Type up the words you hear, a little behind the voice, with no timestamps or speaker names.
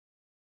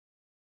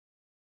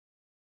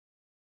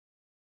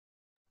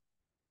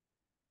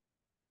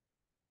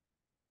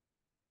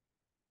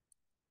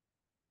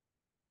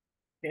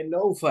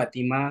Hello,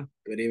 Fatima.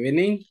 Good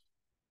evening.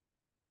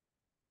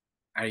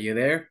 Are you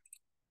there?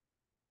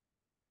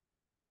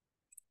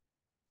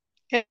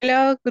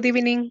 Hello, good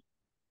evening.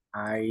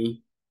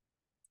 I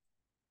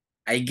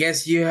I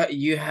guess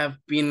you have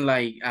been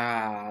like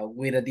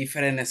with a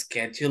different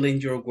schedule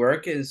in your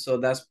work, and so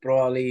that's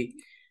probably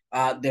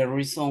the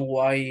reason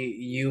why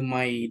you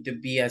might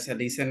be as a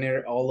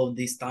listener all of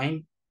this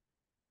time.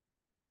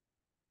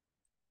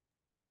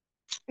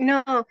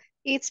 No,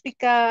 it's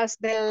because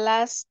the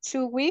last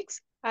 2 weeks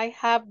I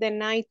have the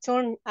night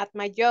turn at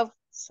my job.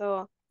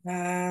 So,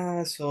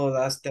 So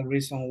that's the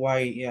reason why.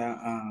 Yeah.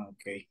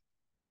 Okay.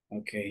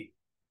 Okay.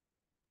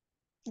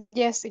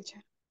 yes, teacher.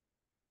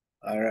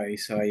 All right.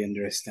 So I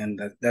understand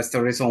that. That's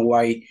the reason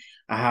why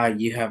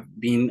you have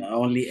been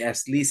only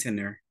as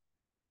listener.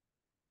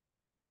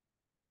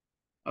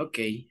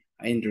 Okay,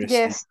 I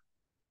understand. Yes,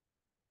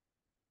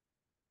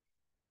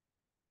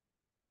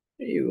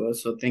 There you go.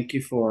 So thank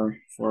you for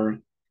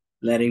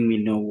letting me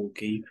know.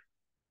 Okay.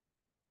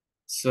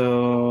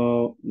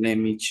 So let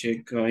me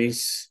check,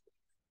 guys.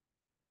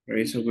 All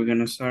right, so we're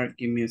gonna start.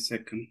 Give me a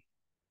second.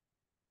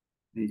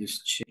 I'm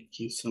just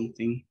checking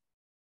something.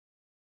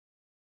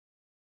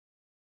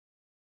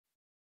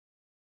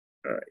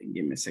 All right,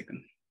 give me a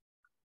second.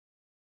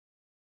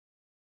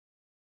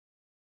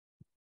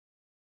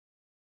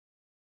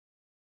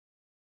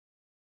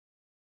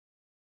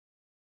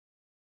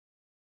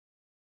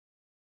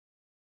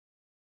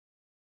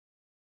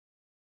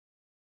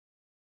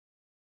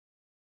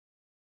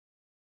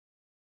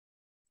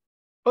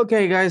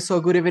 Okay, guys,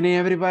 so good evening,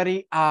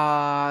 everybody.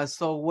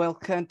 So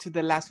welcome to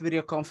the last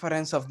video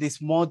conference of this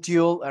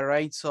module. All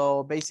right,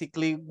 so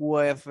basically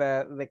with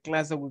the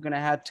class that we're gonna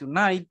have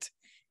tonight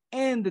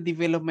and the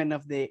development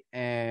of the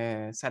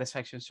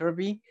satisfaction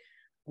survey,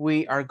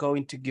 we are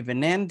going to give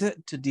an end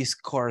to this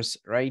course,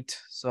 right?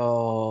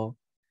 So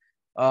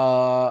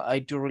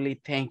I do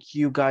really thank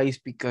you guys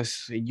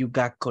because you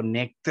got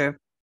connected,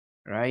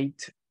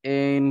 right?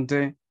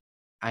 And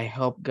I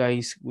hope,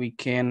 guys, we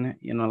can,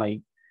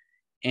 like,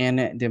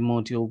 end the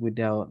module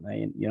without,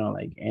 like,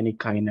 like any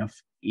kind of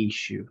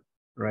issue,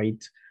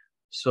 right?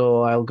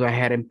 So I'll go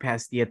ahead and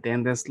pass the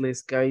attendance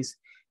list, guys,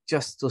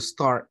 just to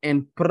start.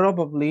 And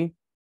probably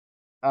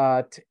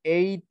at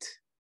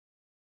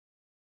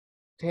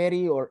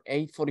 8:30 or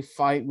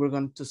 8:45, we're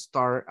going to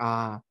start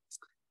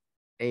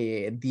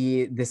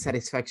the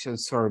satisfaction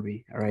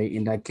survey. All right,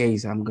 in that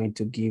case, I'm going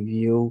to give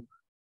you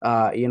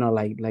like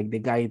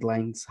the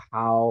guidelines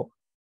how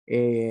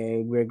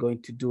we're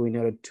going to do in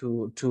order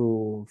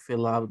to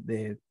fill out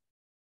the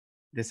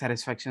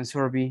satisfaction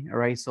survey. All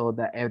right, so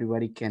that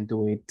everybody can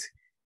do it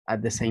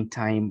at the same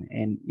time,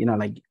 and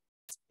like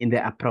in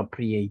the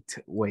appropriate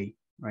way,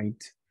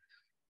 right?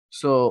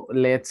 So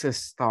let's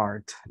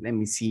start. Let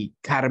me see.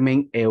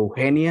 Carmen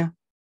Eugenia.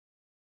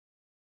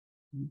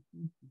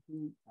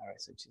 All right,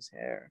 so she's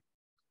here.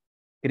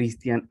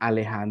 Cristian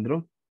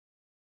Alejandro.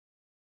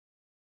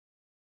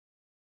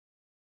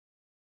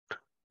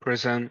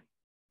 Present.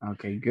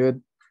 Okay,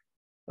 good.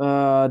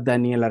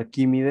 Daniel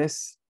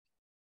Arquímedes.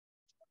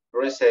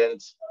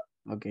 Present.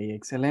 Okay,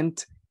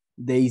 excellent.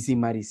 Daisy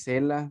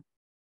Marisela.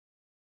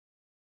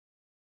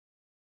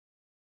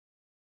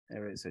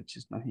 There is a,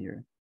 she's not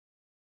here.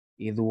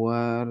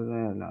 Eduard,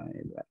 no,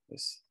 Eduard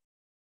was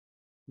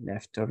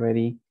left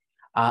already.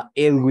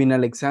 Edwin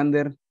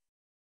Alexander.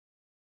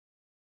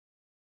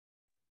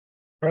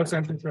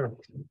 Present, teacher.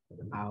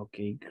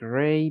 Okay,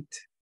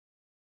 great.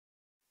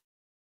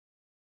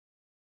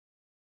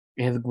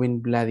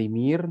 Edwin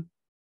Vladimir.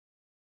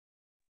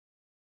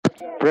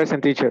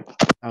 Present, teacher.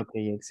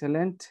 Okay,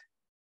 excellent.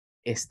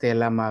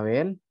 Estela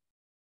Mabel.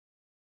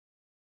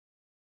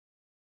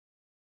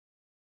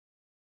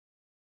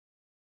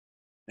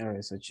 All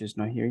right, so she's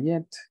not here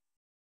yet.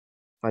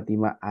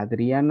 Fatima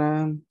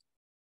Adriana.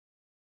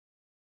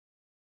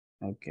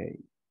 Okay.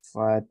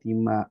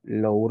 Fatima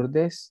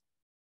Lourdes.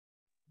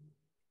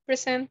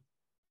 present.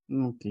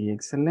 Okay,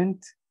 excellent.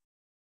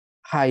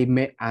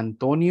 Jaime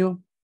Antonio.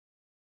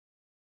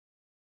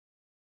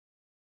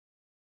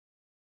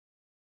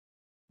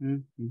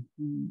 All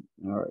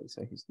right,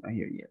 so he's not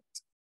here yet.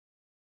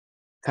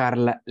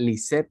 Carla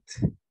Lisette.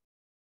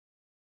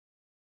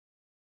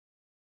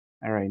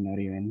 All right, not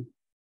even.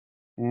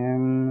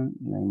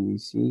 Let me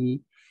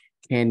see.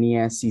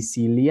 Kenya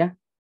Cecilia.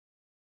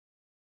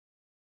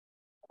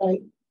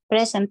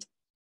 Present.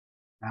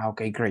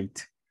 Okay,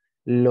 great.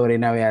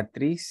 Lorena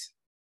Beatriz.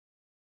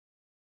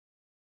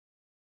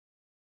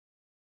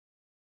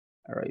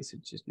 All right, so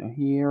she's not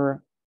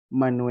here.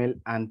 Manuel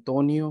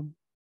Antonio.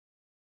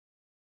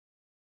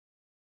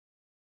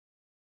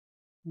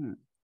 All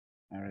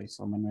right,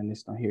 so Manuel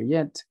is not here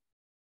yet.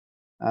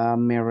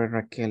 Mary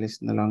Raquel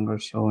is no longer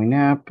showing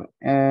up.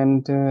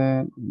 And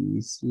let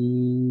me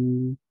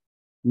see.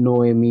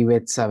 Noemi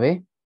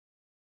Betsabe.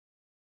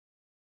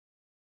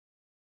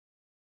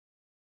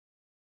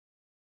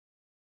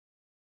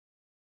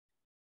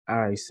 All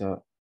right,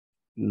 so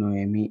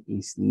Noemi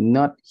is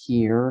not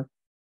here.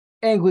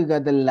 And we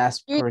got the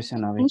last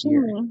person over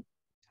here.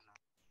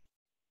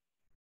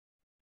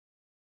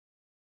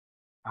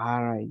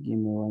 All right, give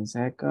me 1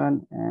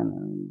 second.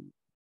 And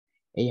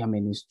I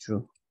mean, it's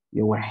true.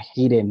 You were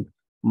hidden.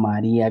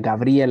 Maria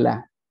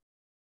Gabriela.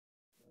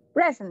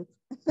 Present.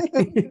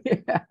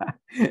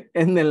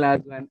 And the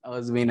last one,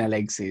 Osmin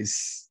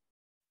Alexis,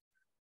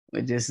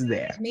 which is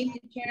there. Me,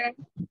 teacher.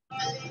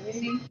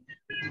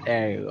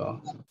 There you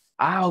go.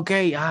 Ah,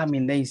 okay. I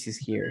mean, Daisy's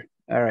here.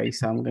 All right,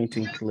 so I'm going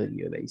to include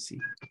you, Daisy,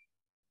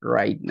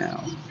 right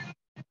now.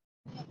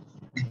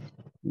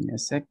 In a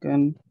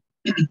second.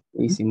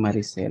 Daisy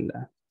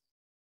Maricela.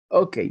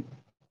 Okay,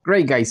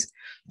 great, guys.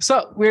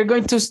 So we're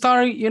going to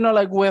start,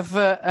 like with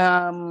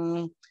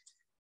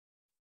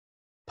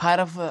part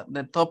of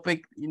the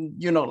topic,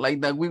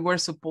 like that we were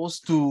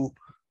supposed to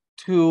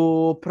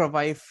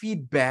provide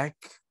feedback,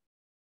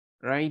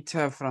 right,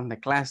 from the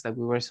class that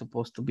we were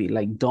supposed to be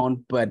like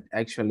done, but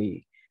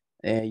actually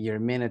your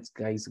minutes,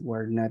 guys,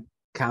 were not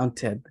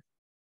counted.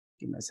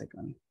 Give me a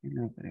second.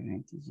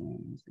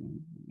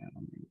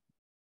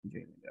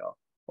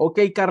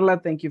 Okay, Carla,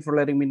 thank you for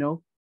letting me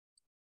know.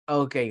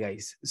 Okay,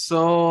 guys,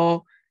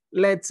 so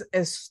let's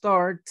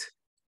start.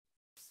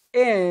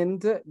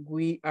 And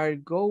we are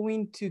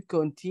going to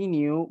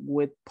continue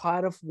with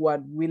part of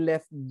what we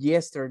left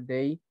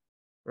yesterday,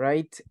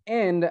 right?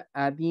 And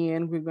at the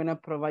end, we're gonna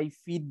provide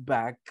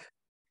feedback,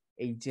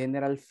 a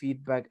general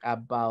feedback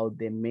about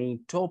the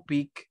main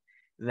topic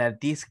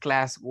that this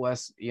class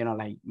was,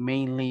 like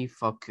mainly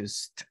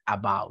focused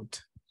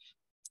about.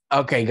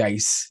 Okay,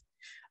 guys.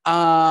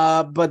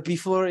 But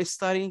before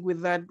starting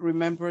with that,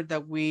 remember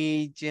that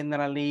we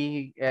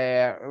generally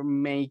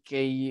make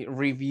a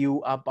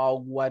review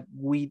about what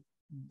we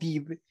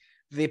did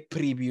the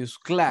previous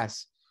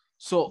class.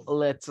 So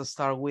let's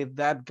start with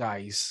that,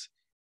 guys.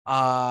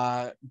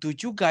 Do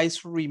you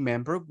guys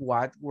remember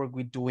what were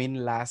we doing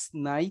last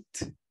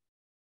night?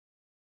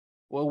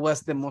 What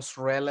was the most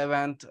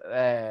relevant,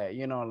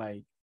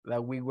 like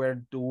that we were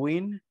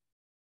doing?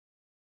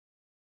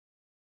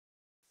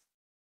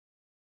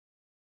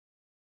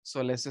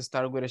 So let's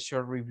start with a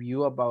short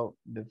review about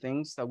the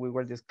things that we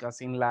were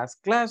discussing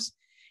last class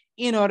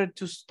in order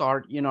to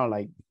start,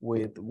 like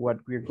with what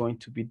we're going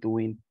to be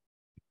doing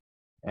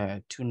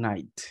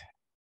tonight.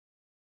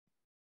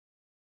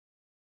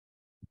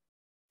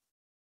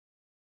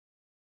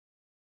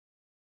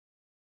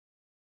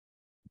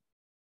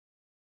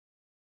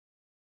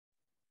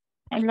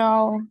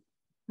 Hello.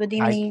 Good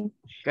evening.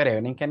 Good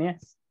evening, Kenya.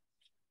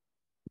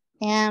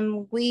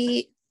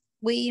 We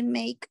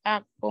make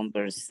a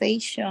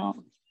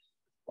conversation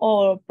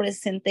or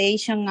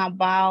presentation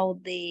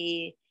about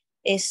the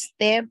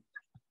step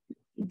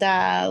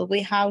that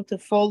we have to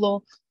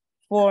follow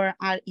for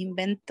our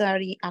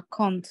inventory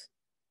account.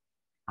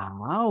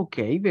 Ah,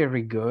 okay,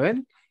 very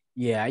good.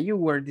 Yeah, you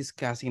were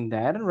discussing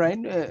that, right?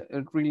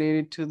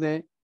 Related to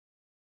the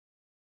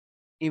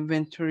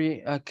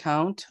inventory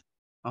account.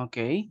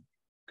 Okay,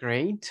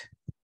 great.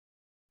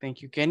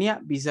 Thank you,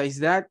 Kenya. Besides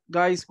that,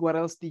 guys, what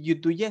else did you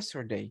do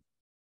yesterday?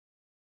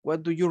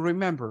 What do you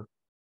remember?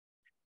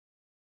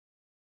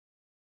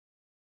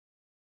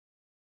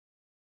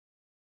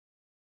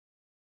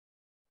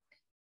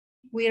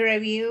 We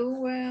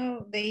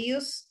review the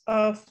use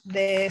of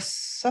the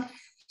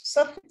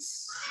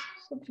suffix.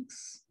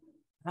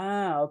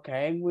 Ah,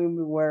 okay. We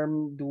were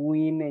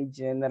doing a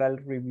general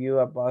review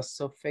about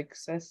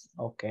suffixes.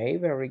 Okay,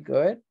 very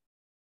good.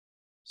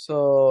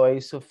 So a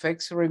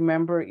suffix,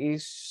 remember,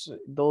 is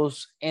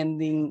those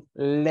ending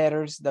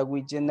letters that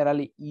we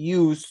generally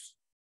use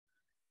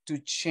to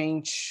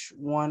change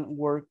one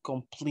word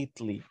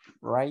completely,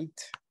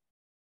 right?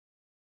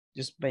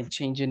 Just by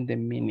changing the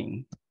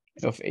meaning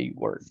of a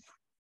word.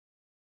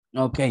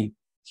 Okay,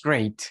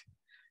 great.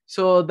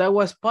 So that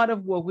was part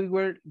of what we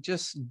were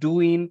just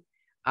doing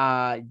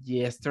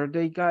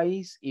yesterday,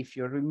 guys. If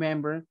you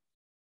remember,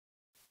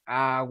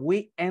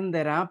 we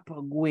ended up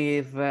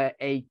with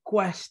a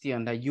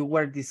question that you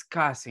were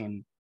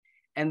discussing.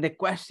 And the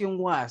question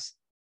was,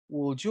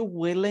 would you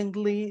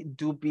willingly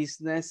do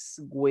business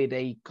with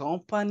a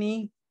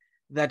company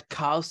that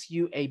caused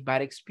you a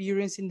bad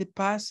experience in the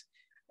past?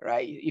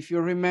 Right? If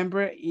you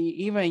remember,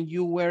 even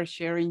you were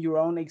sharing your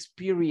own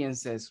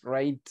experiences,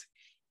 right?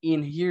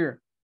 In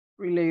here,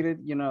 related,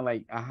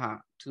 like,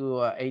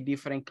 to a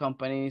different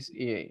company's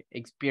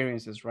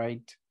experiences,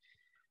 right?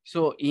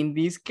 So in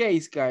this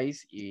case,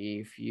 guys,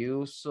 if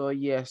you saw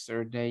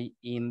yesterday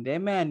in the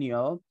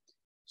manual,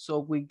 so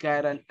we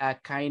got a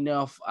kind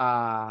of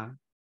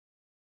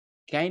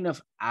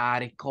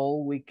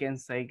article, we can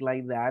say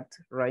like that,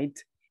 right?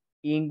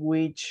 In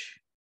which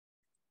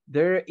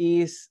there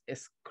is a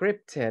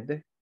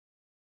scripted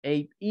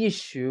a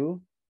issue,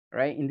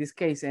 right? In this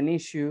case, an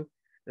issue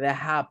that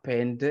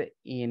happened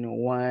in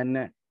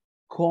one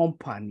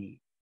company,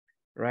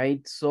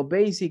 right? So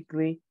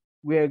basically,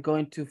 we are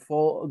going to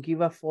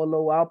give a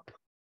follow-up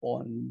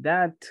on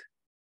that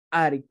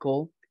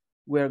article.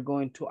 We're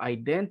going to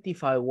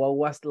identify what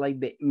was like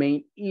the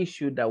main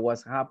issue that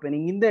was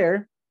happening in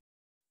there.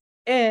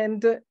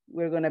 And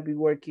we're going to be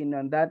working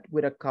on that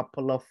with a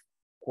couple of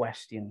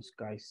questions,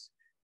 guys.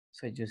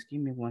 So just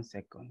give me 1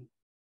 second.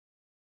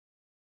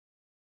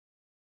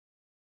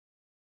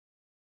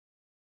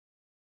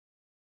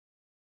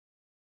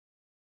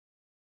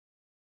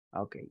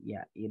 Okay,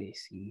 yeah, it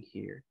is in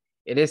here.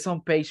 It is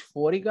on page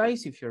 40,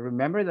 guys. If you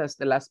remember, that's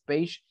the last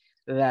page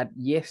that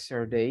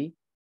yesterday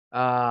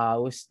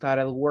we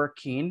started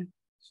working.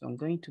 So I'm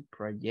going to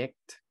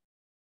project.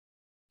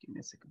 Give me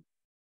a second.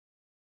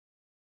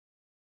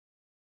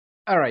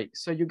 All right,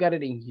 so you got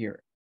it in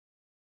here.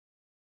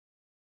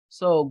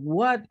 So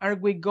what are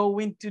we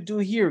going to do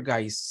here,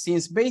 guys?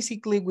 Since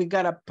basically we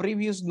got a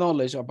previous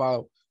knowledge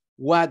about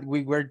what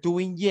we were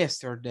doing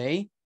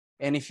yesterday.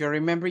 And if you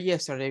remember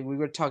yesterday, we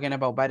were talking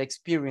about bad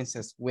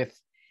experiences with,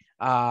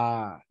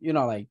 you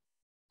know, like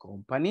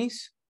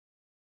companies,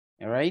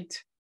 all right?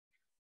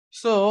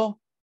 So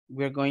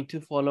we're going to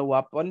follow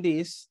up on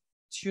this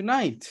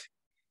tonight.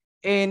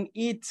 And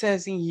it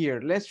says in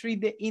here, let's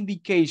read the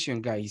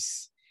indication,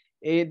 guys.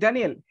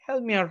 Daniel,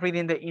 help me out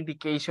reading the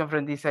indication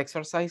from this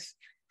exercise,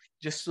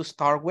 just to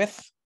start with.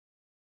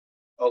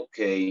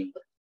 Okay.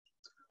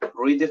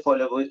 Read the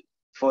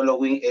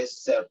following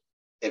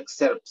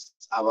excerpts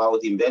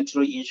about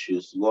inventory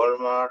issues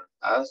Walmart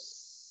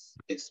has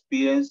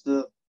experienced.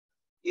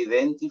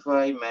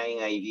 Identify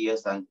main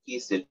ideas and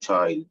keys a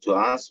child to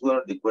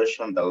answer the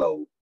question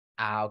below.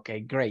 Okay,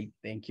 great.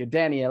 Thank you,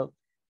 Daniel.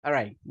 All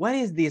right, what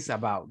is this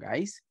about,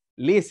 guys?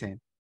 Listen,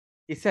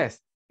 it says,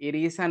 it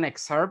is an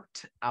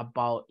excerpt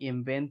about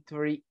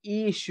inventory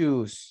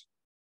issues.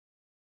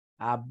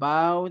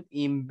 About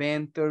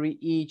inventory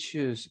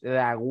issues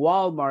that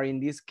Walmart, in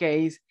this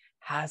case,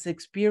 has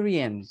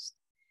experienced.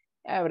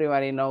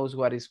 Everybody knows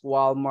what is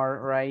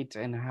Walmart, right?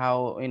 And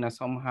how, you know,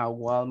 somehow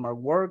Walmart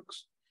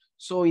works.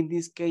 So in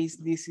this case,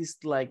 this is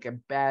like a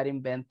bad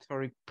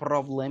inventory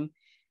problem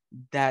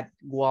that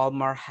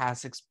Walmart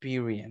has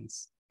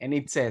experienced. And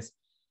it says,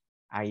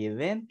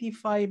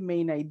 identify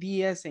main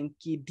ideas and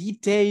key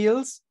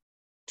details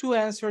to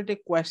answer the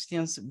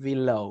questions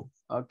below,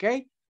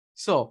 okay?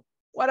 So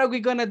what are we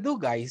gonna do,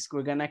 guys?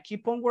 We're gonna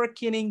keep on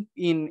working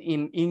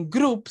in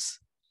groups.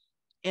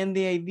 And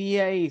the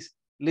idea is,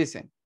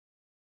 listen,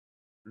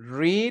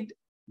 read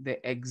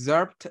the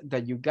excerpt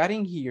that you got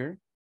in here,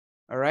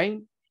 all right?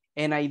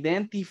 And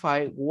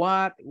identify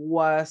what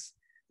was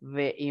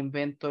the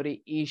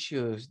inventory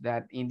issues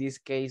that in this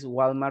case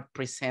Walmart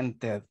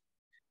presented,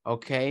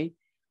 okay?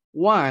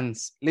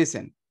 Once,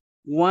 listen,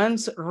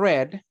 once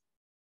read,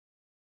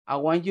 I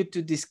want you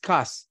to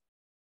discuss,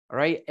 all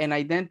right? And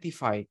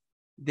identify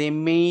the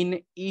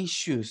main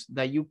issues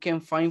that you can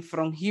find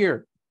from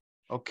here,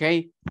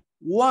 okay?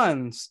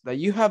 Once that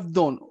you have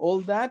done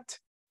all that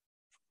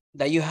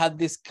you have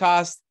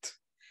discussed,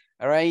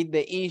 all right,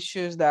 the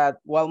issues that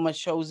Walmart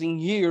shows in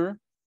here,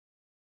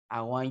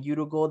 I want you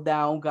to go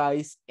down,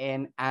 guys,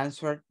 and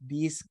answer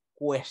these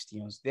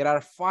questions. There are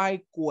 5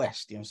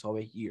 questions over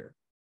here,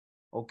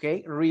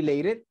 okay,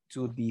 related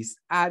to this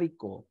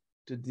article,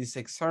 to this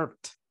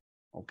excerpt,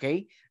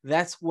 okay?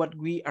 That's what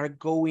we are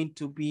going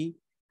to be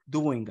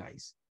doing,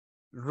 guys.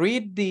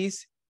 Read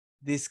this,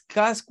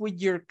 discuss with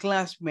your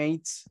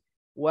classmates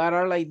what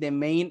are like the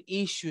main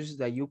issues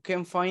that you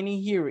can find in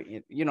here,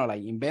 you know,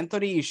 like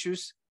inventory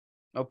issues,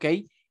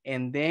 okay?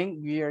 And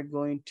then we are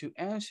going to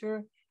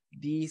answer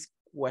these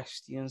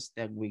questions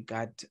that we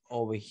got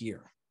over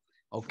here,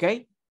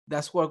 okay?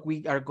 That's what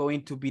we are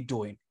going to be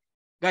doing.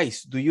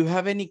 Guys, do you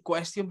have any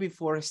question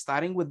before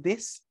starting with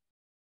this?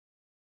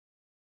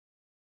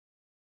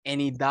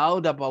 Any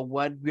doubt about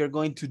what we are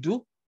going to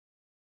do?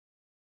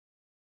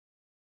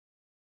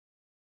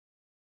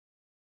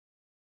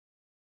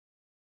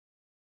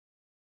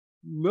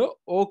 No?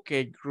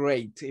 Okay,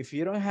 great. If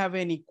you don't have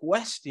any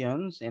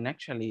questions, and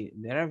actually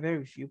there are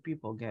very few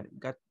people got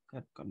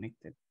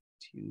connected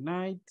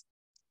tonight.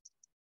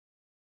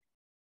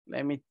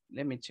 Let me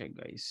check,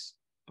 guys.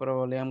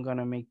 Probably I'm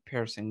gonna make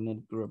pairs and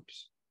not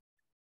groups.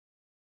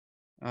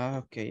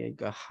 Okay, I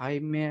got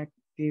Jaime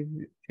active,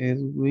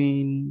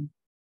 Edwin.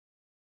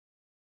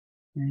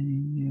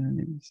 Yeah,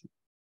 let me see.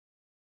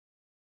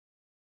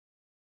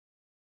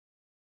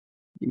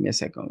 Give me a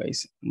second,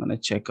 guys. I'm gonna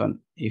check on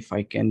if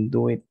I can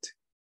do it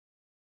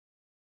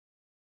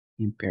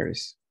in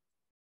pairs.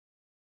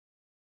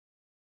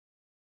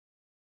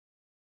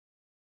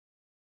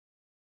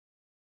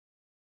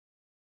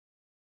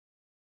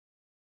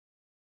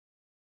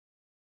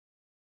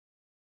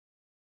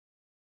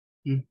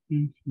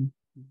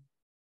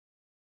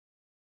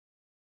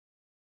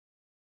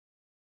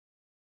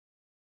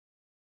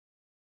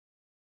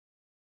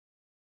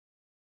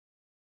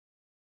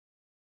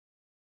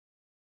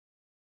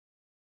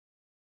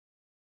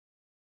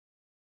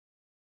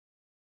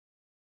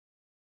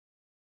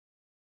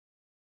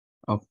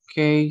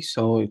 Okay,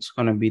 so it's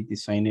gonna be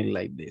designed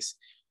like this.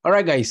 All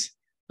right, guys,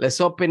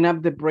 let's open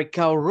up the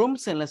breakout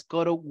rooms and let's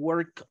go to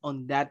work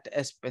on that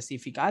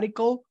specific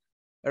article.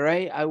 All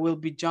right, I will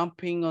be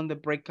jumping on the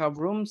breakout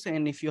rooms,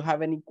 and if you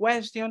have any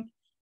question,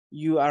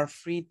 you are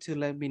free to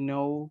let me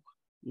know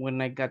when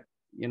I got,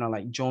 you know,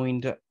 like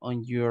joined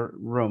on your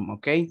room,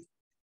 okay?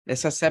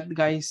 Let's accept,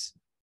 guys,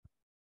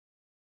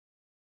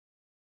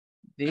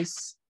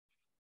 this,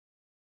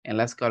 and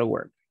let's go to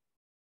work.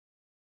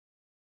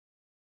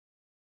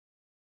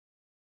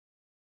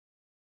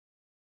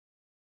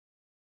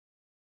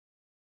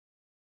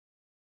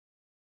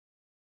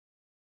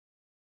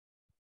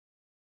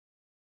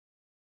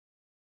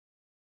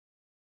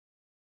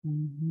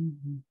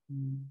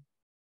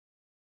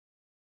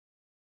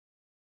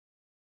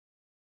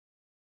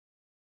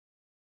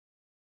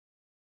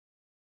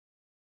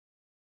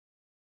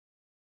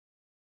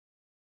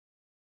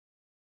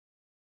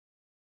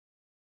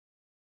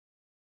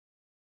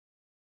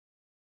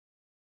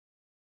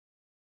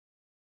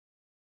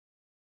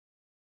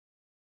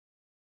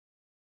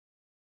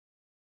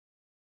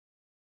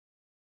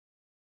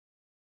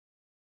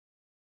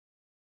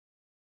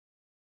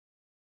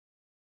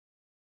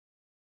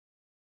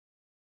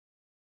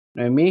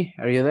 Noemi,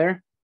 are you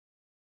there?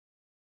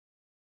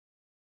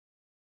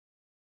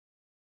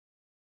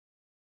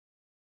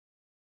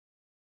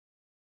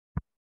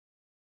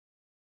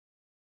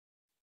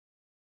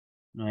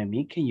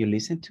 Noemi, can you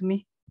listen to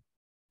me?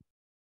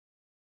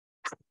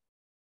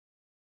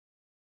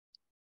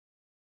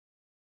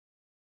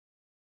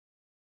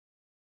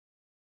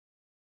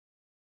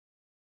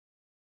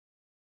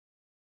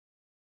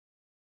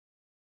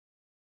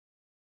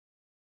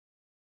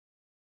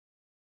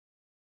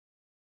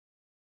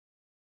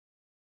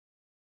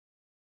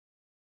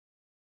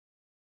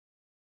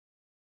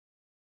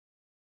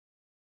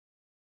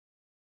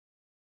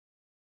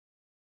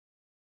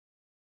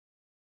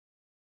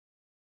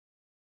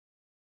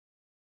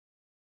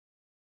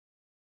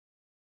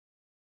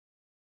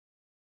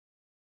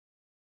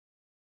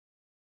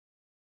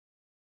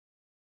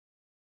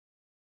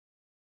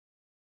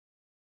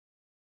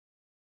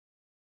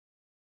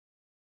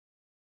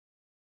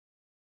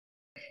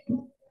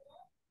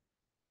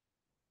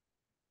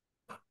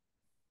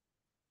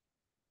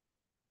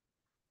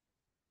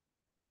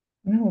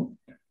 No.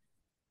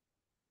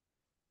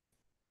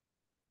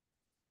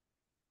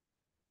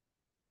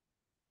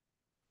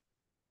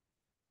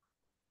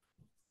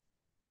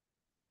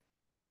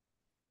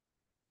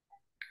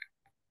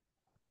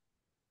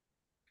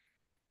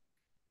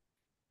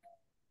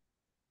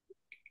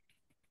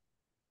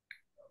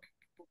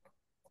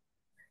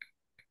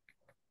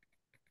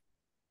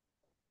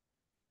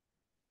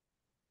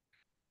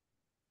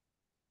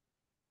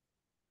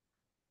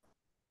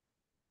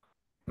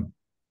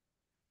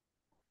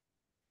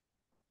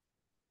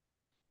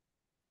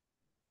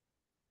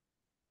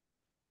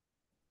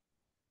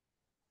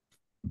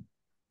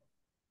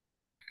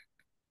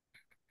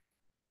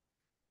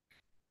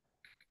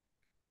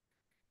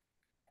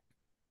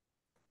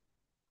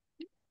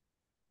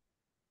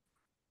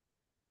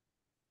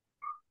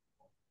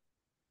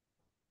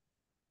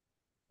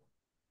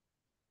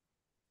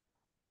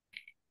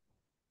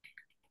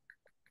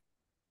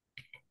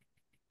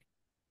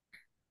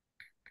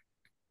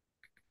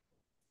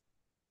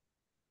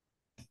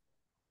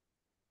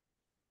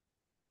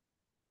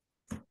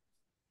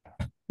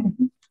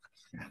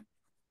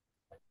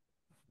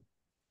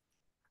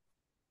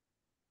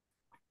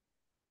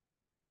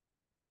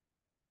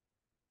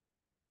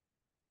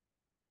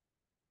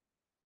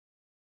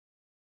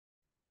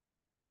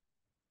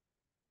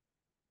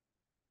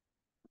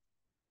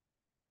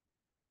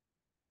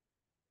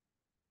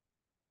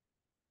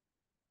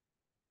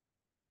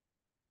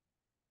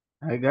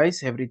 Hi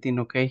guys, everything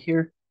okay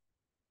here?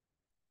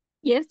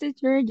 Yes,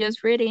 teacher,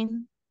 just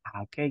reading.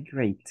 Okay,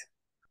 great.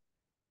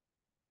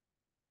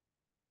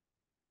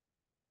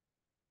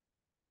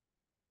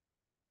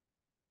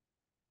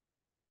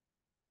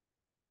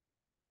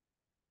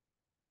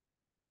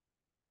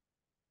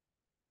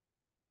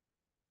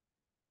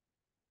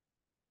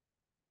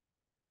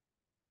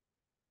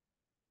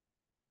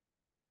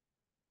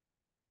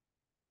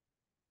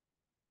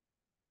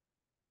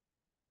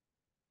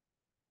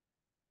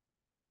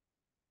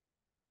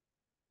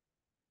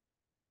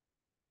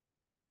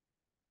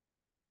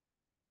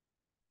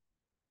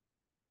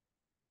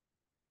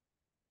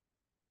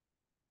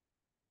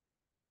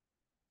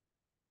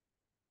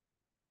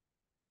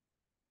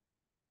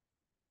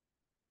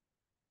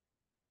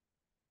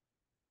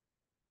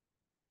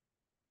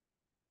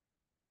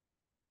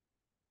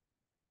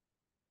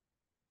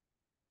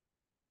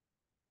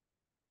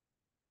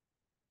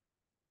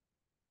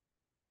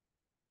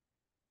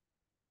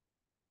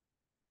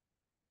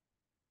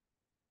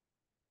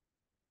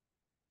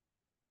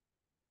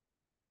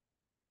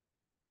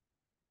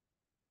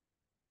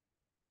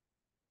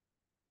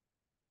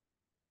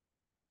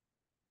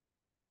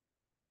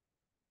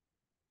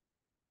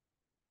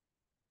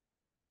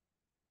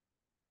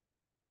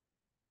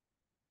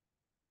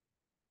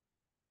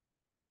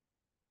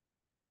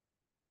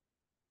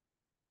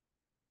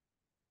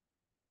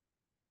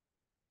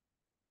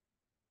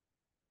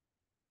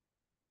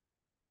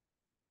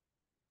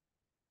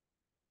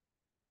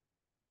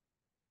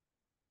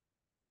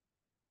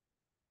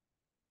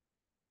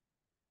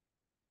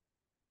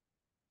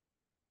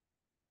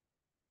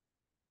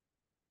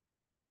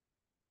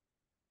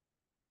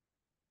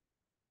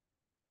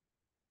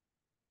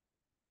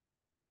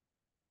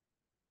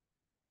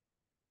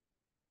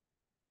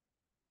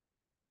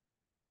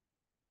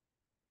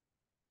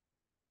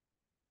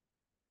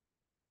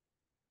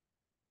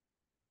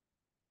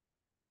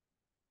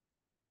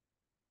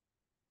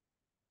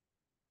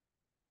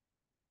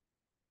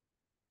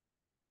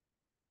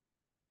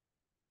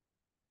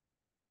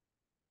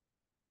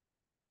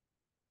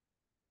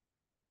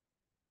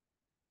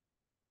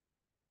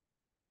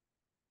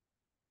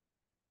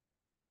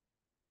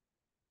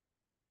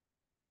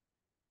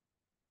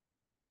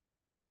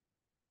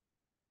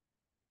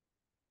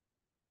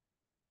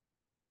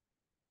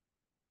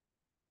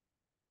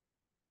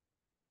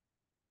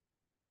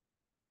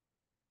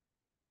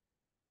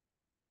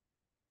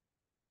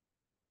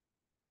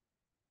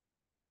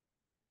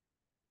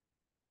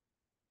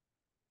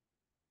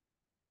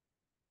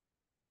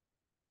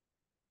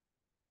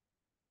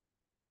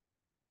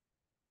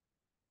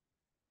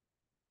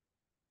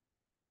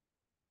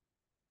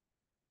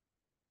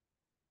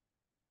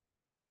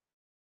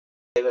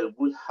 level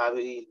would have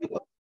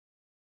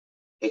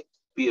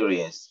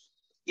experience,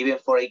 even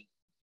for a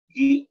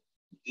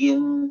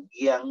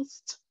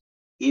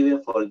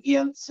even for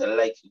giants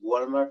like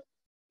Walmart.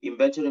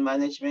 Inventory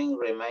management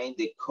remains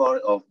the core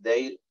of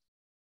their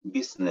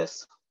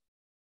business.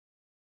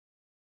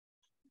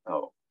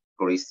 Oh,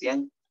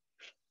 Christian.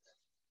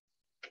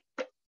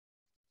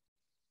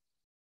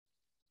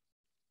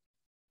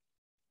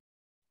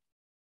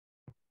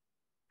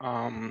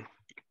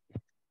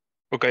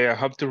 Okay, I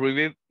have to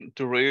read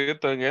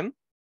it again.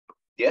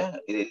 Yeah,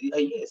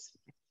 yes.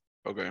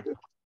 Okay.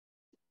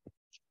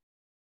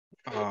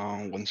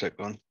 1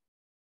 second.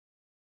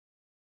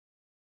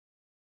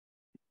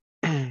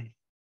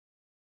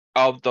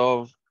 Out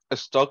of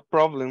stock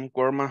problem,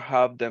 Walmart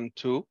have them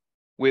too,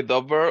 with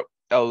over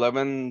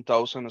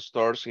 11,000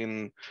 stores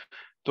in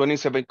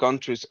 27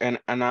 countries and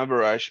an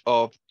average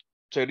of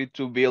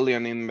 32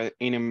 billion in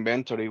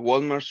inventory.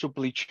 Walmart's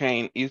supply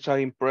chain is an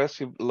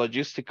impressive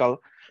logistical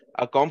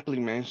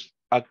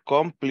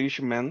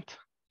accomplishment.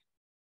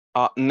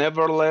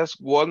 Nevertheless,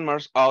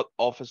 Walmart's out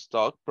of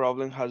stock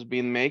problem has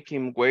been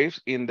making waves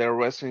in the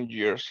recent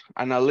years.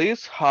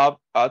 Analysts have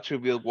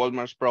attributed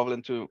Walmart's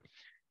problem to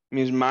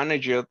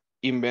mismanaged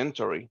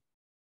inventory.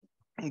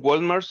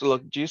 Walmart's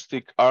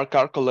logistics are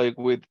calculated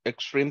with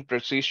extreme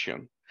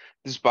precision,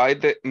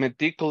 despite the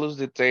meticulous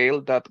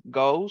detail that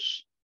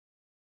goes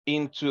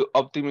into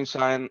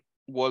optimizing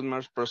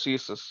Walmart's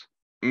processes.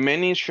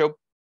 Many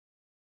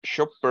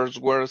shoppers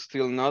were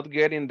still not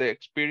getting the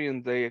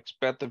experience they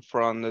expected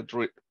from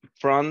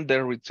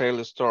the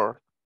retail store.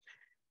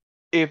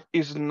 If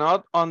it's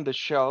not on the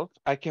shelf,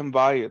 I can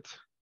buy it,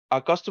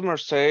 a customer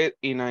said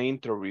in an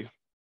interview.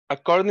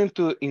 According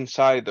to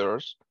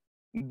insiders,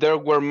 there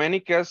were many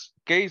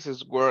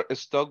cases where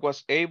stock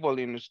was able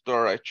in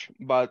storage,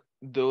 but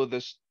due to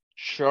the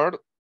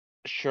shortage,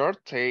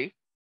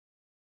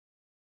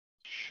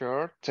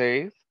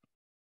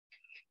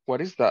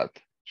 what is that?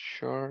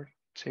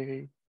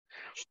 Shortage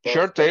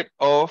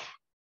of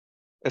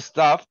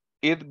staff,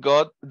 it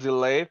got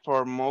delayed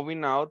for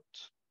moving out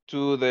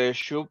to the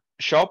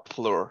shop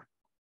floor.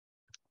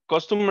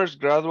 Customers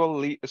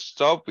gradually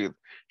stopped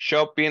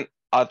shopping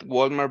at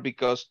Walmart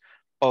because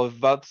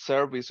of bad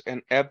service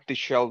and empty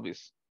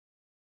shelves,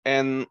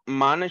 and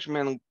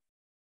management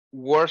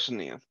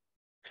worsened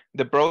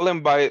the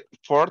problem by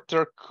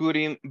further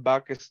cutting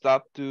back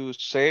staff to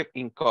save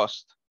in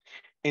cost.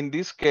 In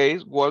this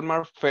case,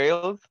 Walmart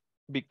failed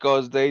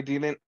because they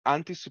didn't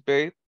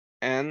anticipate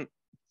and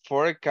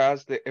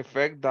forecast the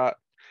effect that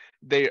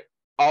their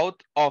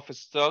out of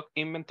stock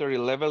inventory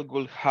level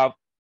would have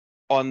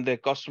on the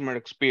customer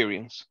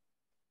experience.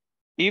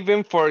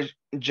 Even for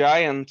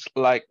giants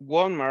like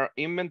Walmart,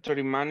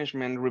 inventory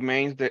management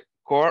remains the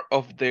core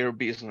of their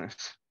business.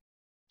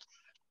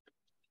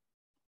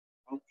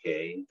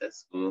 Okay,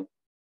 that's good.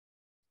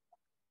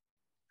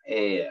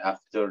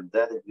 After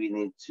that, we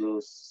need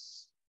to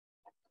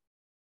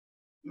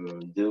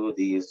do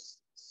this,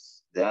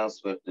 the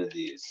answer to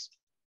this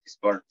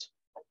part.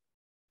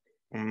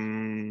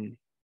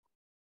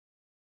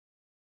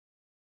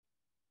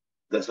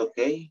 That's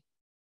okay?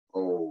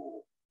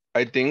 Oh.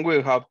 I think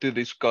we'll have to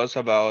discuss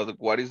about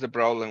what is the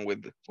problem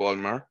with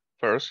Walmart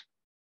first.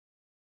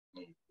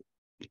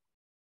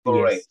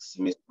 Correct, yes.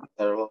 Mr.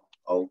 Terrell.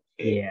 Okay.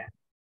 Yeah.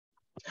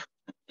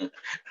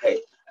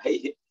 I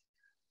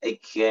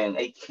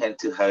can't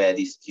to have an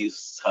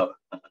excuse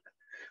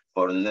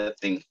for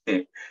nothing,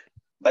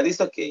 but it's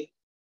okay.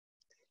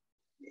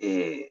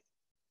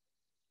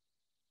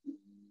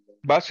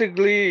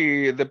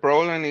 Basically, the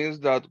problem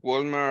is that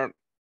Walmart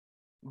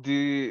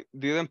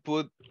didn't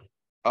put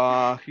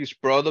his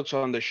products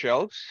on the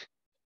shelves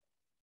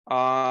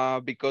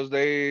because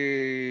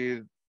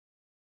they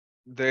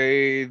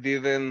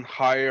didn't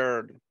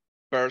hire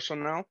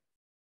personnel,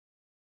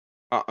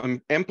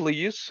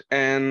 employees,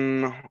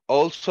 and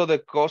also the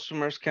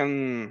customers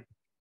can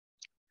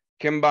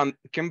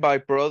buy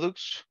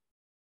products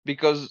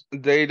because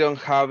they don't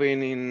have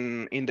it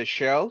in the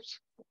shelves,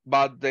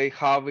 but they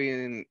have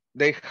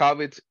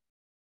it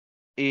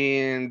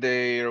in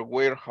their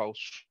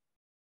warehouse.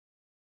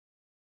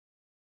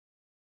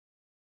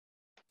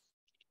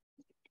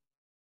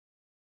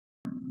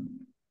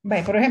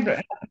 By, por ejemplo,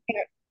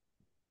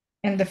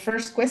 in the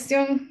first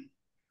question,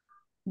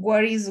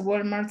 what is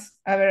Walmart's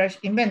average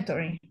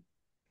inventory?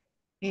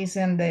 Is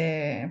in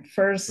the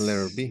first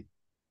letter B.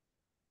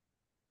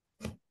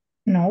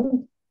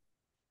 No.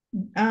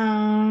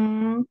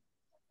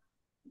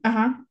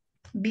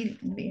 B.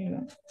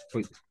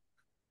 Wait.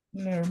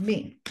 Letter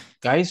B.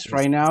 Guys,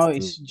 right now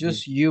it's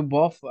just you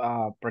both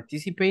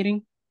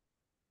participating.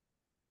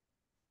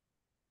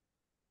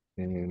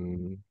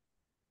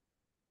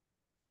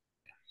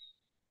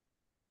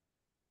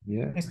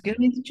 Yeah. Excuse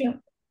me,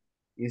 teacher.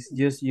 It's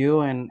just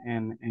you and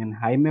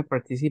Jaime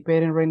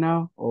participating right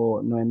now,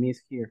 or Noemi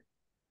is here?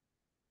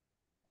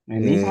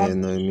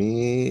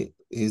 Noemi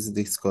is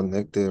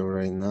disconnected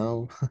right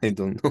now. I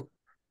don't know.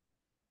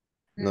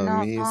 No,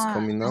 No, me is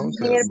coming I'm out,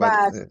 here,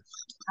 but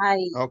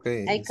but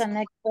okay. I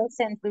connect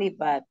presently,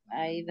 but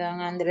I don't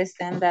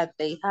understand that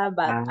they have,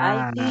 but I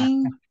Ah,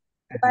 think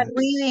you are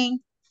reading,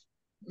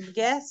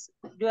 yes,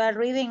 you are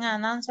reading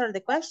and answer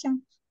the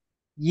question.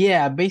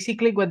 yeah,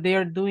 basically what they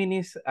are doing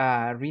is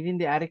reading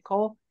the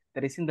article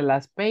that is in the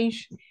last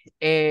page,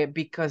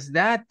 because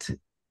that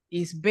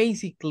is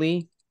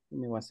basically, give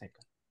me 1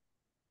 second.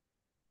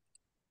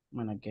 I'm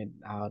gonna get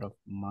out of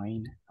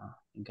mine.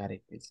 Got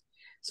it.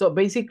 So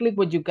basically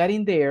what you got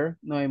in there,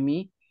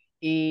 Noemi,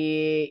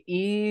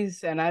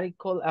 is an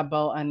article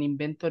about an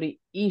inventory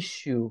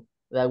issue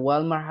that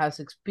Walmart has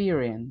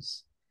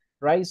experienced,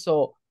 right?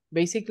 So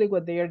basically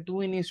what they are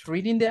doing is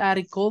reading the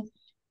article,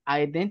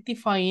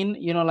 identifying,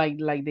 like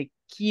the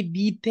key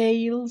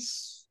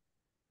details,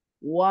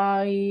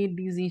 why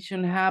this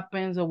issue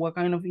happens, or what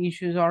kind of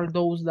issues are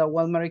those that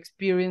Walmart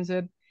experienced.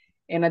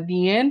 And at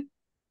the end,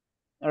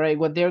 all right,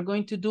 what they're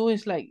going to do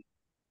is like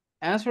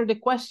answer the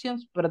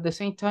questions, but at the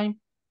same time,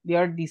 they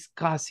are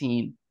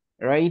discussing,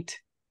 right,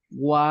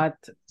 what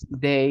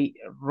they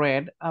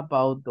read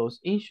about those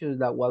issues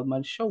that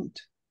Walmart showed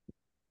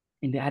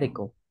in the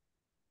article.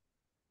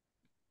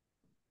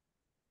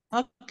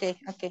 Okay,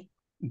 okay.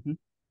 Mhm.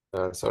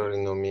 Sorry,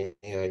 no, me.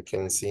 I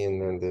can see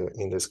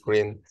in the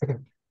screen.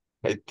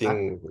 I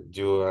think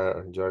you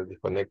are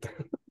disconnected.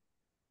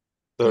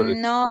 Sorry.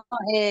 No,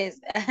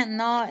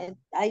 no,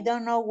 I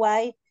don't know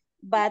why,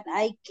 but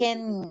I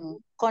can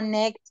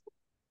connect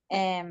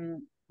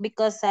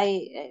because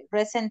I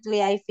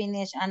recently I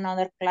finished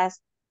another class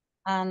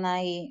and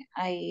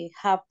I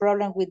have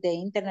problem with the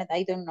internet.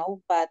 I don't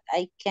know, but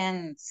I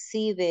can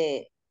see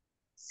the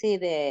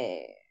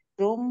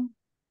room.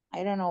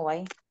 I don't know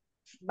why,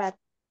 but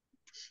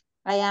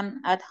I am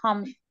at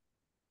home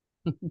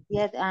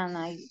yet, and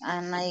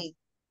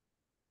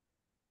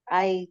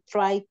I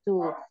try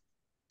to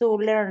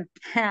learn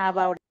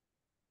about.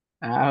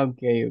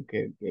 Okay.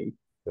 Okay.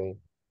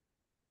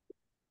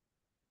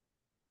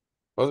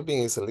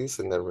 Husband is a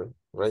listener,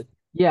 right?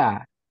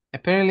 Yeah,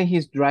 apparently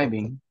he's Okay.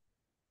 driving.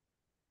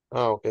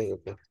 Oh, okay.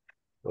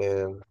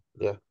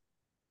 Yeah.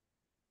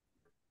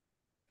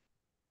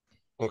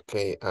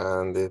 Okay,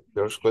 and the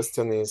first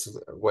question is,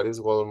 what is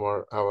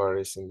Walmart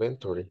average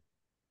inventory?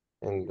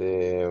 And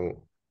the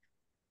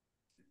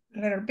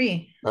Letter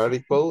B.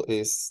 article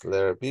is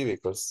letter B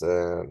because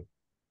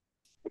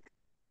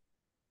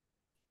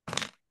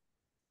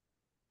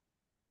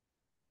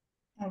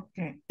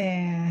Okay.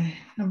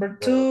 Number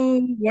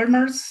two,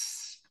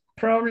 Walmart's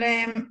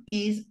problem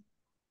is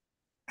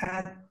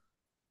at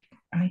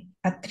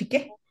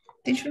attrique,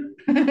 teacher.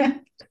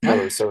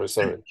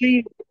 sorry.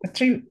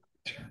 Attribute.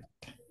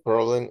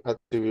 Problem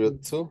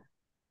attributed to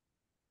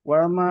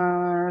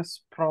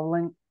Walmart's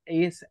problem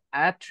is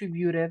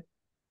attributed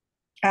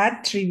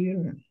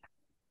Attribute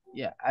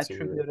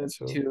attributed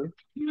to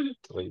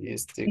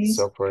logistics is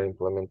software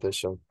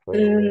implementation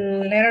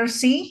failure, letter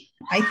C,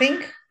 I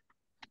think.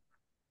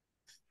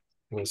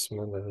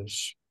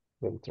 mismanaged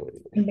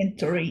inventory.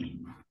 Inventory.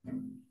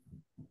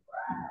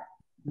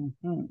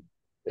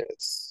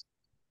 Yes.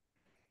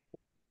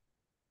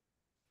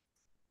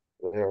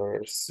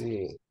 Letter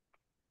C.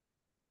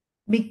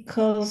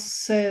 Because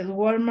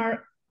Walmart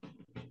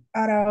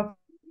out of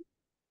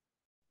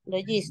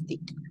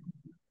Logistic.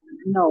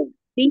 No.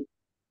 See?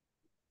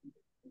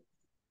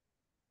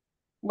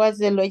 What's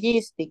the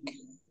logistic?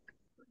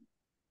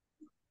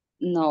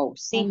 No.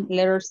 C.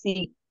 Letter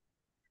C.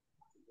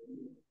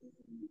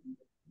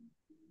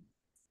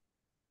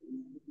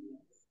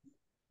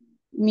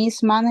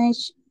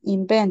 Mismanaged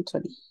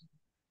inventory.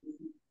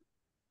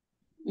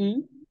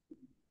 Mm?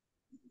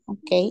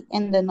 Okay,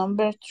 and the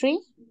number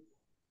 3?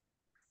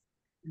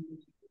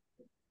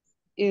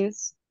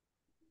 Is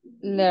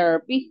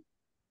letter B.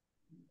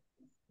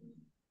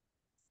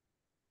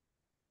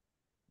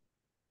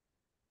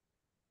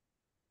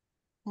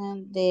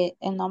 And the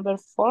number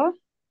 4?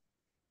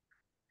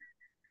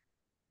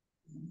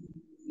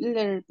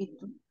 Letter B.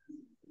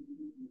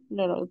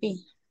 Letter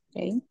B.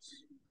 Okay.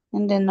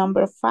 And the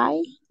number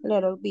 5?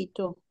 Letter B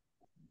too.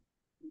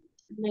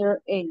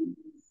 Letter A.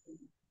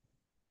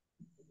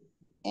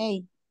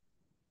 A.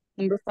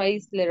 Number 5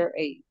 is letter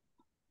A.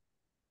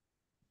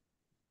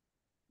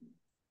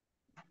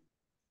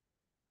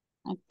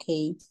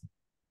 Okay.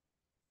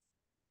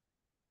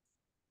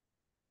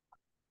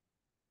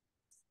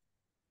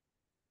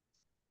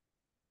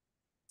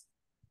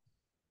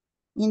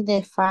 In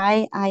the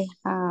 5, I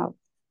have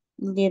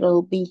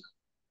little b.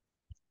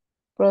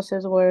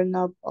 Process were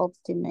not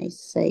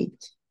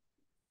optimized.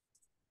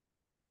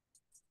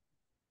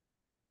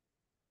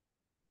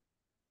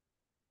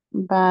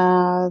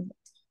 But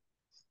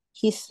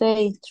he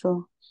said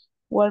true.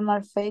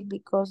 Walmart failed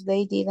because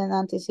they didn't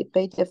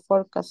anticipate the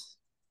forecast.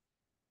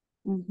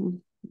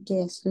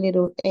 Yes,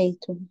 little a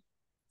too.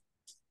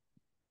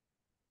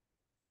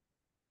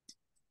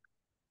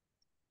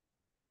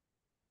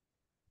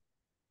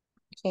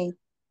 Okay.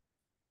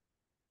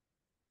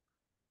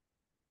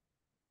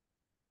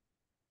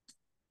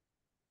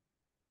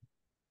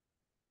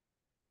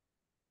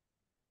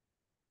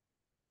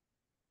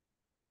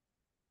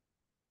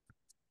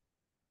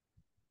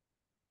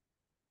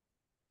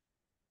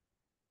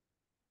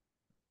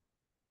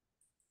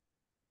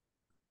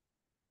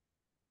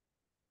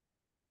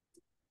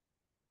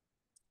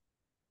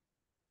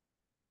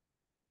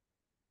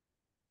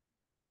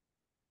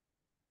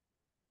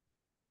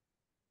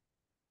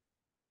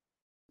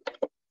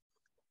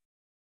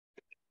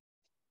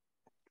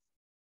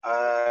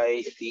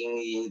 I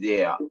think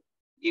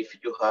if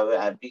you have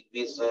a big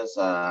business,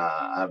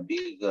 a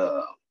big,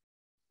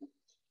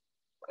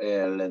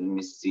 let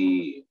me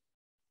see,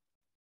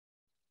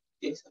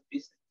 yes, a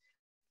business,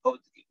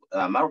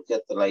 a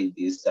market like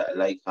this,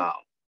 like a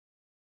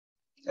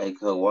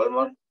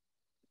Walmart,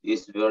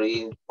 is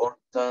very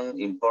important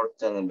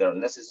and very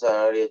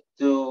necessary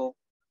to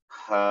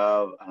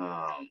have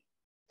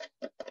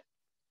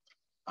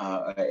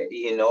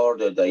in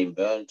order the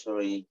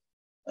inventory.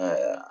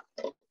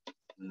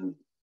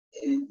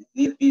 It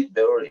will be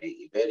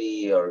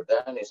very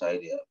organized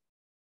idea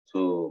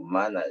to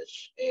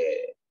manage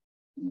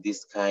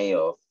this kind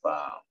of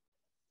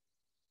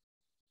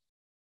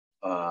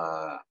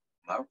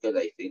market,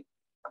 I think.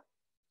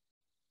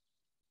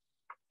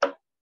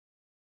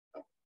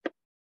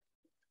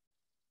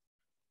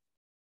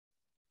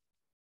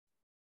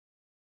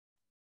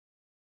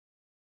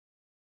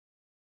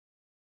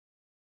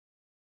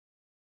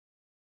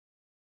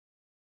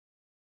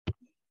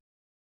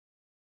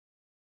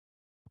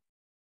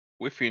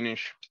 We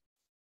finish.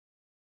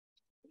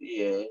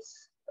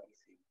 Yes.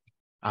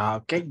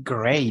 Okay,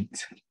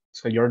 great.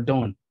 So you're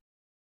done.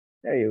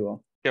 There you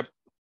go. Yep.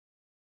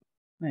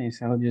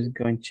 Nice. I'll just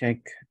go and check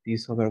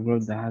this other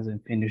group that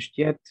hasn't finished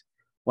yet.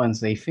 Once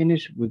they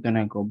finish, we're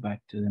gonna go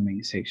back to the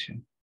main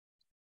section.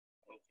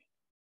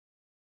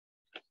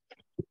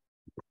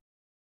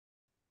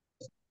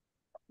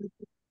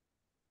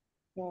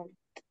 Okay.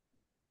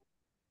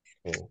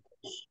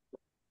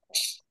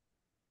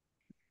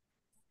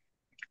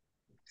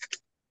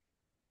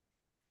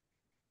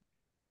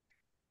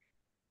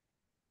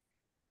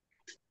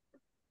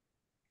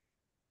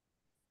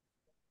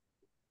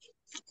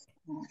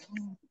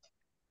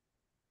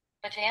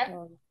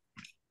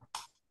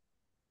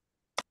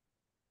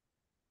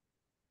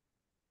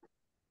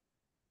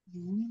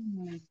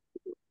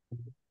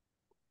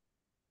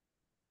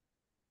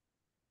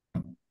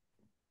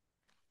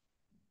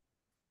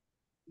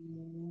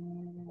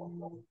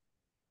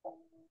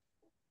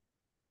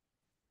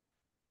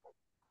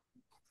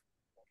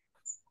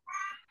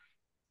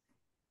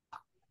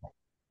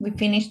 We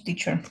finished,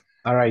 teacher.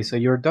 All right, so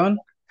you're done?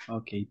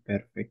 Okay,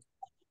 perfect.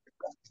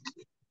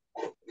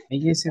 I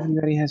guess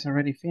everybody has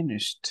already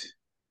finished.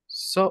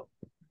 So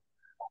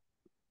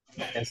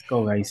let's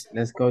go, guys.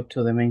 Let's go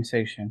to the main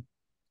section.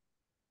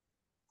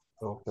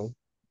 Okay.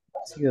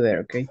 See you there,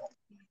 okay?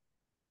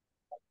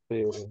 See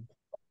you then.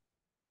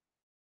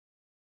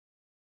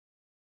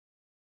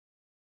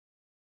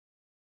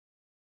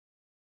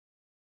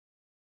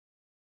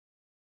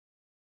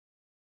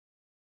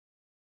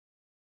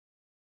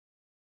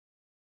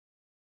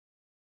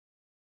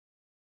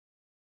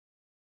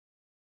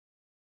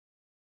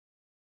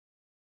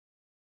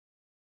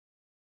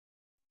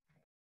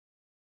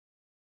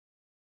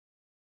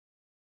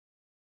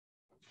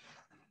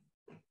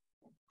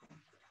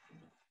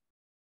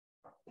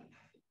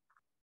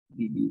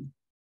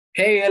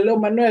 Hey, hello,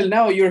 Manuel.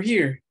 Now you're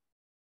here.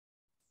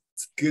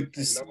 It's good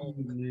to see you,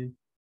 man.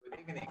 Good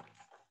evening.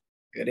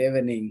 Good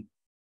evening.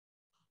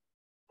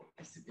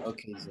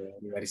 Okay, so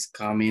everybody's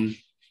coming.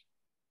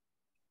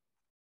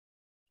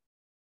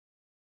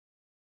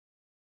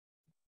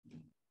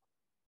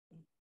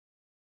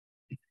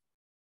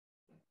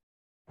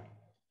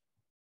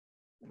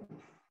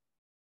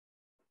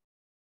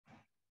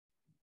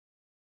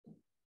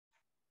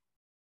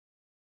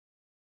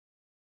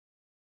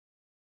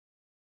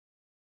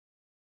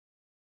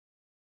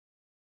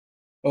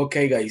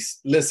 Okay, guys,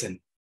 listen.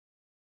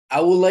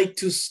 I would like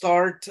to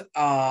start,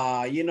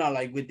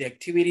 like with the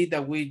activity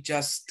that we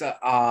just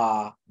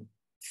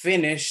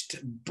finished,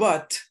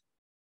 but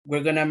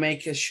we're gonna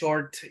make a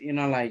short,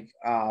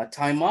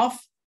 time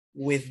off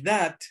with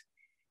that.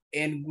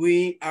 And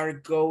we are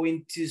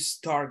going to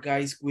start,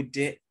 guys, with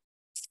the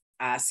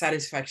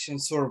satisfaction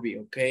survey,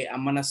 okay?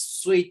 I'm gonna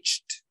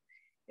switch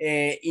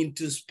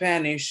into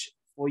Spanish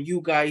for you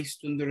guys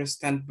to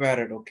understand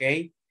better,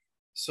 okay?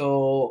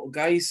 So,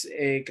 guys,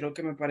 creo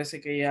que me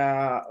parece que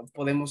ya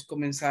podemos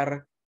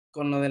comenzar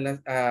con lo de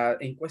la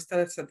encuesta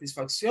de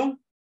satisfacción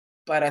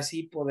para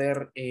así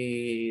poder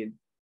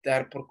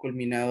dar por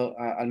culminado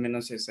al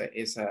menos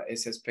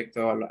ese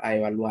aspecto a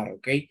evaluar,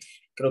 ¿ok?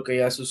 Creo que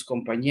ya sus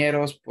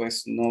compañeros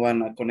pues no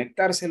van a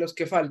conectarse los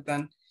que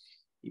faltan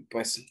y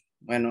pues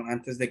bueno,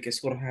 antes de que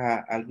surja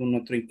algún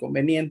otro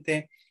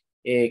inconveniente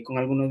con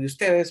alguno de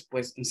ustedes,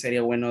 pues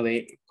sería bueno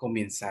de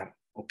comenzar,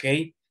 ¿ok?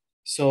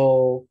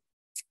 So,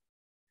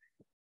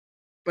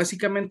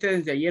 básicamente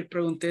desde ayer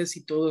pregunté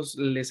si todos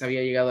les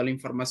había llegado la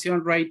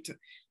información, right,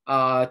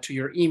 to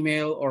your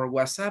email or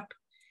WhatsApp,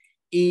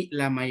 y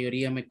la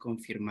mayoría me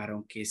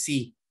confirmaron que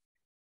sí,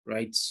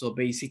 right? So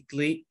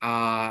basically,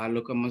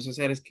 lo que vamos a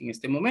hacer es que en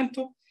este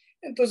momento,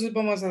 entonces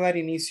vamos a dar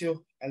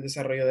inicio al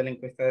desarrollo de la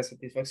encuesta de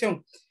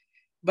satisfacción.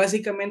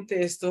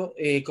 Básicamente esto,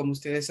 como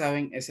ustedes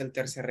saben, es el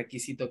tercer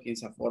requisito que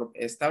INSAFORP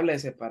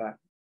establece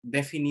para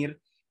definir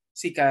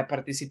si cada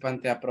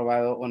participante ha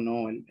aprobado o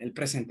no el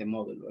presente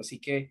módulo. Así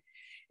que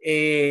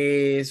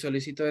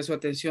solicito de su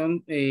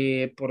atención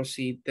por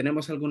si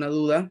tenemos alguna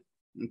duda,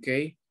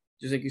 ¿ok?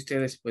 Yo sé que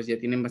ustedes pues ya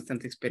tienen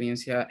bastante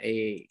experiencia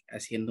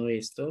haciendo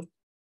esto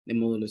de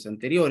módulos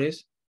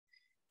anteriores,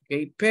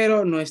 ¿ok?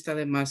 Pero no está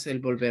de más el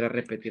volver a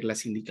repetir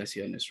las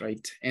indicaciones,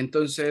 right?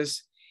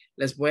 Entonces,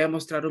 les voy a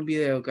mostrar un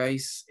video,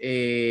 guys,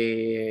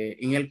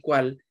 en el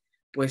cual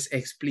pues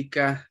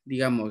explica,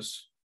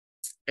 digamos,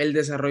 el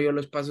desarrollo de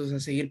los pasos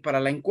a seguir para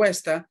la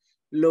encuesta.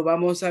 Lo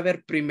vamos a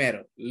ver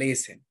primero,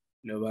 listen,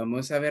 lo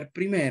vamos a ver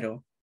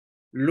primero.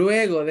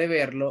 Luego de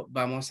verlo,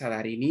 vamos a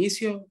dar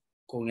inicio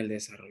con el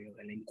desarrollo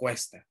de la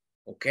encuesta,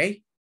 ¿ok?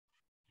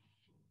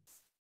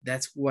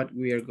 That's what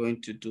we are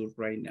going to do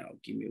right now.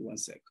 Give me 1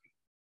 second.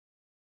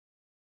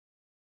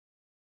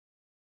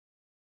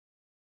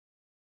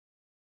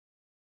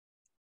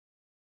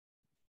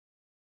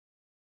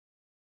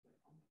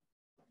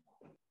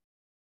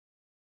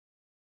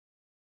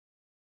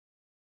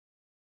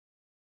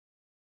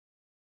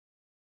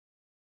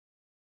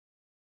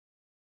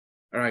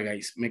 All right,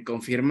 guys. ¿Me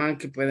confirman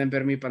que pueden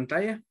ver mi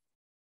pantalla?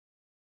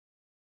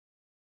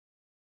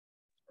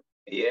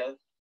 Yeah.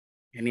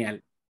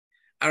 Genial.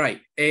 All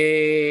right.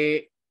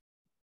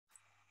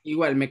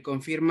 Igual, me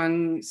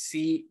confirman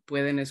si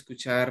pueden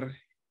escuchar,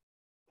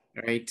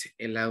 right,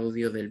 el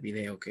audio del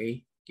video, ¿ok?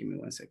 Give me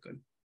 1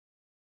 second.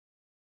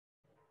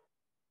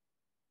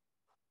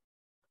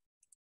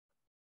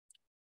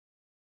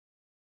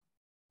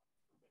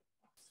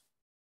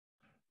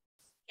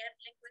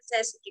 La encuesta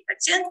de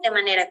satisfacción de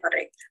manera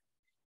correcta.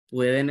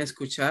 ¿Pueden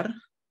escuchar?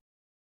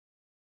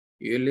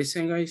 You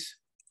listen,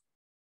 guys?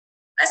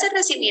 Vas a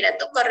recibir a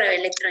tu correo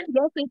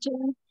electrónico.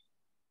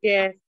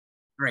 Yes.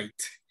 Great.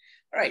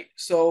 All right.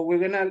 So we're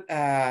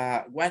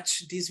gonna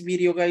watch this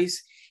video,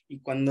 guys.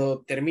 Y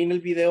cuando termine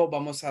el video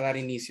vamos a dar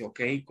inicio, ¿ok?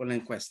 Con la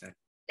encuesta.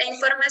 La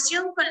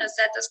información con los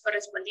datos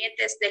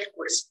correspondientes del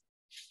curso.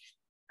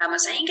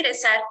 Vamos a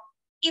ingresar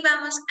y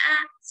vamos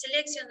a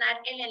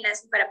seleccionar el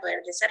enlace para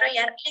poder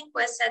desarrollar la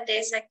encuesta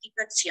de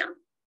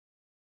satisfacción.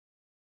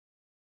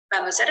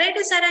 Vamos a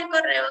regresar al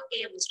correo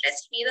que hemos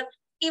recibido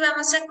y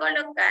vamos a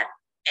colocar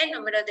el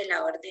número de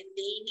la orden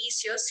de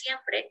inicio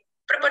siempre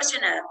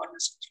proporcionada por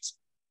nosotros.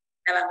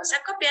 La vamos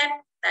a copiar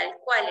tal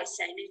cual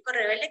está en el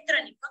correo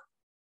electrónico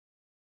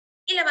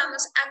y la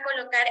vamos a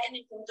colocar en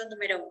el punto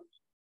número 1.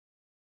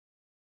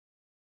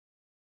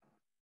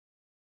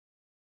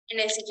 En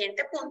el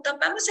siguiente punto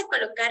vamos a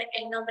colocar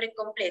el nombre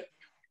completo,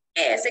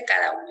 que es de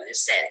cada uno de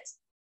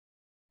ustedes.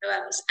 Lo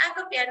vamos a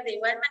copiar de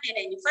igual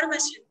manera en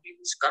información que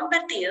hemos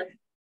compartido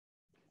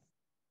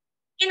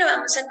y lo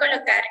vamos a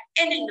colocar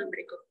en el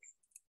nombre completo.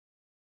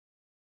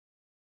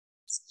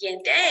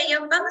 Siguiente a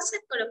ello, vamos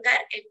a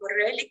colocar el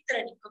correo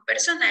electrónico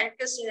personal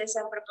que ustedes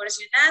han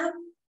proporcionado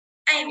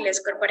a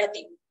Inglés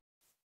Corporativo.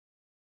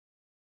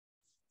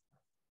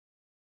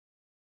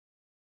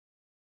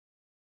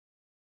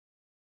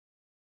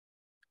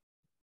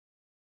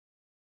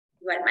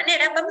 De igual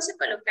manera, vamos a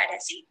colocar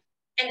así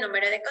el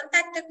número de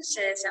contacto que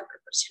ustedes han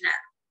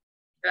proporcionado.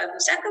 Lo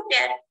vamos a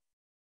copiar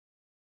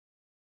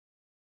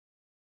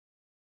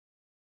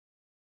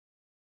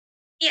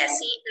y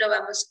así lo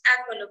vamos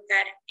a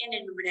colocar en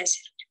el número de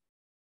celular.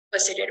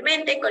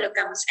 Posteriormente,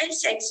 colocamos el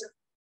sexo.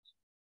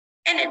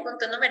 En el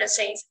punto número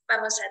 6,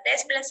 vamos a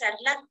desplazar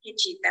la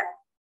flechita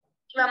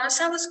y vamos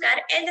a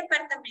buscar el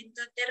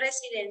departamento de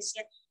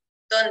residencia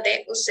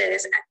donde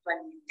ustedes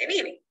actualmente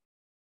viven.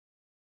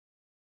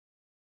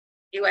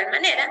 De igual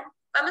manera,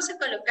 vamos a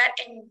colocar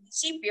el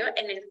municipio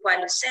en el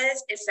cual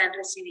ustedes están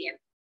residiendo.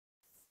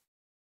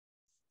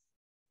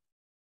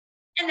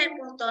 En el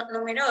punto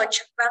número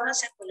 8,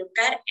 vamos a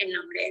colocar el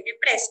nombre de la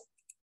empresa.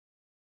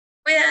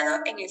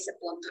 Cuidado en este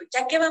punto,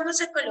 ya que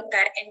vamos a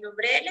colocar el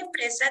nombre de la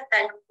empresa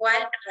tal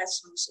cual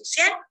razón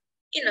social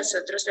y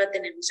nosotros lo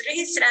tenemos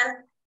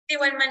registrado. De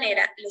igual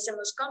manera, les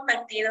hemos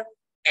compartido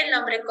el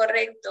nombre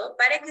correcto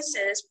para que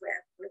ustedes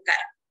puedan colocar.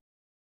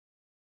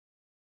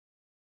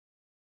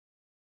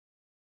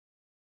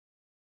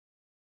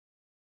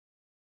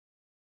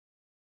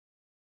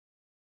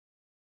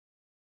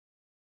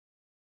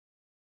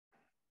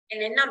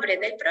 En el nombre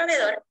del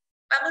proveedor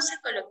vamos a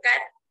colocar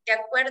de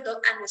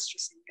acuerdo a nuestro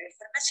centro de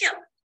formación,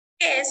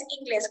 que es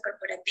Inglés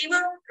Corporativo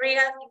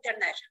Regal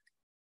International.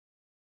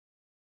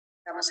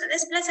 Vamos a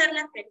desplazar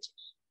la flecha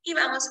y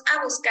vamos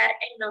a buscar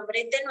el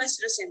nombre de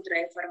nuestro centro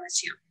de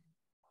formación.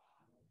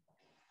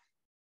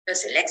 Lo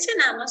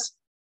seleccionamos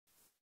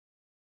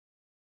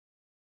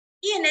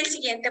y en el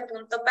siguiente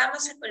punto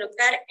vamos a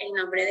colocar el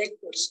nombre del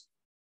curso.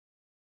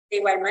 De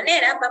igual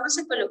manera, vamos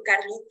a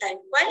colocarle tal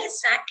cual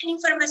está en la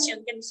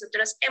información que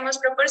nosotros hemos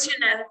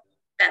proporcionado,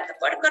 tanto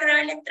por correo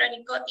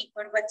electrónico y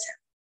por WhatsApp.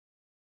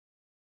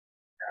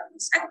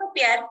 Vamos a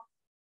copiar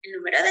el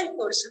número del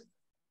curso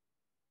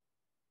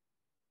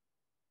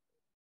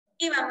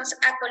y vamos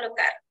a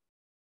colocar.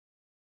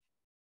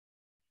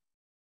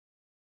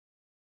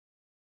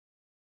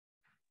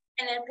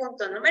 En el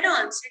punto número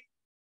 11,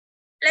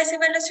 las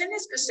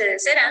evaluaciones que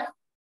ustedes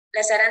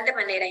las harán de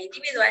manera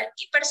individual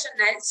y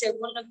personal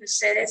según lo que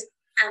ustedes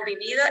han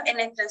vivido en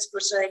el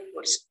transcurso del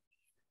curso.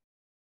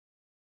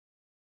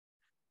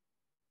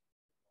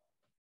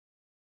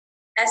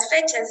 Las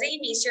fechas de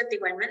inicio de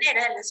igual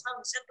manera las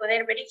vamos a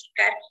poder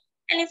verificar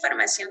en la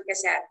información que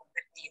se ha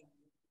compartido.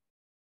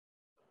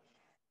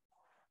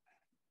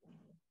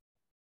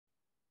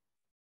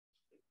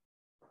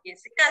 En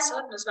este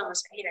caso, nos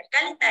vamos a ir al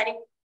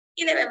calendario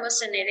y debemos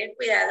tener el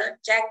cuidado,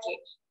 ya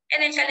que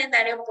en el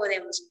calendario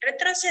podemos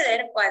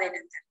retroceder o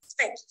adelantar las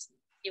fechas.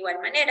 De igual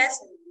manera,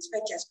 según las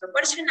fechas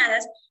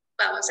proporcionadas,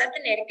 vamos a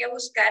tener que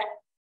buscar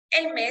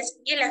el mes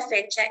y la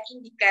fecha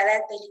indicada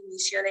del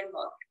inicio del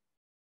módulo.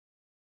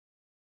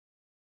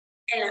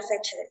 En la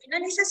fecha de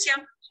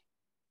finalización,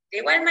 de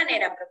igual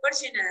manera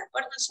proporcionada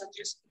por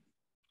nosotros,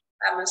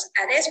 vamos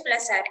a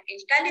desplazar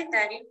el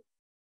calendario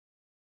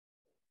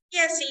y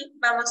así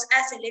vamos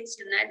a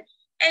seleccionar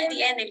el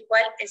día en el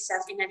cual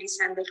está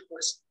finalizando el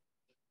curso.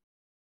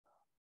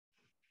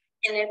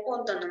 En el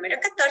punto número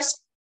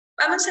 14,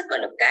 vamos a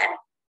colocar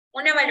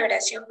una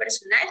valoración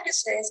personal que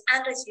ustedes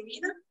han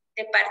recibido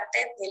de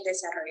parte del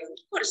desarrollo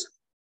del curso.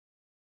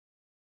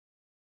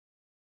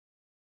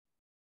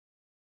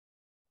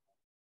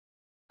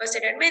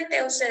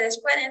 Posteriormente,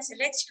 ustedes pueden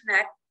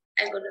seleccionar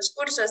algunos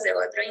cursos de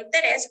otro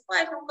interés o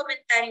algún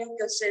comentario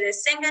que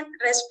ustedes tengan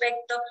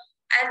respecto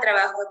al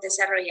trabajo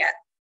desarrollado.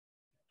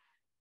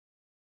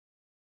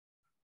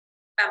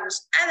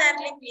 Vamos a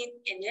darle clic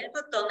en el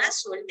botón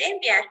azul de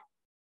enviar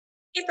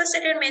y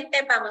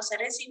posteriormente vamos a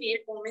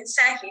recibir un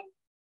mensaje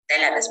de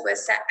la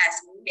respuesta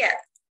así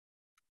enviada.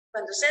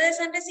 Cuando ustedes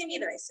han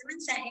recibido este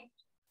mensaje,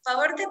 por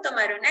favor de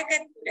tomar una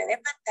captura de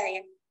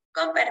pantalla,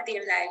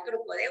 compartirla al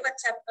grupo de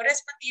WhatsApp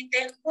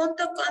correspondiente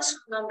junto con su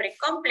nombre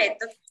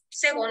completo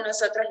según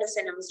nosotros los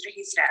tenemos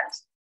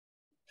registrados.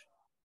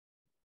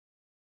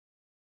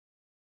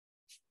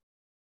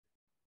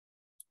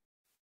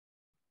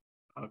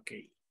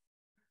 Okay.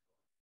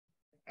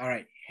 All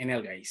right,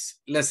 genial,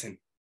 guys.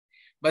 Listen.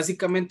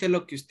 Básicamente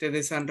lo que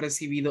ustedes han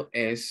recibido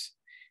es,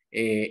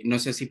 no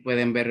sé si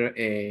pueden ver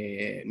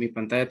mi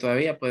pantalla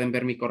todavía, ¿pueden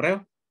ver mi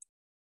correo?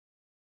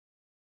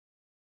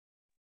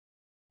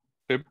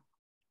 Sí.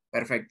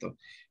 Perfecto.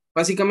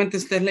 Básicamente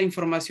esta es la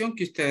información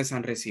que ustedes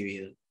han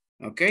recibido,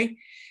 ¿ok?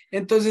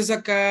 Entonces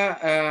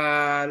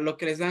acá lo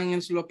que les dan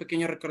es lo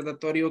pequeño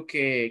recordatorio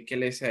que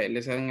les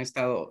han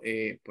estado,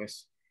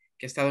 pues,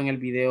 que he estado en el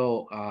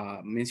video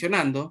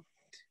mencionando,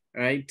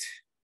 right?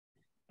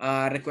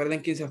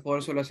 Recuerden que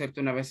ISSS solo acepta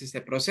una vez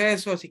este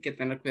proceso, así que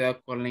tener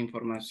cuidado con la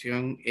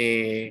información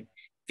que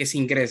se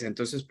ingresa.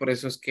 Entonces, por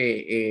eso es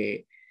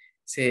que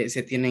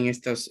se tienen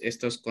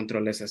estos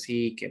controles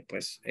así, que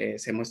pues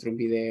se muestra un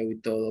video y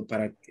todo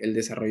para el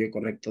desarrollo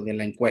correcto de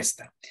la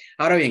encuesta.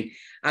 Ahora bien,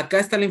 acá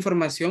está la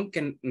información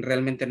que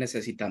realmente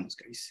necesitamos,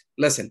 guys.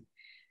 Listen.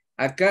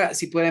 Acá,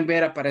 si pueden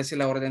ver, aparece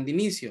la orden de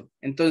inicio.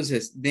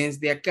 Entonces,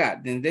 desde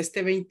acá, desde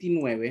este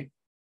 29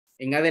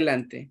 en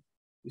adelante,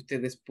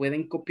 ustedes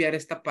pueden copiar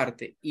esta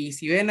parte y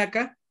si ven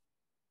acá,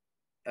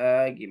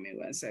 give me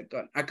one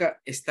second. Acá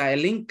está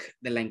el link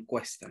de la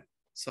encuesta.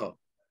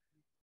 So,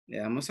 le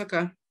damos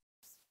acá.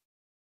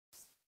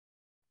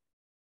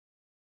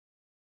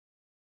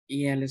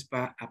 Y ya les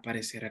va a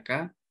aparecer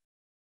acá.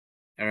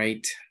 All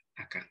right,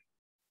 acá.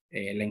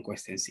 La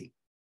encuesta en sí.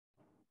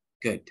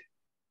 Good.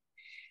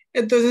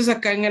 Entonces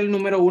acá en el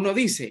número 1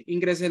 dice,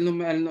 ingrese el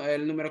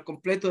número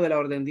completo de la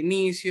orden de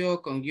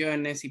inicio con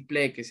guiones y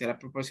play que será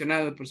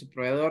proporcionado por su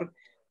proveedor.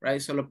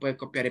 Right? Solo puede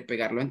copiar y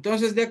pegarlo.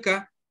 Entonces de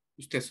acá,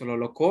 usted solo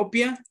lo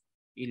copia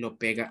y lo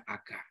pega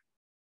acá.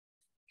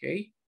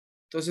 ¿Ok?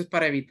 Entonces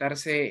para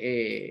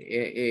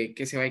evitarse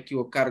que se va a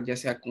equivocar, ya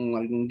sea con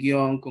algún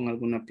guión, con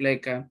alguna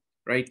pleca,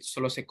 right?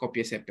 Solo se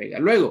copia y se pega.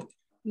 Luego,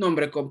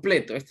 nombre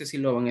completo. Este sí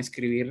lo van a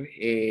escribir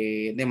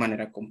de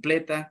manera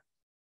completa,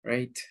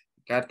 right?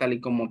 Acá tal y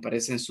como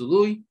aparece en su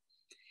DUI.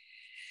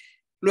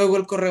 Luego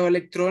el correo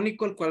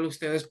electrónico, el cual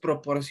ustedes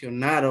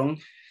proporcionaron,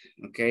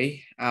 ok,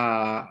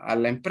 a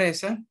la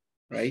empresa,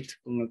 right,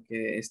 con el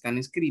que están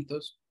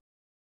inscritos.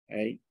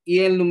 Right?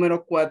 Y el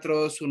número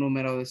 4, su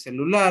número de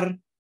celular,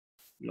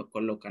 lo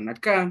colocan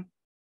acá.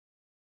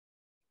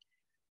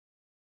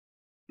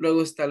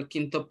 Luego está el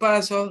quinto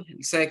paso,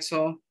 el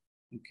sexo,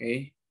 ok.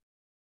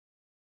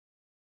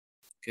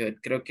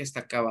 Creo que hasta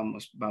acá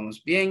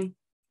vamos bien.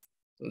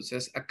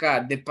 Entonces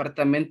acá,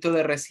 departamento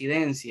de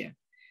residencia.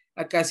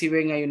 Acá si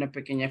ven hay una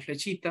pequeña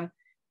flechita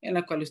en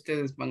la cual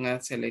ustedes van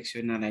a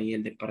seleccionar ahí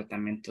el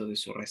departamento de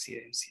su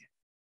residencia.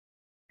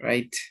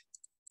 Right.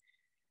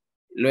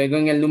 Luego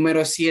en el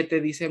número 7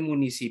 dice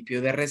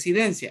municipio de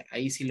residencia.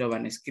 Ahí sí lo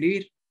van a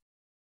escribir.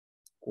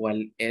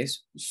 ¿Cuál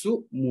es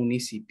su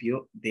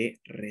municipio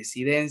de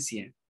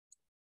residencia?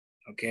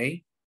 Ok.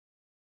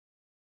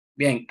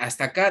 Bien,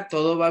 hasta acá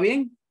todo va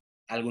bien.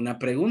 ¿Alguna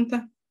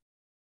pregunta?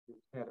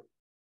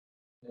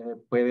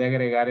 Puede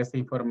agregar esa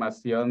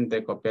información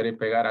de copiar y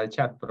pegar al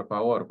chat, por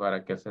favor,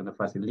 para que se nos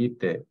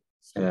facilite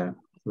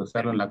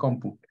usarlo en la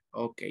compu.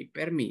 Ok,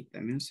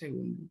 permítame un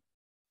segundo.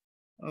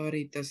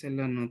 Ahorita se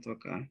lo anoto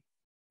acá.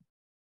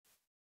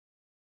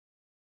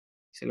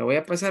 Se lo voy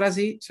a pasar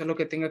así, solo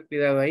que tenga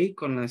cuidado ahí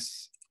con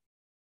las...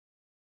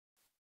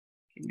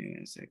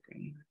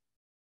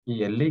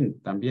 Y el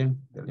link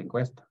también de la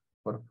encuesta.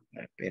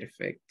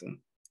 Perfecto.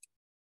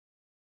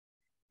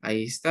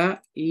 Ahí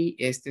está. Y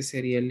este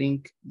sería el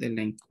link de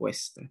la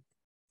encuesta.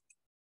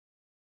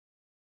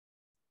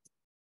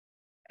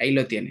 Ahí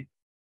lo tiene.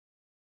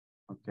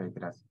 Ok,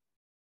 gracias.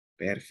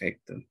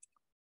 Perfecto.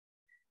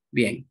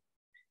 Bien.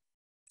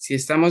 Si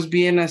estamos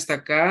bien hasta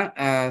acá,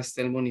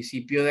 hasta el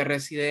municipio de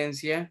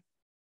residencia,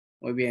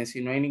 muy bien,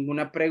 si no hay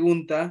ninguna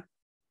pregunta,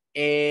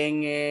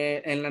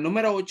 en la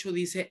número 8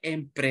 dice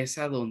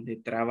empresa donde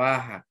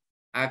trabaja.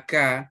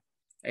 Acá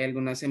hay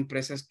algunas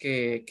empresas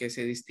que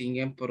se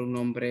distinguen por un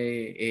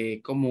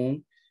nombre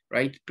común,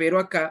 right? Pero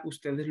acá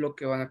ustedes lo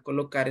que van a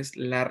colocar es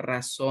la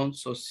razón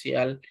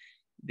social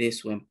de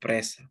su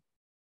empresa,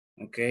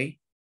 ¿ok?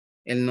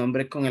 El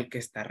nombre con el que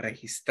está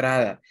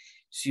registrada.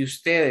 Si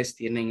ustedes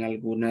tienen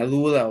alguna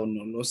duda o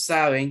no lo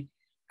saben,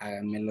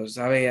 háganmelo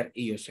saber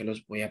y yo se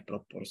los voy a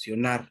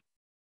proporcionar,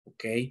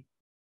 ¿ok?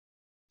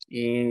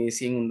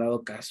 Si en un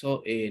dado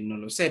caso no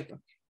lo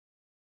sepan.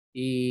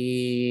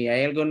 Y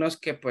hay algunos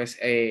que pues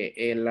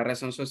la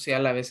razón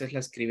social a veces la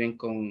escriben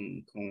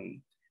con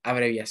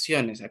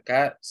abreviaciones.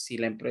 Acá si,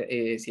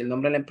 si el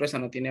nombre de la empresa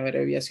no tiene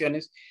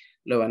abreviaciones,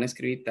 lo van a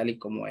escribir tal y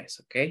como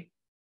es, ¿ok?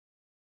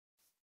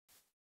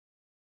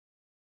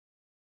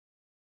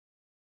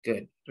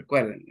 Good.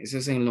 Recuerden, ese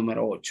es el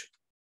número 8.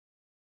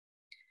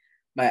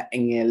 Va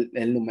en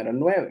el número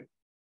 9.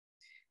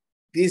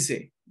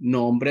 Dice,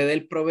 nombre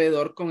del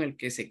proveedor con el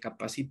que se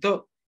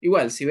capacitó.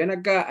 Igual, si ven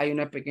acá, hay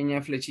una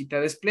pequeña flechita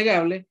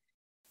desplegable.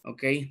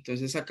 Ok,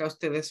 entonces acá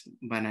ustedes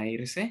van a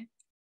irse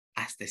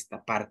hasta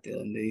esta parte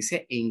donde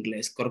dice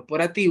Inglés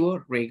Corporativo,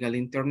 Regal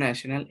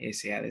International,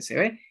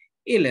 SADCB,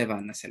 y le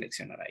van a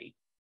seleccionar ahí.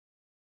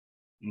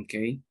 Ok,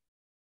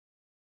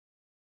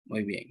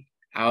 muy bien.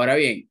 Ahora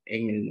bien,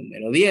 en el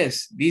número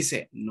 10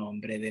 dice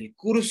nombre del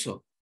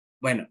curso.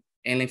 Bueno,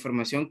 en la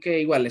información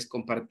que igual les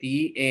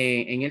compartí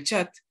en el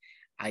chat,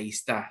 ahí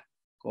está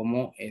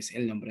cómo es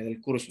el nombre del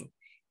curso.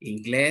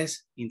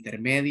 Inglés,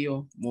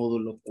 intermedio,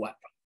 módulo 4.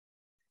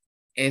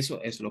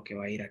 Eso es lo que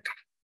va a ir acá.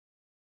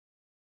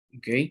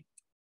 Ok.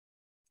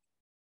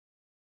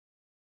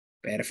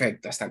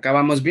 Perfecto. ¿Hasta acá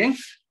vamos bien?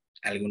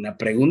 ¿Alguna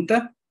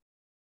pregunta?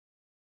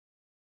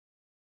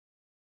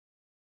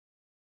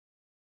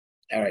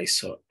 All right,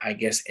 so I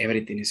guess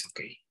everything is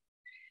okay.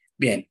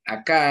 Bien,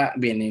 acá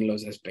vienen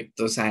los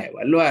aspectos a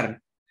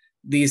evaluar.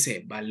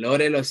 Dice,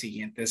 valore los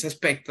siguientes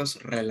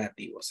aspectos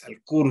relativos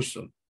al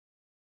curso.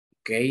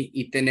 Ok,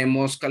 y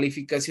tenemos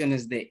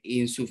calificaciones de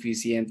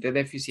insuficiente,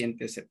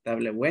 deficiente,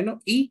 aceptable,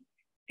 bueno y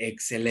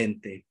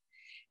excelente.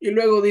 Y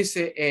luego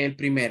dice el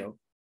primero,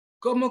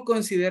 ¿cómo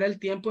considera el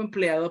tiempo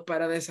empleado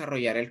para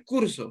desarrollar el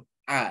curso?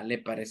 A, ¿le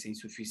parece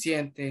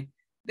insuficiente,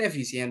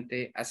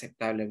 deficiente,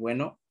 aceptable,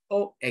 bueno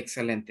o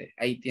excelente?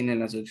 Ahí tienen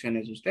las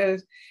opciones de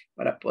ustedes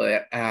para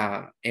poder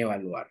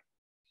evaluar.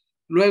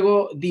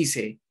 Luego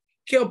dice,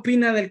 ¿qué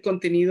opina del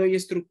contenido y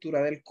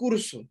estructura del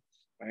curso?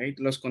 Right?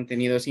 Los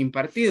contenidos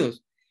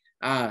impartidos.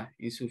 A,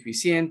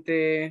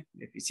 insuficiente,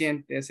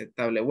 deficiente,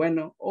 aceptable,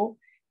 bueno o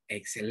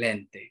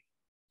excelente.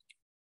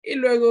 Y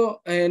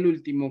luego el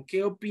último,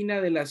 ¿qué opina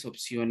de las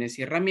opciones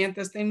y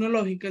herramientas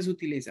tecnológicas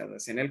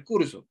utilizadas en el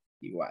curso?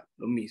 Igual,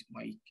 lo mismo,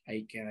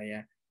 ahí queda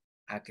ya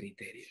a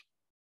criterio.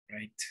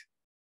 Right.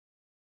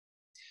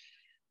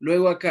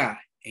 Luego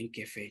acá, ¿en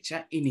qué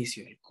fecha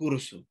inició el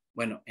curso?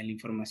 Bueno, en la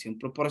información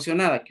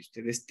proporcionada que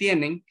ustedes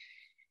tienen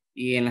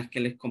y en las que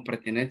les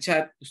compartí en el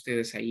chat,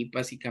 ustedes ahí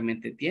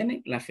básicamente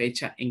tienen la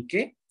fecha en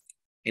que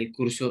el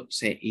curso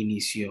se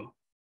inició,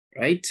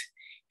 right?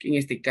 Que en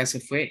este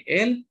caso fue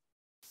el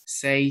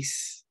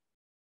 6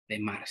 de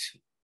marzo,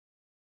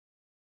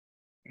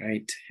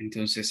 right?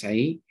 Entonces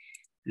ahí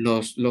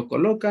lo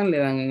colocan, le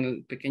dan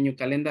el pequeño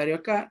calendario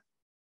acá,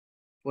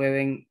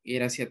 pueden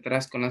ir hacia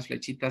atrás con las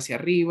flechitas hacia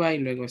arriba y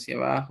luego hacia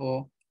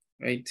abajo,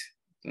 right?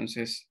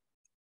 Entonces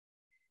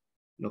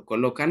lo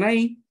colocan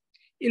ahí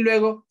y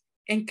luego,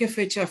 ¿en qué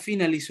fecha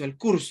finalizó el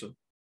curso?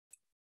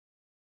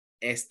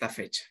 Esta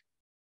fecha,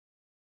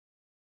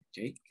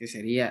 ¿okay? Que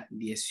sería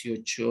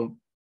 18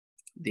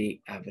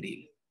 de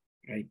abril.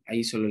 Right?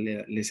 Ahí solo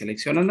le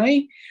seleccionan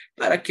ahí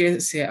para que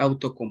se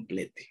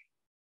autocomplete.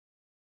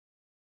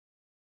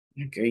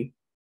 Ok.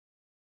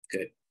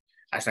 Good.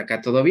 ¿Hasta acá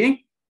todo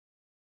bien?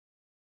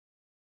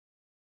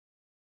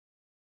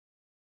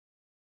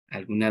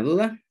 ¿Alguna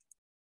duda?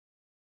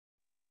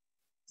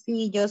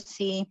 Sí, yo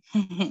sí.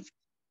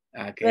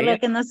 Ok. Solo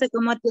que no sé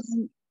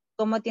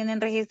cómo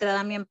tienen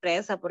registrada mi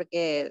empresa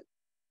porque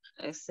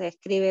se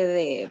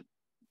escribe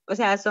o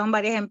sea, son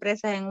varias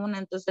empresas en una,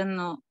 entonces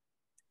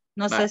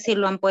no sé si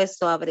lo han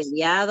puesto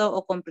abreviado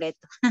o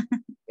completo.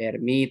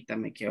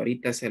 Permítame que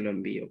ahorita se lo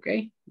envío, ¿ok?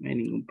 No hay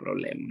ningún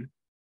problema.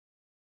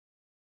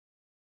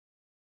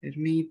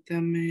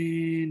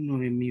 Permítame,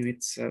 Noemí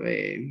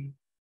Betsabe.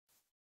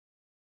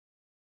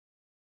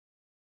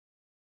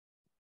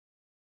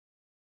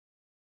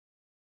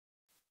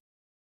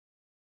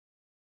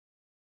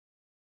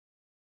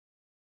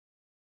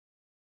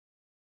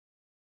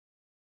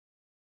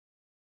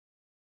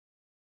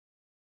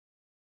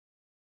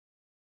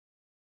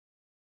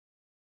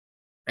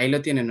 Ahí lo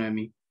tiene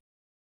Noemí.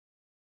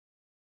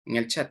 En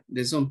el chat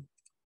de Zoom.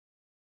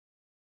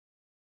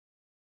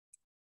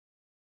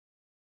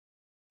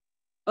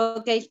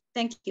 Ok,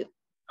 thank you.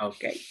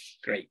 Ok,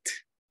 great.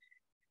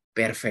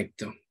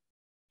 Perfecto.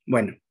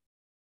 Bueno.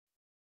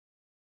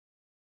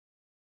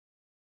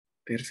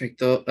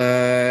 Perfecto.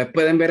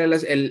 ¿Pueden ver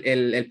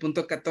el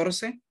punto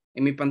 14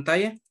 en mi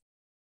pantalla?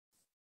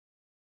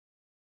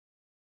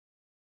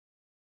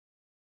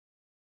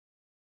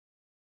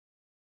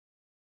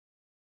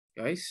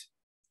 Guys,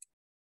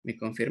 ¿me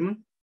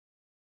confirman?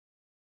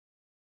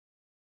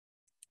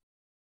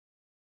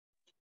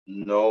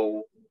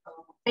 No.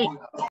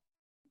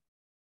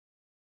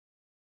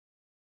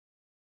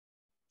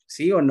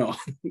 ¿Sí o no?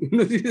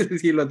 Unos dicen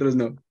sí, los otros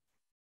no.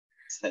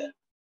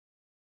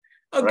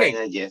 Ok. Right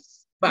now,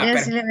 yes.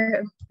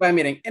 Va,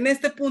 miren, en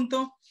este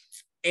punto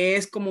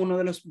es como uno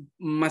de los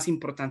más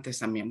importantes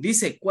también.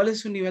 Dice, ¿cuál es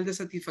su nivel de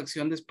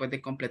satisfacción después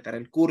de completar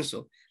el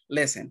curso?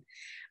 Listen,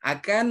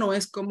 acá no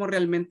es como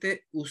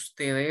realmente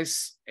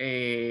ustedes,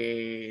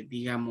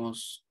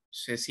 digamos,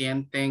 se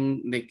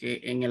sienten de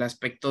que en el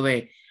aspecto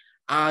de,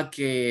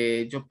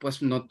 que yo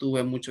pues no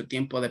tuve mucho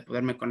tiempo de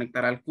poderme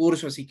conectar al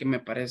curso, así que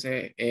me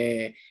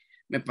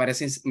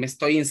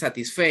estoy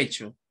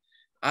insatisfecho.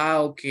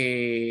 O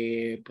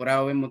que por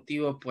algún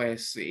motivo,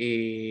 pues,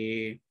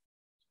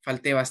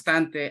 falté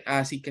bastante,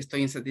 así que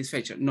estoy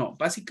insatisfecho. No,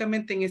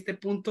 básicamente en este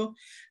punto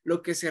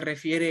lo que se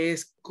refiere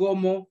es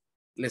cómo,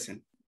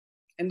 listen,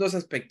 en dos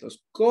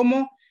aspectos,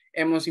 cómo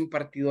hemos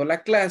impartido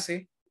la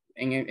clase,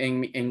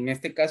 en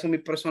este caso mi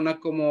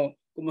persona como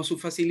su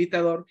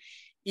facilitador,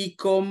 y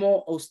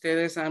cómo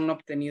ustedes han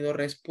obtenido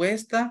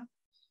respuesta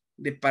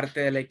de parte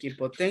del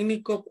equipo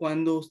técnico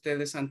cuando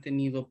ustedes han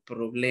tenido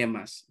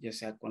problemas, ya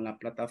sea con la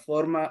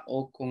plataforma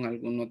o con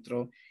algún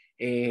otro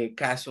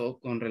caso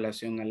con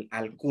relación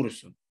al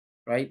curso,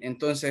 right?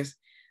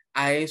 Entonces,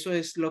 a eso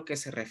es lo que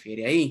se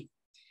refiere ahí.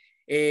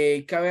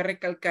 Cabe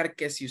recalcar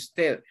que si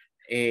usted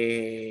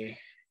le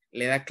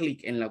da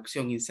clic en la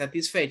opción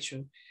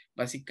insatisfecho,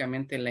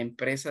 básicamente la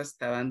empresa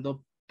está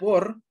dando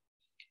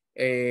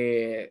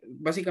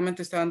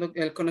básicamente está dando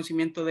el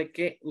conocimiento de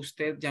que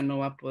usted ya no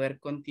va a poder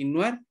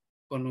continuar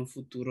con un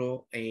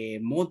futuro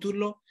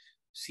módulo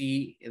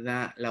si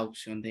da la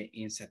opción de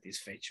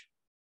insatisfecho.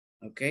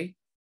 ¿Ok?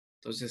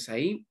 Entonces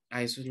ahí,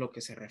 a eso es lo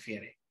que se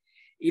refiere.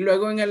 Y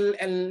luego en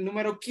el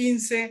número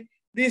 15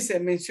 dice,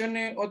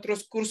 mencione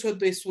otros cursos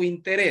de su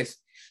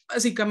interés.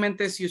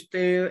 Básicamente, si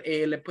usted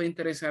le puede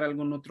interesar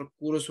algún otro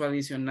curso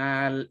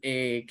adicional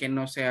que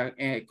no sea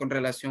con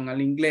relación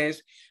al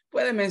inglés,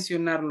 puede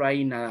mencionarlo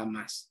ahí nada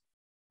más,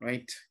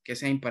 right? Que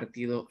sea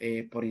impartido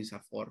por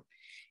INSAFORP.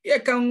 Y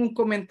acá un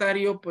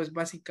comentario, pues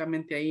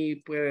básicamente ahí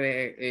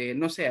puede,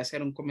 no sé,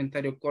 hacer un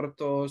comentario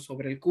corto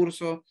sobre el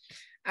curso,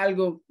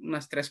 algo,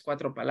 unas 3,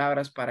 4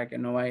 palabras para que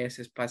no vaya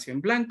ese espacio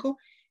en blanco.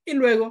 Y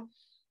luego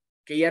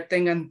que ya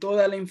tengan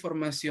toda la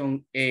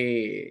información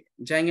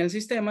ya en el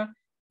sistema,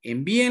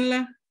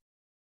 envíenla,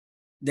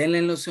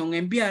 denle la opción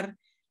enviar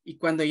y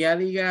cuando ya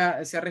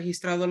diga se ha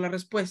registrado la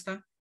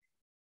respuesta,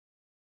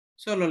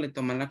 solo le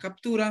toman la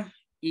captura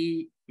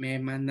y me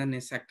mandan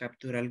esa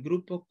captura al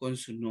grupo con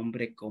su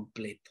nombre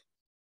completo.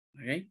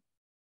 ¿Ok?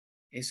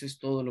 Eso es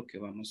todo lo que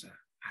vamos a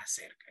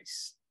hacer,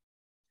 guys.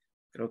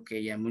 Creo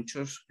que ya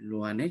muchos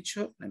lo han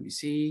hecho. Let me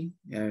see.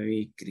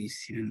 Gaby,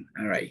 Cristian.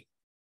 All right.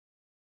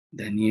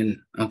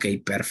 Daniel. Ok,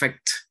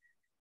 perfecto.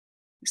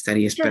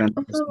 Estaría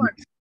esperando. Por favor,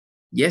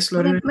 Yes,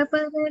 Lorena. ¿me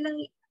puede ver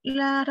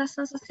la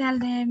razón social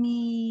de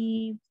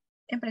mi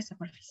empresa,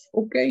 por favor?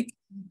 Ok,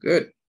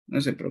 good.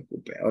 No se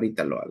preocupe,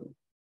 ahorita lo hago.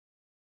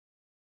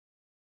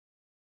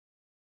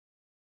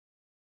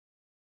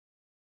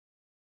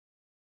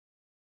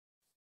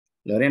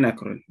 Lorena,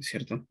 correcto,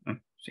 ¿cierto?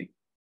 Sí.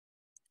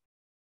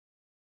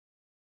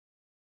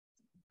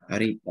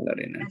 Ahorita,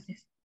 Lorena.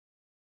 Gracias.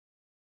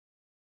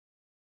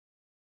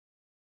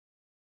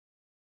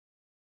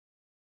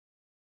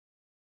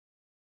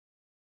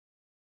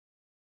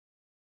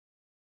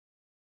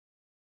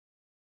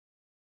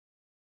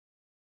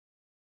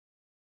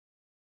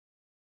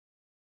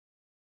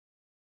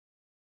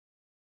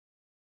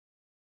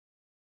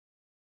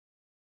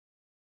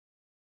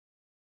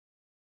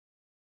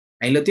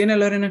 Ahí lo tiene,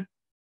 Lorena,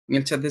 en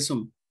el chat de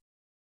Zoom.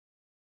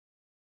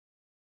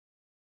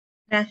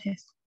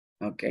 Gracias.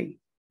 Ok,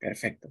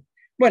 perfecto.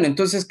 Bueno,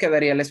 entonces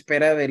quedaría a la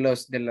espera de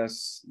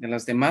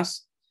las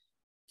demás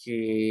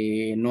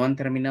que no han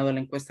terminado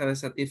la encuesta de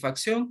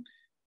satisfacción.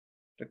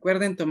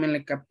 Recuerden, tomen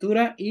la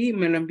captura y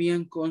me lo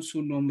envían con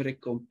su nombre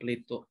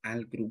completo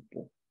al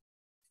grupo.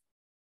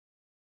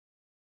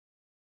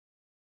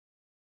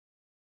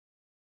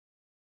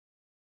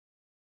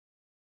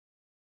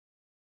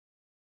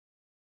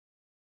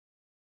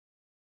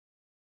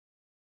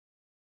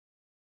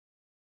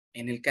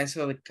 En el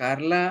caso de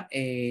Carla,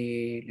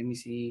 let me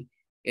see,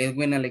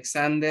 Edwin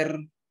Alexander,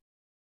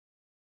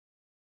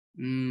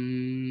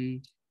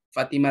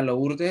 Fátima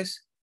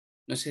Lourdes.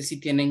 No sé si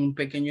tienen un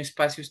pequeño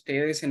espacio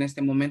ustedes en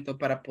este momento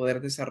para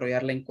poder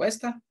desarrollar la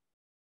encuesta.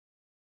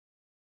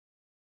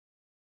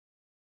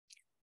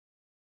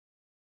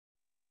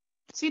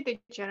 Sí,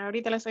 teacher,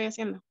 ahorita la estoy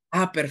haciendo.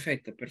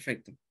 Perfecto,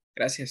 perfecto.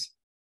 Gracias.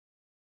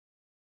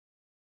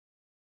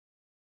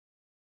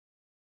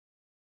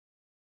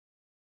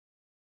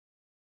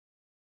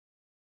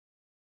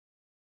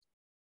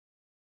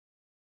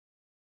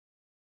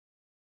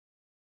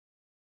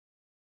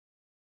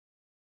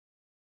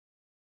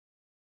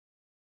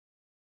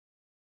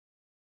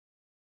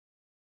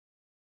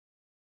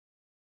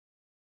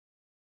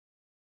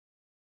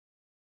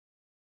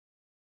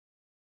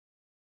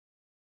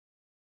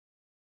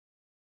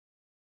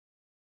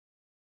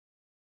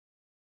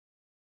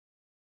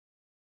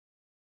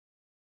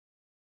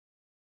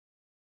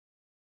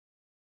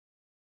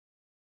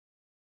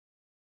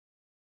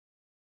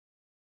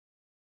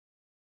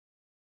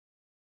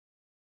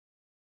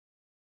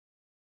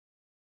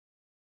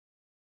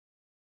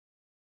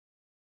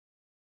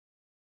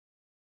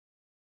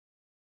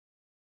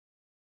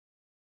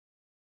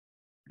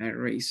 All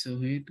right, so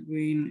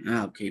Edwin,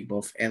 okay,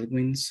 both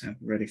Edwins have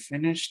already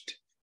finished.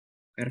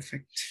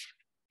 Perfect.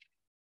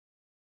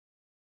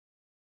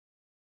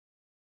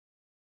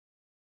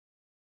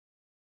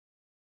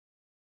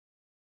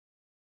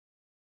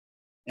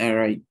 All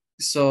right,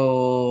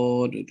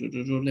 so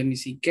let me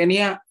see,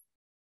 Kenya.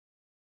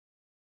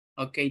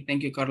 Okay,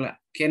 thank you, Carla.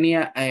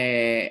 Kenya,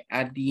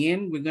 at the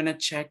end, we're gonna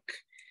check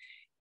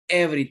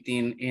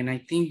everything, and I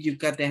think you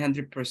got the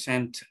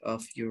 100%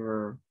 of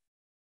your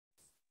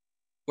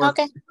work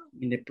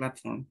in the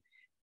platform.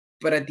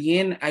 But at the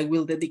end, I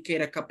will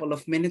dedicate a couple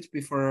of minutes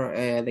before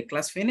the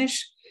class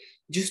finish,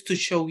 just to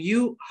show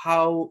you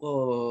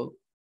how,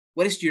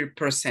 what is your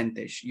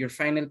percentage, your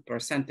final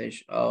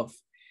percentage of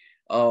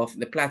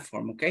the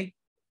platform, okay?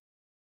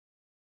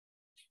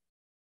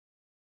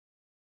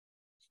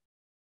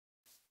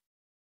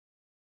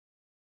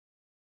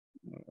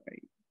 All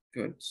right,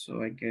 good.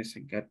 So I guess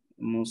I got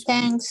most.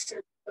 Thanks.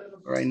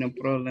 All right, no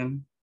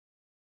problem.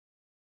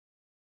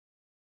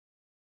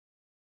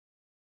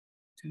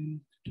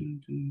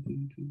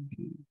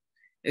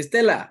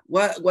 Estela,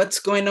 what's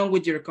going on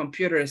with your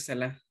computer,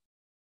 Estela?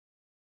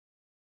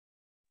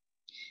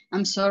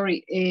 I'm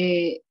sorry,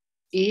 it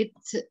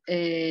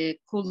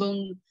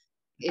couldn't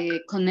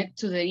connect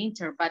to the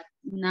internet, but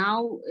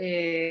now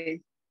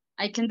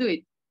I can do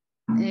it.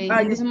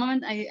 In this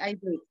moment, I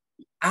do it.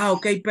 Ah,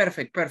 okay,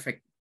 perfect,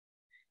 perfect.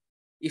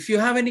 If you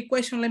have any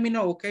question, let me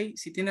know, okay?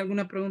 Si tiene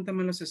alguna pregunta,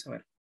 me lo hace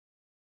saber.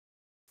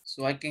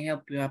 So I can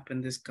help you up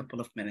in this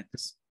couple of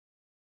minutes.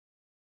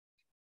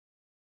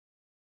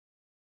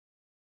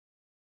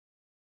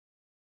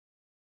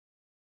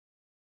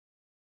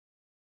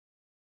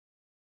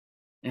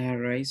 All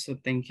right, so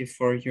thank you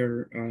for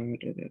your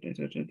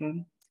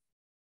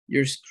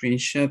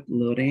screenshot,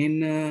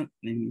 Lorena.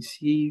 Let me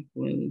see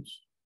what else.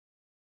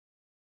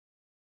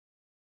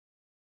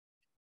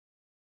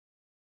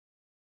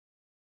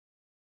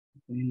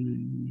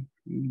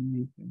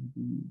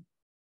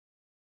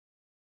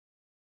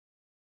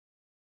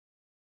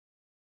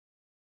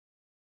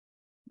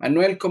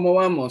 Manuel, ¿cómo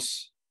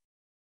vamos?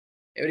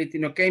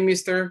 Everything okay,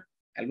 mister?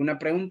 ¿Alguna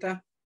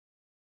pregunta?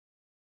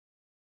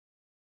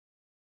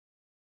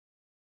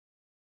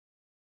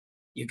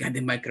 You got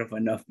the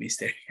microphone off,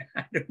 mister.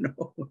 I don't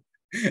know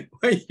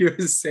what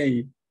you're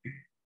saying.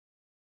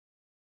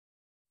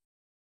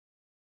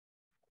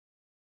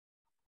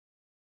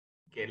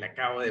 Que le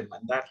acabo de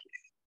mandar.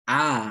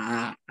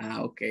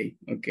 Ok,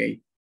 ok.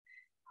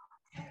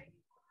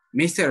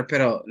 Mister,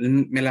 pero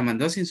me la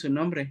mandó sin su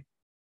nombre.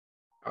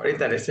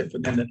 Ahorita le estoy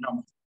poniendo el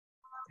nombre.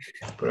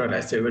 Pero la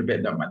estoy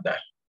volviendo a mandar.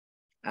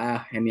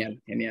 Ah,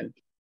 genial, genial.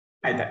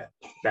 Ahí está.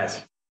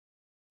 Gracias.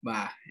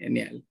 Va,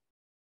 genial.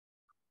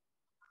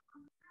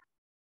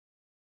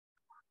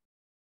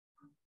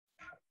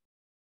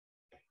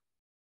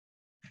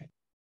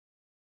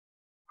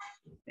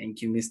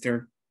 Thank you,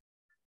 mister.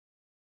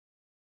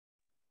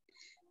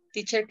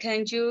 Teacher,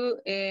 can you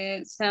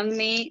send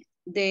me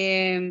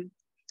the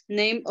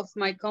name of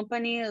my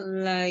company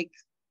like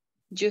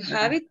you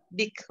have it?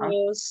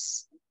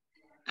 Because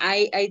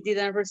I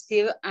didn't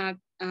receive a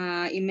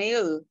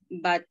email,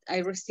 but I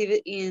received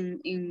it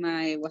in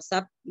my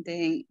WhatsApp,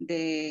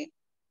 the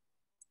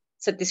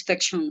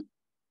satisfaction.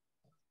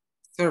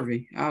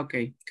 Survey.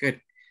 Okay,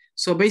 good.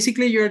 So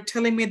basically you're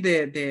telling me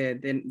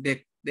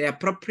the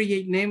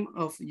appropriate name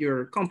of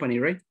your company,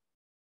 right?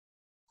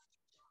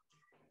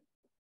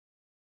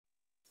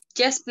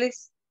 Yes,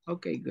 please.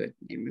 Okay, good.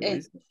 Give me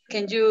one second.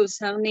 Can you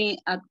send me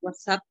at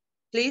WhatsApp,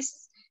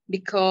 please?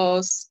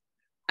 Because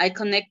I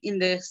connect in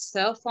the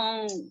cell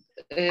phone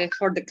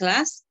for the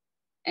class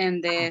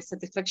and the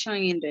satisfaction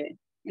in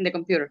the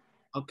computer.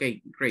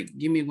 Okay, great.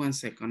 Give me 1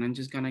 second. I'm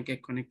just gonna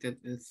get connected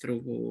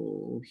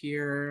through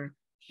here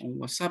on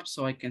WhatsApp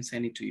so I can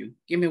send it to you.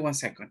 Give me 1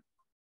 second.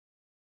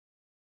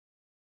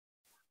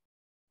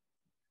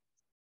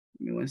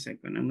 Give me 1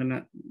 second. I'm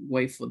gonna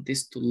wait for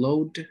this to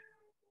load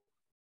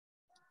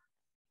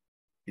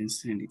and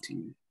send it to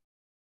you.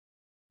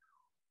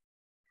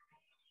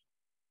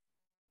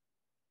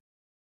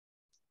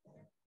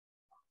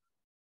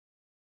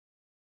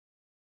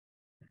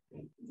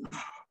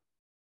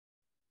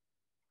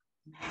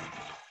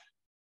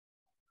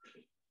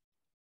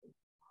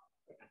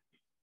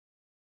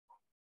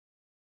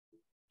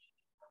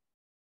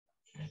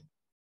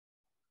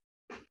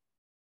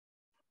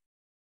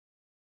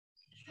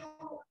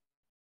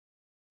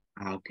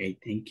 Okay,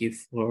 thank you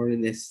for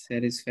the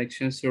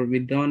satisfaction survey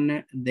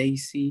done,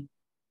 Daisy.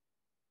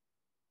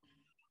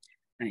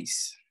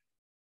 Nice.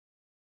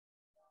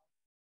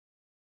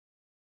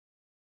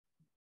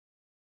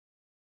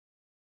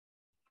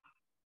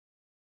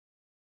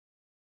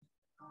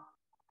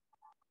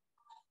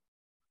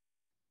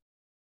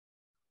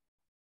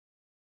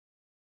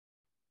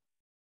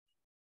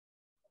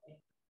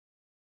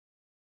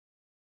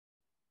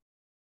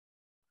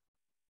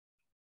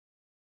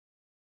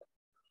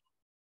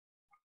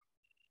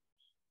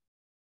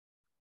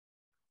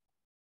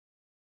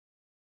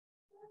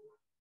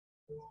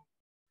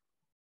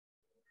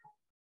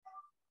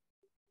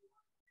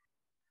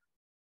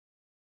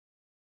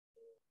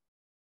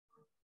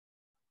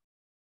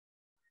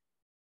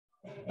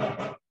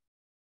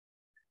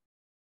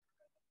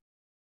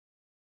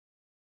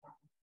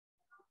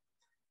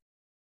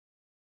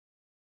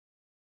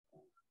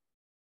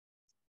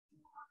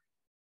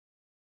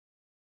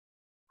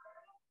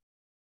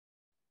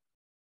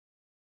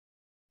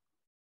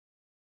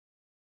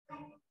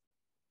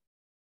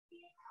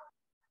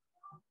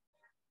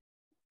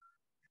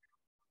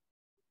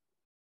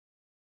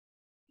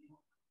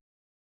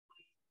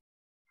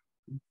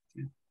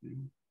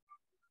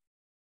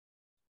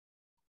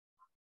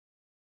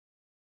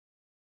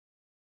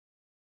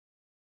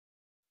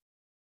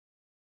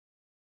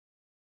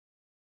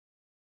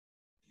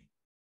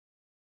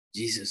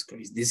 Jesus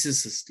Christ, this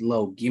is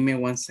slow. Give me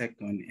 1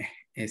 second,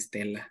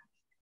 Estela.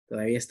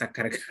 Todavía está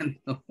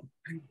cargando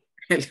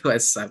el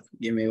WhatsApp.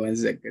 Give me 1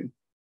 second.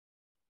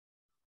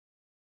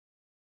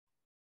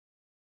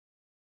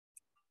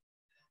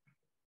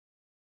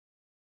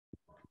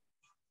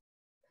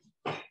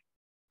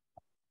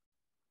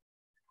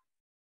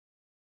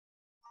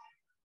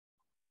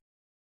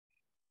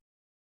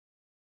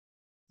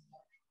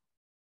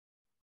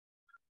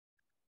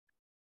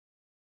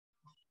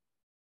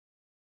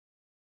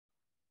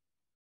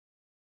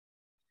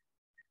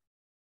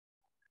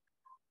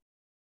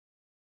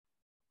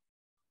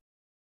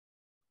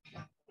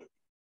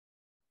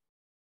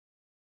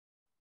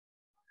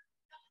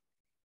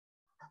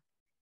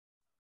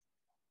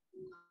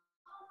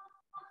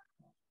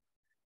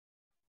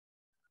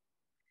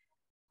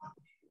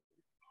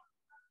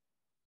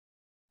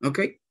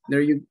 Okay,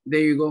 there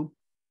you go.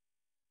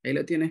 Ahí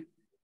lo tiene.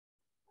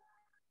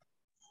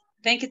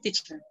 Thank you,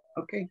 teacher.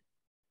 Okay,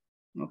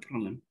 no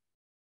problem.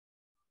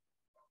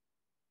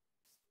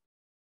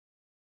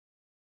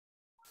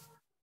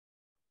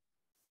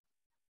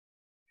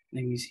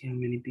 Let me see how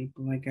many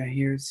people I got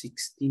here.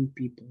 16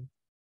 people.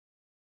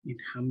 And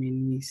how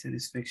many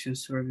satisfaction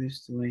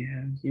surveys do I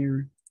have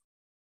here?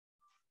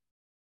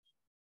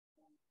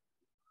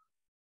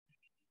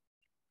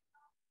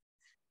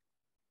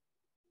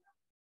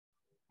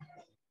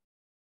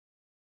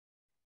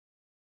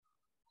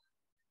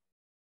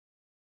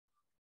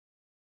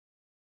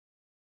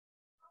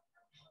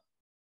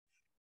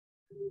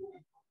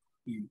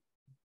 Yeah.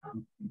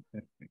 Okay,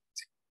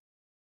 perfect.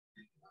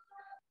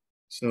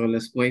 So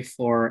let's wait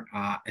for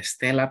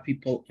Estela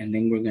people, and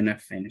then we're gonna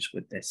finish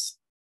with this.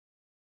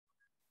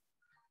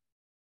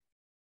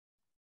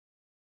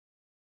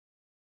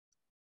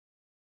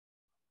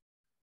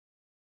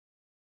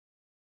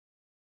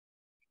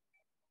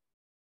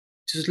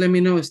 Just let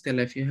me know,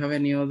 Estela, if you have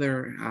any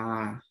other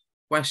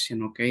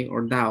question, okay,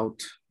 or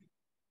doubt.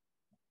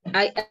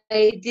 I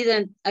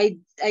did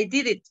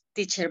it,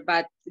 teacher,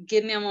 but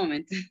give me a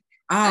moment.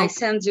 I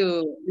send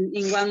you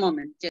in 1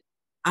 moment. Yes.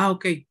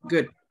 Okay,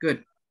 good.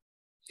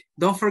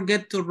 Don't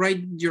forget to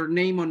write your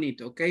name on it,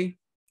 okay?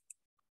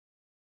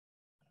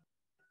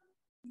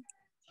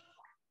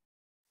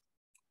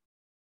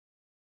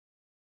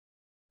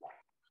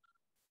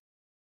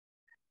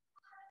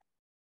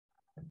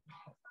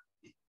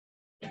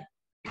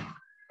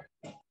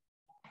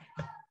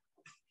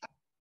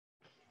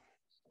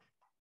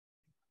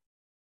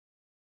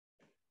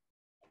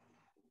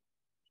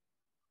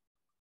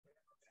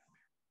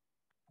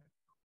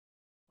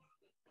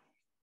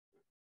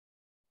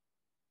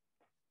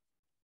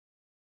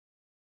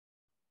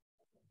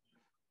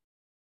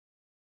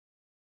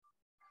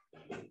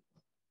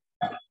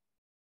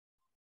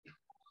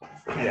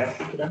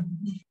 Yeah.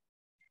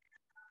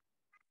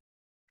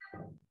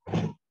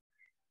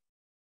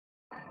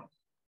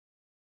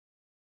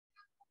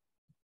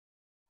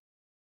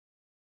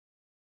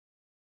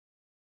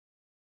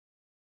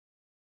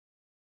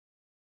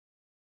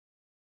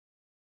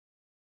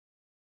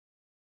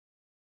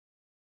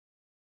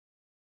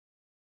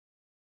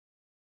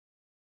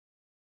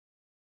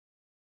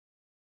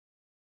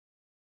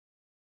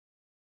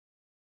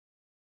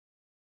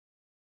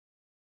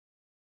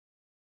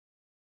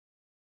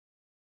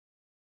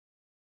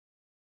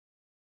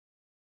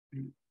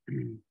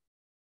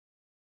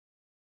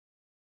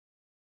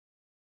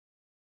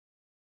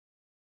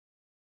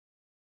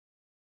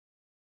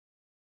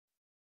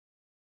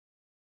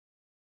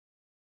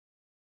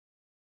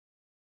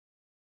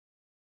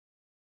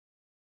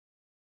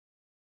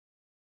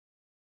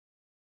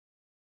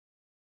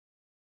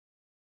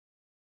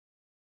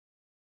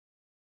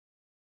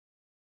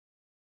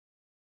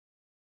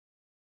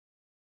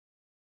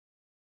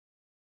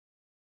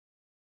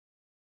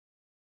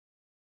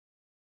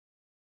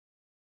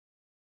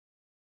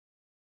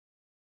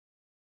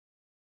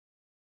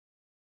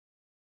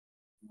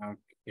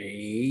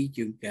 Okay,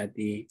 you got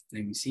the,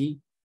 let me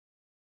see.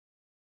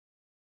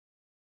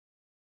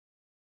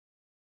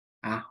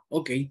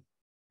 Okay.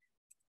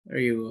 There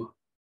you go.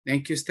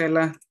 Thank you,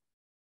 Stella.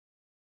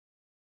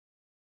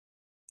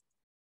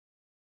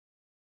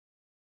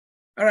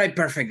 All right,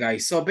 perfect,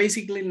 guys. So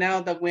basically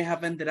now that we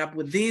have ended up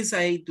with this,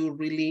 I do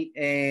really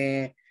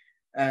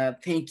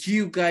thank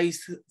you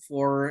guys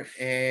for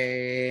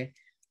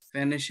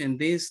finishing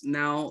this.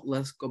 Now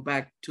let's go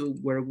back to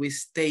where we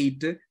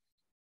stayed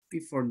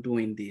before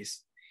doing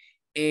this.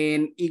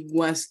 And it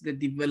was the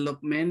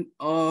development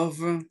of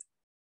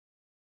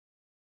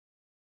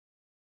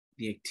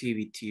the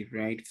activity,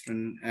 right?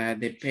 From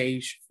the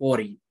page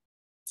 40.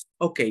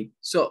 Okay,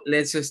 so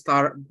let's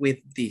start with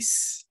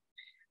this.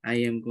 I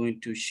am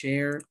going to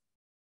share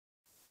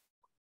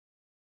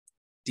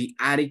the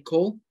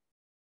article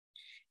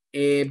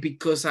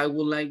because I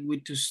would like we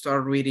to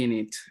start reading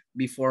it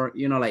before,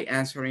 you know, like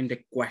answering the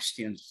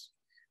questions,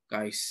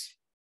 guys.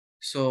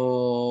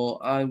 So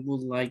I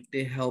would like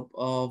the help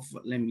of,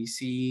 let me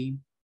see.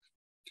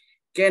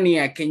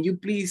 Kenya, can you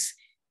please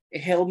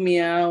help me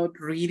out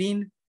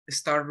reading,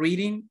 start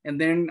reading,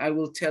 and then I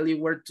will tell you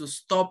where to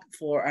stop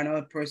for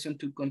another person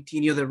to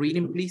continue the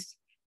reading, please.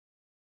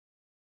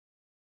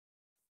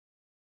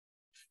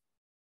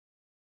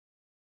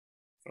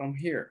 From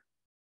here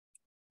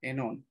and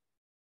on.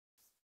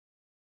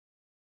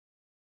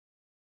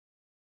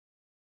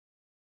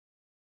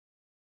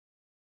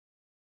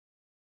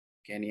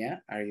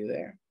 Kenya, are you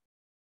there?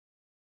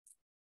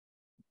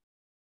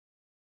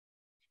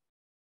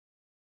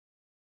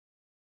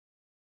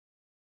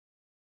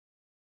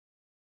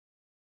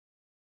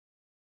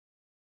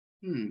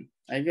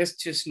 I guess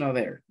just not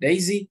there.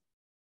 Daisy,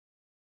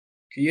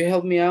 can you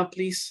help me out,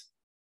 please?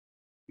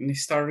 Let me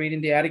start reading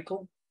the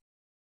article.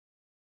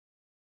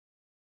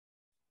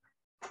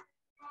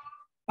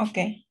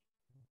 Okay.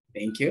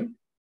 Thank you.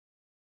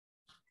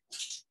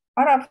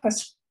 Out of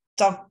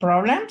stock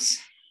problems,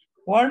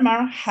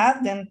 Walmart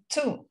had them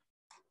too.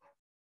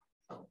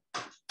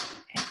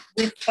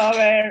 With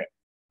over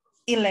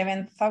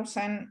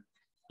 11,000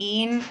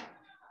 in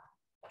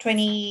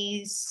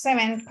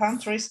 27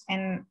 countries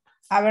and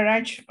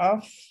average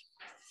of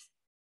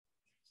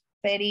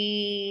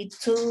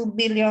 32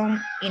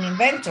 billion in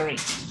inventory.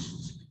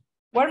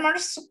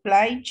 Walmart's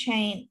supply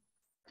chain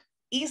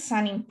is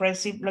an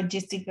impressive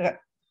logistic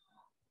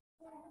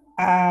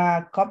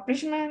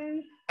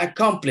accomplishment.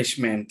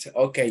 Accomplishment.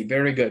 Okay,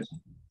 very good.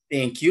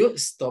 Thank you.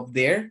 Stop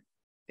there.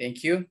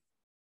 Thank you.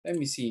 Let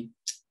me see.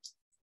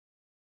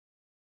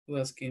 Who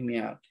else came me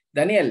out?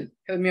 Daniel,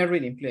 help me out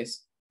reading,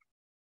 please.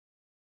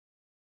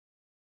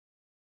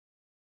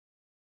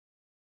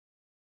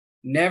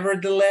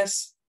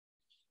 Nevertheless.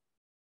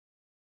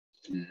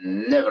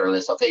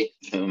 Nevertheless, okay,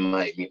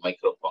 my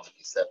microphone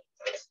is up.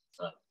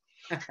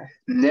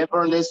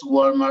 Nevertheless,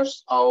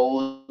 Walmart's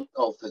out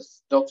of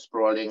stocks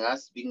problem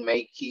has been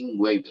making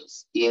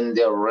waves in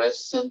the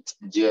recent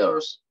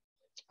years.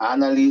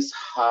 Analysts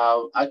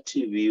have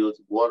attributed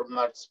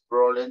Walmart's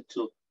problem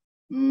to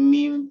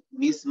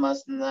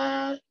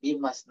mismanagement.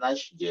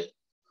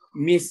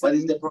 What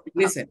is the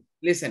problem?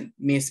 Listen,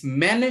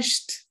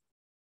 mismanaged.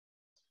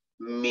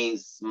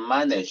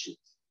 Mismanaged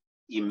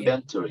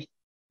inventory.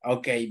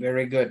 Okay,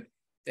 very good.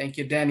 Thank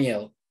you,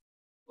 Daniel.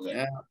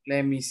 Okay.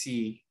 Let me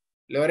see.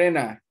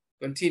 Lorena,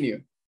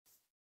 continue.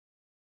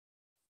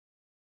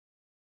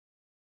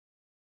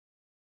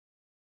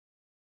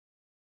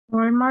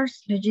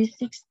 Walmart's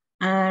logistics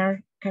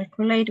are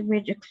calculated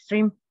with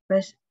extreme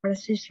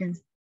precision.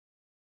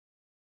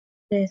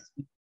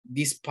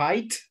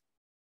 Despite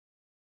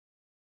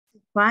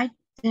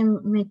the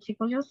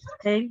meticulous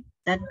detail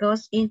that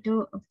goes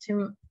into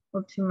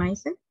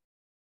optimizing,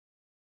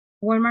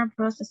 Walmart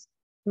process,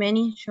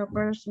 many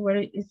shoppers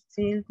were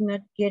still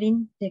not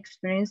getting the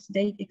experience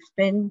they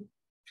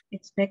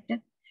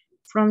expected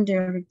from the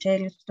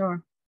retail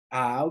store.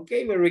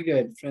 Okay, very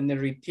good. From the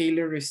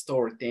retailer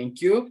store.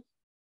 Thank you.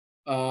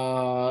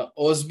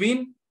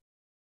 Osbin.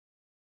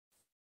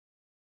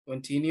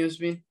 Continue,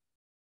 Osbin.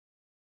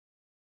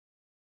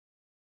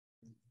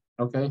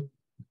 Okay.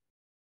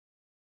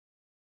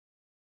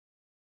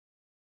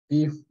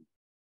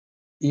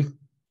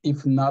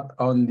 If not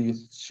on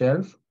this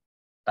shelf,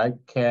 I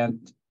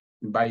can't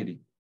buy it.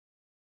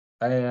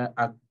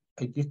 A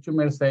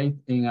customer said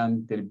in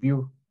an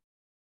interview.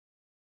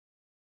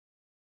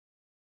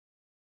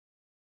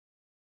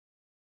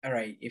 All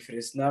right, if it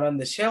is not on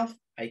the shelf,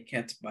 I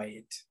can't buy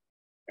it.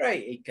 All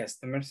right, a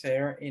customer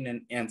said in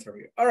an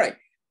interview. All right,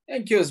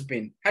 thank you,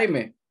 Osbin.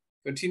 Jaime,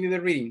 continue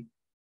the reading.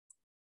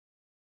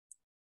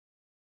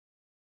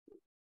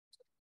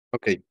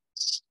 Okay.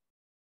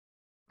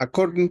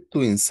 According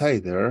to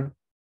Insider,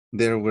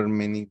 there were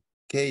many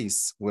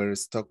cases where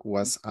stock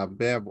was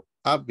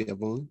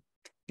available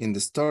in the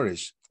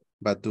storage,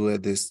 but due to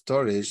the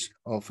storage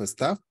of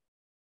staff,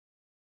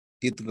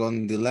 it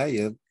got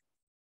delayed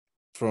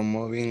from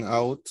moving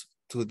out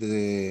to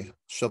the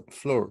shop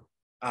floor.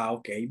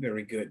 Okay,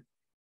 very good.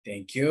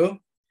 Thank you.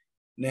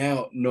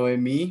 Now,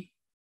 Noemi.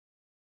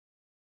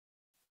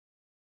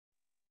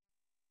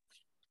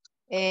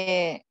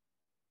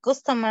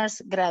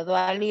 Customers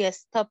gradually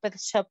stopped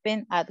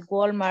shopping at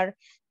Walmart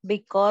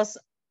because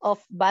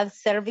of bad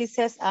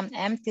services and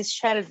empty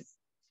shelves.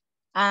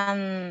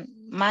 And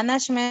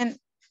management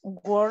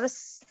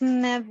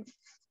worsened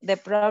the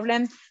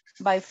problem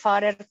by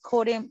further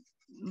cutting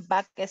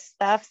back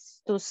staff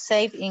to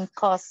save in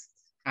costs.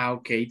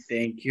 Okay,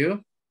 thank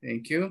you.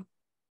 Thank you.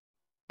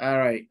 All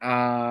right,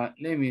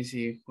 let me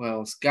see who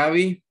else.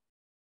 Gabby.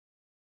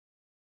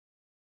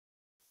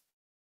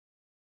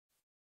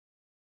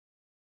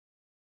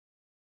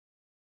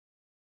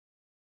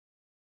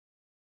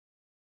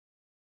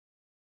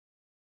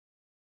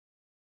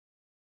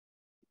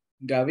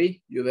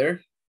 Gabby, you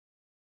there?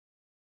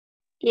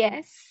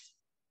 Yes.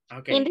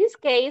 Okay. In this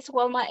case,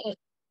 Walmart,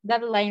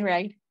 that line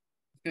right.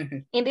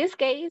 In this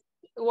case,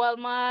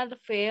 Walmart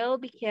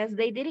failed because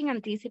they didn't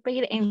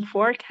anticipate and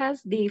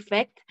forecast the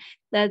effect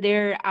that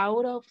their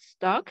out of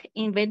stock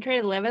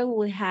inventory level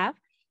would have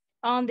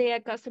on the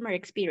customer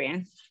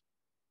experience.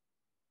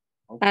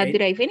 Okay.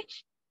 Did I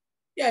finish?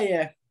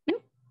 Yeah.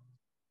 No.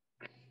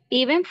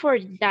 Even for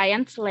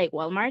giants like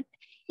Walmart,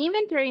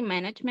 inventory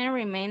management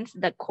remains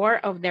the core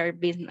of their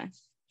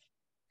business.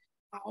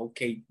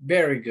 Okay,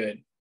 very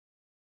good.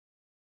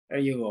 There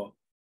you go.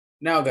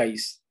 Now,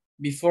 guys,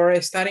 before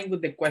starting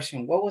with the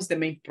question, what was the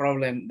main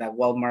problem that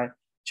Walmart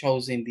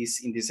chose in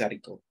this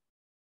article?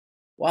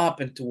 What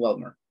happened to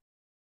Walmart?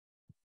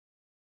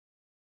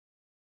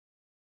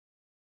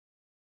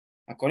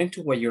 According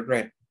to what you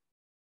read.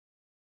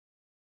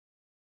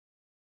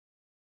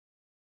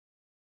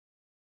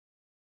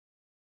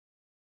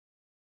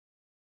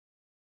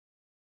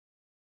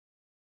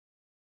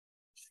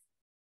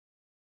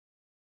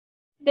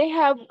 They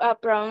have a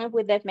problem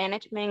with the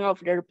management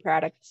of their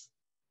products.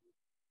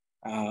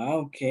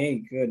 Okay,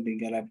 good. They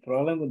got a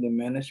problem with the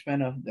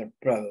management of their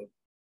product.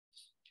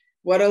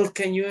 What else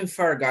can you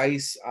infer,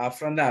 guys,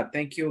 from that?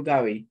 Thank you,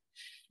 Gabby.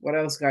 What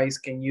else, guys,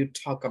 can you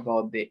talk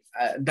about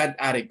that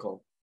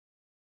article?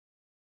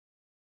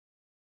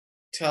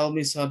 Tell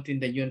me something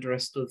that you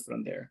understood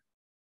from there.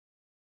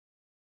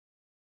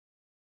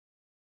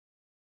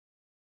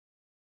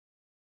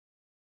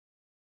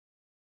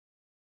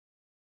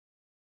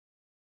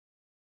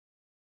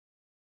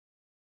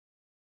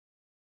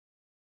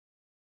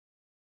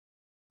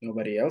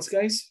 Nobody else,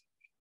 guys?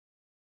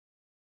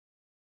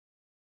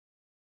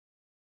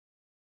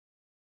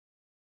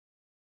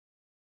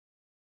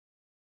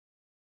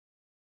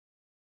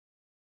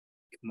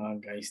 Come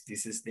on, guys,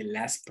 this is the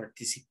last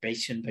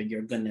participation that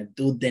you're gonna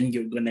do. Then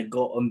you're gonna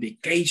go on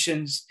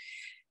vacations.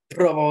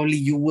 Probably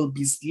you will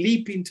be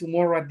sleeping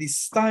tomorrow at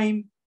this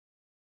time.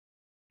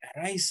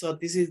 All right, so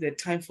this is the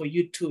time for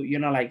you to,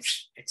 like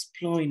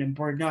explore and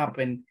burn up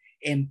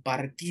and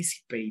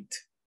participate.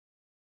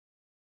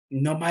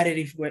 No matter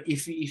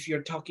if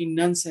you're talking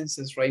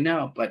nonsenses right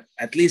now, but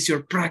at least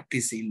you're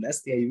practicing.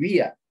 That's the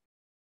idea.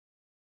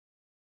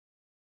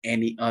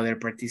 Any other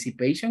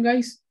participation,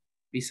 guys,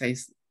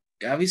 besides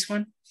Gabby's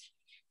one?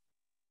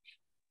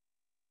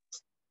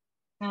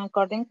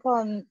 According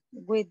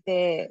with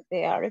the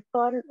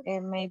article,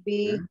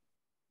 maybe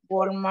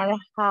Walmart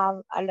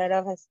have a lot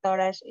of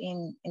storage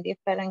in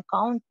different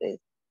countries,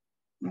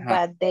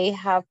 but they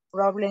have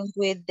problems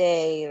with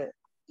their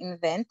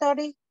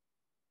inventory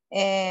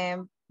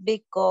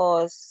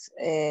because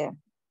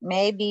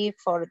maybe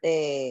for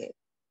the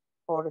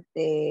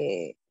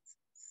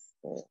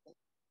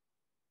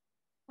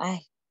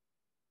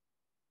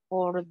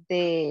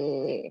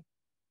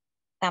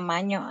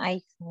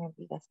tamaño,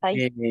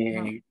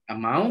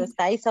 amount? The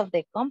size of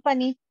the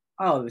company.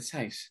 Oh, the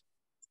size.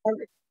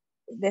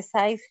 The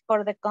size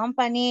for the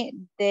company,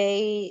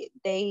 they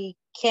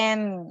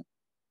can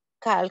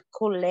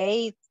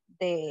calculate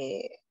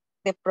the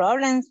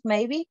problems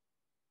maybe,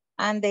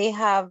 and they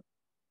have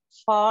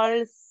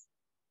faults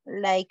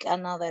like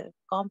another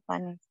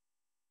company.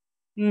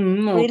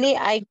 Really,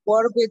 I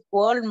work with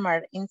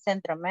Walmart in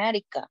Central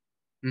America,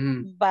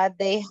 but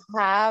they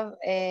have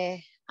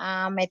a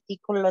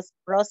meticulous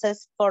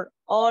process for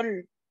all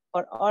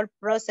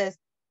process.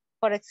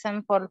 For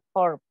example,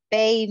 for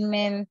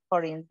payment,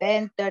 for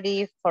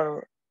inventory,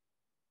 for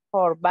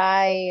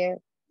buy.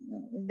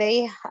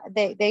 They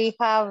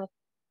have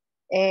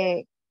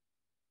a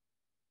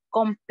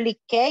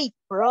complicated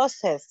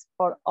process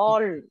for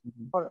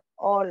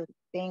all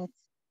things.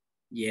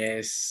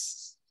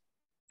 Yes,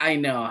 I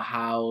know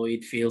how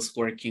it feels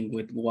working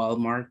with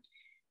Walmart.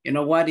 You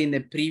know what? In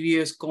the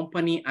previous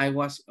company,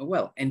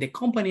 in the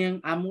company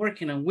I'm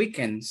working on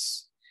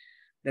weekends,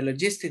 the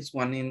logistics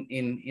one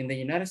in the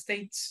United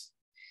States.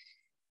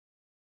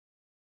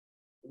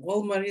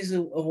 Walmart is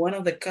one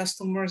of the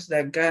customers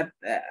that got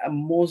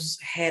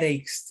most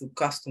headaches to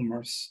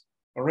customers,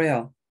 for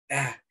real.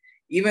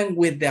 Even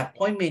with the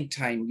appointment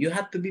time, you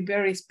have to be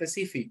very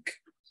specific.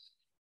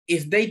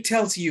 If they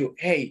tells you,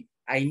 hey,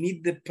 I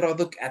need the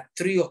product at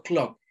 3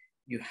 o'clock,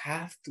 you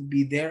have to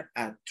be there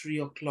at 3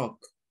 o'clock.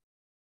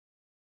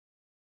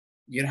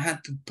 You don't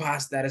have to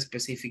pass that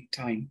specific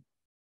time.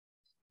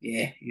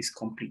 Yeah, it's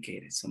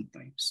complicated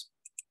sometimes.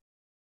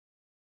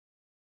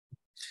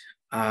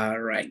 All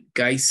right,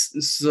 guys.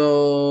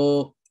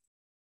 So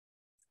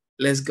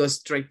let's go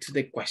straight to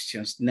the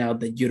questions now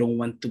that you don't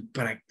want to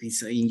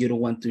practice and you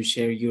don't want to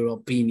share your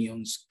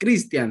opinions.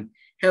 Christian,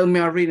 help me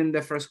out reading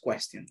the first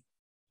question.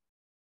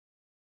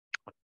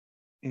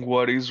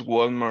 What is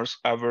Walmart's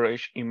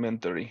average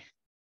inventory?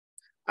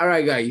 All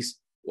right, guys.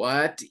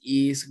 What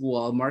is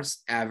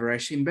Walmart's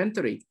average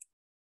inventory?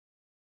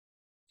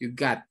 You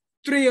got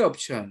 3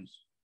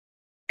 options.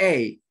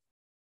 A,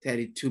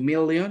 32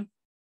 million.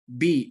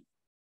 B,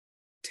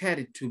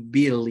 32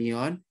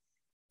 billion.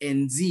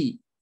 And Z,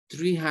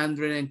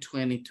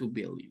 322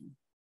 billion.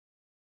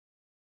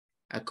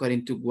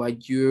 According to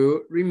what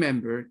you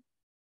remember,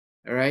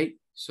 All right.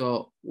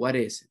 So what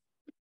is it?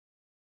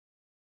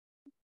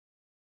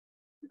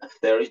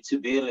 32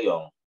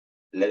 billion.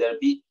 Letter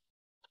B.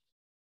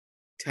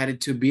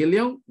 32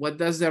 billion. What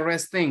does the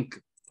rest think?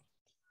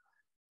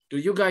 Do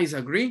you guys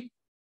agree?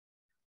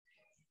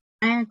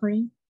 I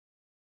agree.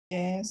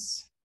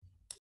 Yes.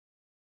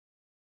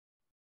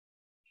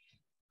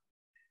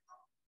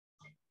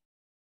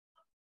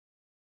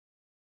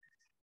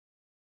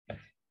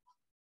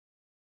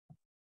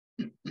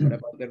 What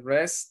about the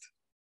rest?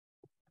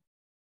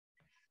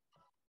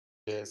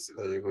 Yes,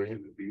 I agree.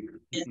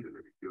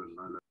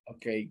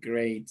 Okay,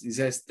 great. It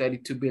says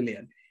 32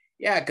 billion.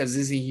 Yeah, because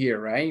this is here,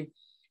 right?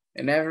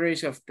 An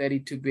average of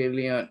 32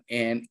 billion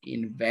in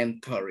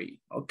inventory.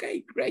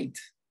 Okay, great.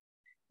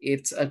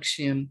 It's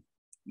option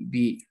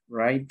B,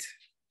 right?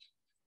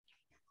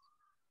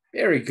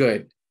 Very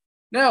good.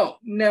 Now,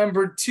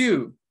 number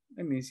 2.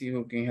 Let me see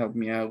who can help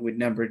me out with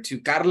number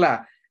 2.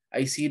 Carla,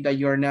 I see that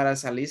you're not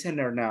as a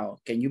listener now.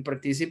 Can you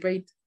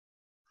participate?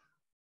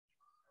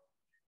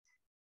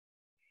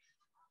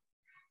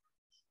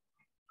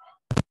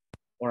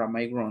 Or am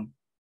I wrong?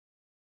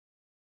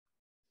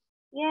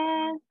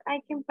 Yes,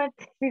 I can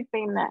participate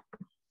in that.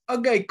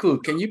 Okay, cool.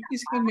 Can you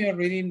please help me out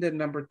reading the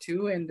number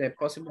 2 and the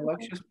possible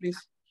options, please?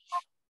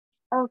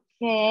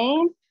 Okay.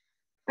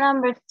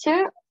 Number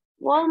 2,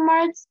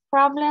 Walmart's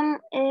problem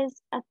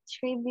is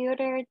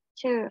attributed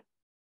to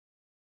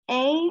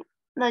A,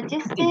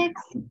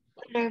 logistics,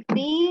 letter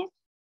B,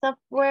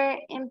 software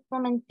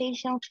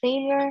implementation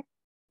failure,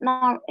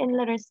 now in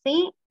letter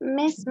C,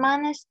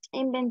 mismanaged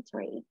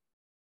inventory.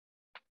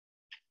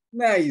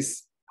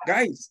 Nice.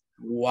 Guys,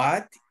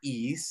 what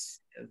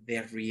is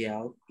the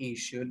real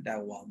issue that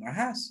Walmart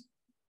has?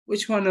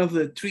 Which one of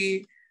the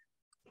 3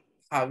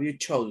 have you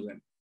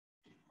chosen?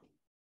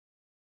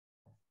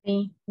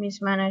 B,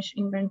 mismanaged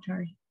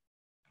inventory.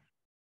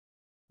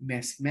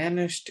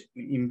 Mismanaged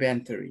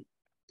inventory.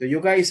 Do you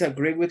guys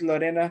agree with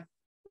Lorena?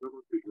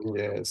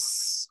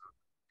 Yes.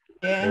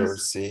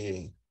 Yes.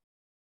 See.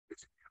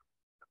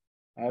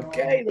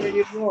 Okay, there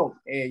you go.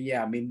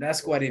 Yeah, I mean,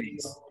 that's what it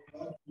is.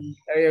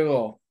 There you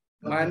go.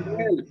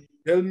 Manuel,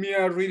 help me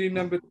out reading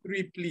number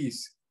 3,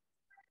 please.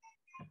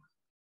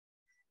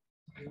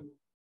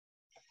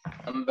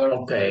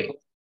 Okay.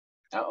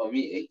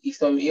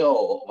 ¿Hizo mío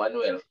o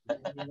Manuel?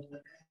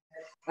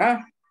 Huh?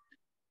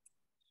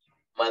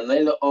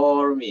 Manuel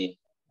or me?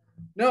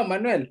 No,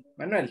 Manuel.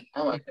 Manuel.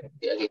 Ah,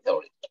 okay,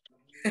 sorry.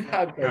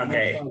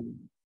 Okay.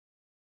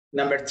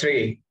 Number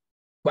 3.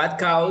 What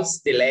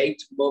caused delay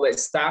to move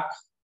stock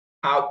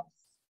out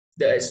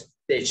the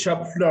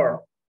shop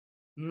floor?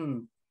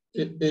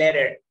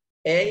 Letter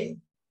A,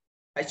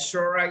 a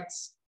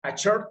shortage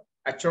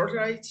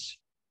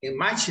in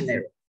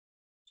machinery.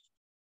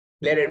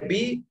 Letter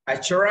B,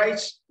 a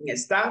shortage in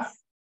staff.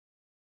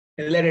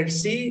 And letter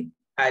C,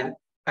 a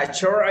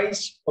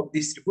shortage of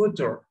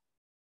distributor.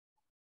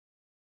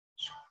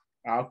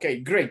 Okay,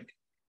 great.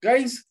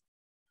 Guys,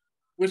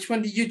 which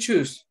one did you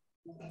choose?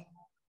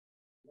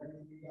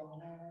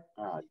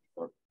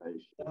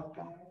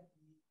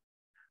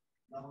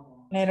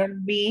 Letter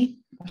B,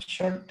 a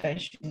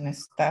shortage in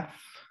staff.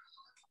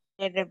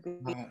 Letter B.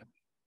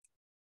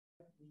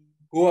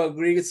 Who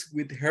agrees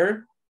with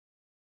her?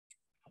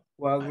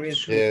 Who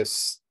agrees?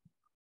 Yes.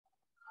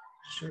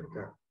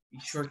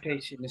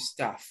 Shortage in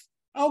staff.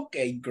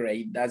 Okay,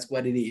 great. That's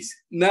what it is.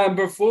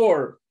 Number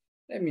 4.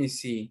 Let me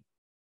see.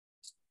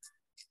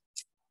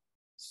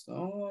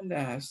 So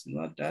that's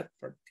not that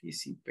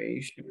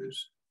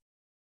participations.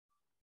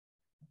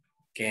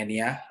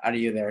 Kenya, are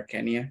you there,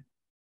 Kenya?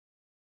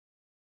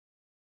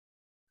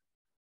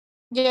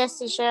 Yes,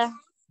 teacher.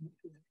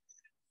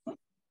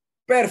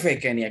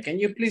 Perfect, Kenya. Can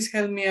you please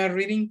help me out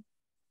reading?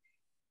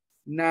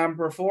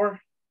 Number 4.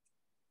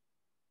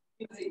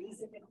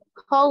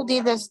 How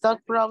did the stock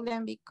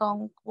problem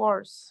become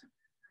worse?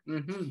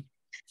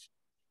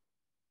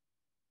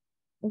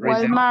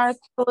 Walmart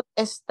put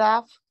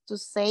staff to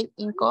save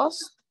in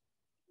cost.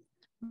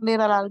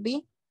 Literal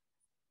B.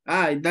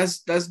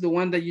 That's the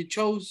one that you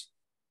chose.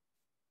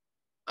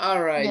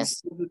 All right.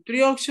 Yes. So the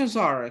 3 options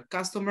are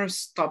customers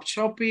stop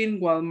shopping,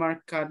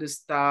 Walmart cut the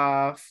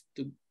staff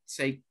to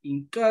save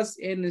in cost,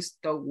 and the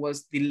stock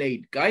was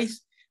delayed.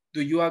 Guys,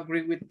 do you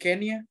agree with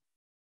Kenya?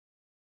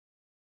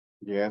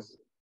 Yes.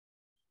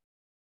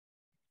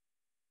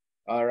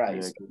 All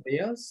right. Somebody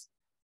else?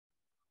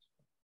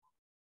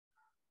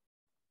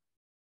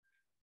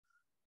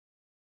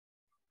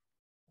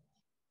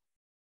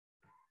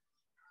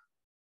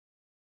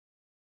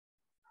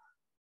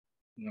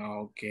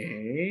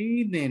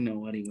 Okay, then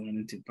nobody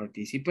wanted to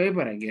participate,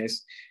 but I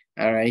guess,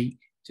 all right,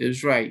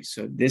 just right.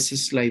 So this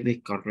is like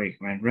the correct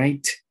one,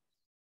 right?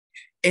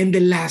 And the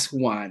last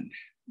one,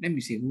 let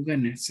me see, we're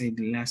gonna say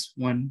the last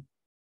one.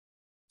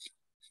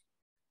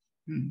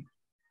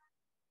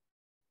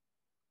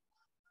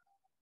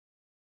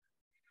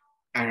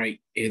 All right,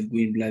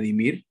 Edwin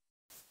Vladimir.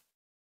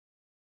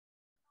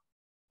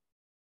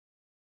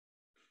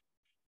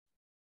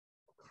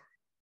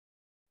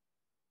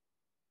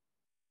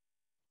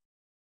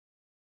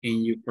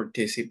 Can you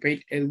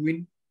participate,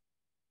 Edwin?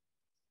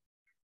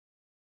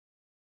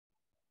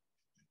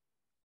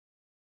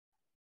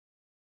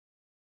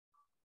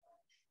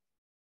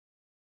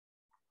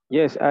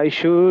 Yes, I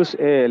choose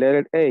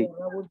letter A.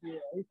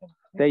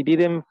 They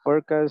didn't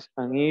forecast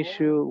an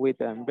issue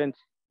with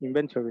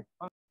inventory.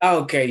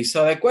 Okay,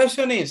 so the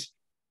question is,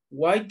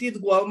 why did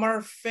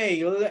Walmart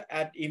fail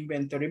at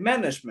inventory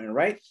management,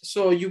 right?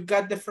 So you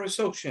got the first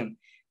option.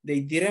 They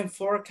didn't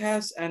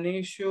forecast an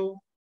issue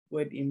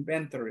with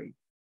inventory.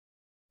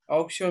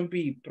 Option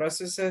B,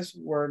 processes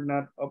were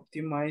not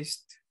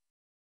optimized.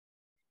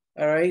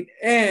 All right,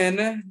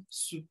 and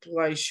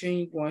supply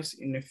chain was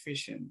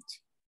inefficient.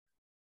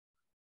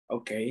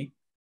 Okay,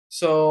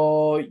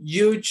 so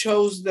you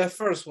chose the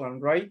first one,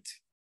 right?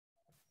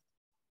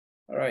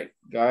 All right,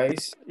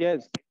 guys.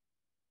 Yes.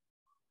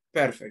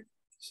 Perfect.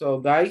 So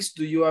guys,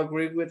 do you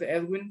agree with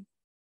Edwin?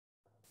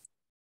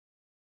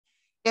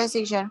 Yes,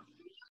 teacher.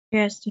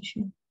 Yes,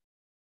 teacher.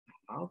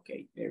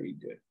 Okay, very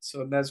good.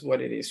 So that's what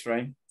it is,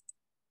 right?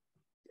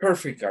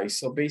 Perfect, guys.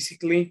 So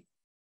basically,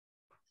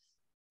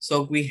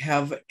 so we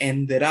have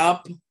ended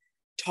up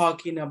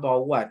talking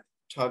about what?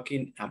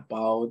 Talking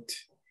about,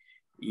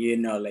 you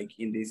know, like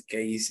in this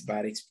case,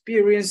 bad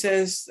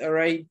experiences, all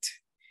right?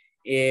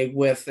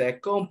 With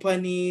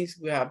companies,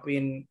 we have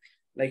been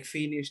like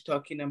finished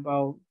talking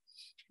about,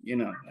 you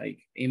know, like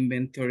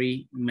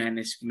inventory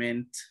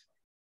management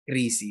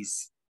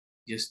crisis,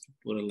 just to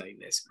put it like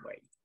this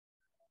way.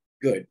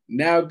 Good.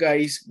 Now,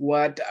 guys,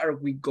 what are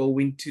we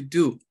going to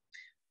do?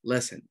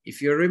 Listen,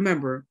 if you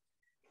remember,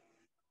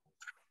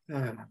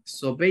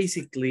 so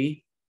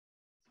basically,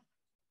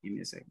 give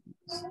me a second.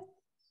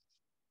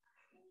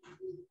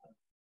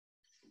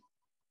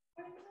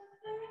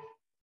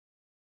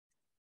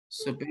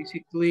 So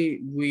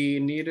basically, we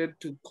needed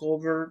to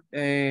cover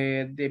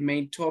the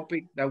main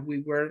topic that we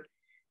were,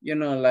 you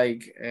know,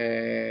 like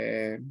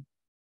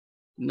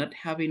not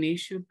having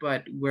issue,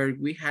 but where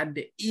we had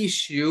the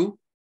issue.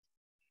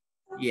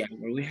 Yeah,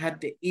 where we had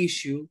the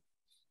issue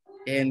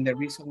and the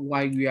reason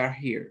why we are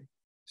here.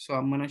 So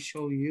I'm gonna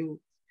show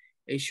you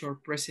a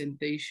short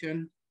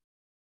presentation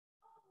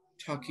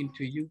talking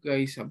to you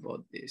guys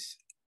about this.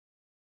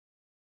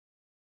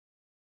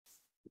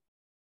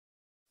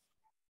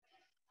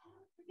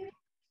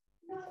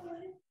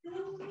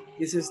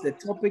 This is the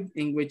topic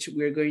in which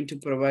we're going to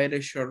provide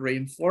a short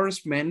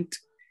reinforcement,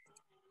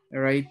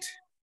 all right,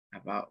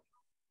 about.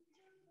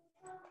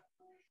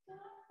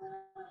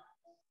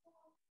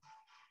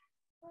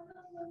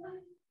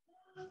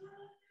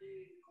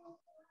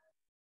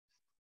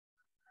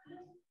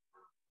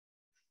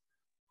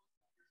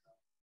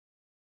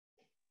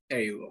 There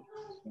you go.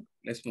 So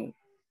let's move.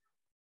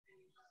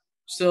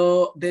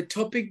 So the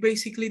topic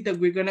basically that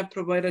we're gonna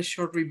provide a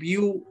short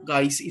review,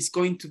 guys, is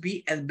going to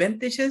be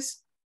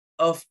advantages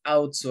of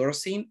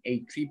outsourcing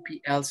a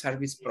 3PL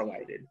service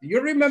provider. Do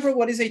you remember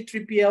what is a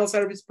 3PL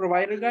service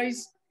provider,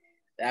 guys?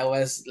 That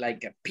was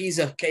like a piece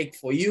of cake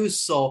for you.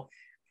 So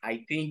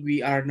I think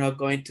we are not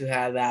going to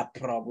have that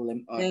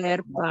problem.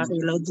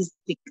 Third-party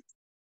logistics.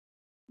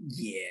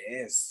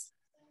 Yes,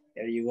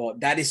 there you go.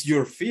 That is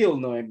your field,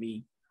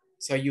 Noemi.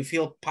 So you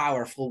feel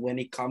powerful when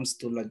it comes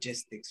to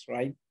logistics,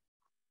 right?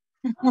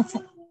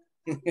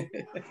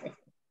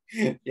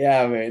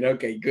 Yeah, man.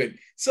 Okay, good.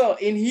 So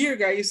in here,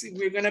 guys,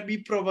 we're gonna be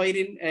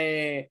providing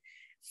a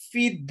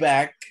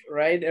feedback,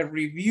 right? A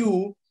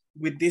review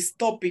with this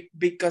topic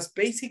because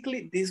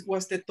basically this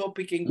was the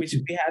topic in which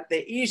we had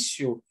the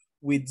issue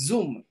with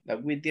Zoom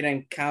that we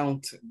didn't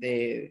count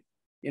the,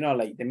 you know,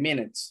 like the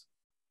minutes,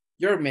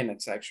 your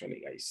minutes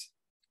actually, guys.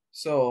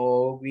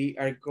 So we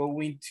are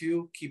going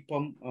to keep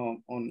on,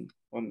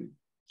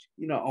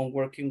 you know, on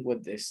working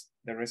with this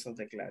the rest of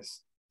the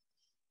class.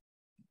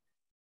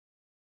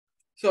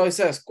 So it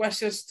says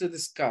questions to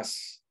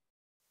discuss.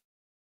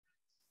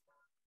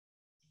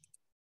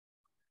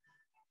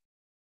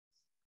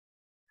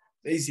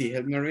 Daisy,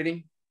 help me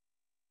reading.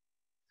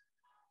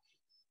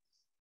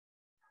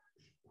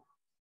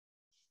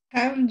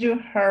 Have you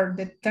heard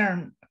the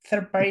term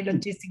third-party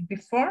logistics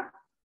before?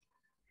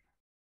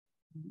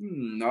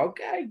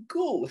 Okay,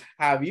 cool.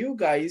 Have you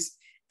guys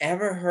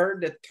ever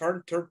heard the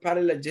term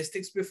third-party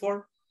logistics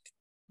before?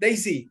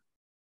 Daisy,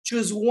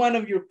 choose one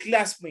of your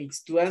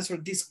classmates to answer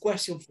this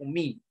question for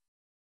me.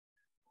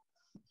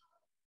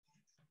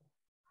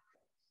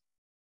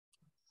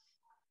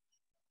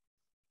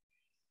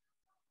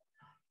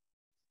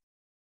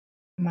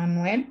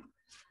 Manuel.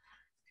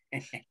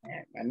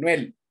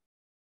 Manuel.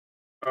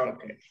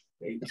 Okay,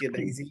 thank you,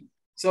 Daisy.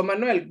 So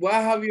Manuel, what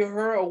have you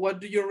heard or what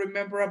do you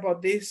remember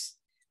about this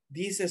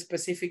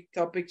specific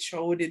topic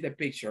showed in the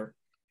picture?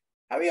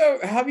 Have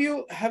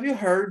you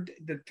heard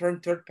the term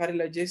third-party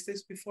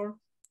logistics before?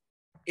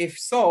 If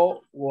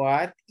so,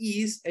 what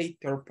is a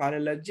third-party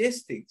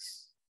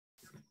logistics?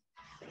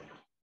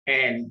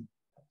 And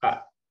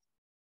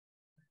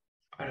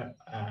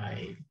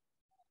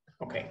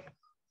okay.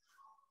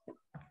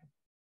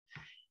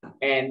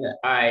 And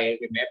I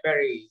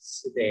remember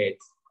is that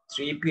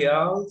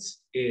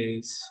 3PLs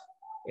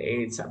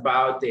it's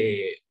about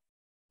the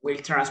will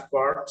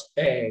transport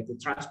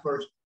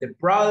the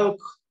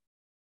product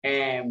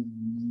and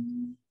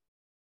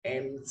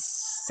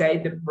say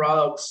the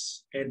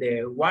products in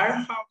the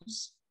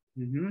warehouse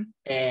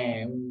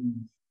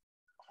and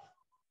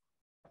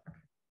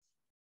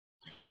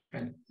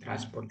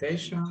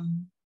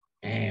transportation,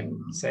 and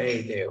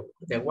say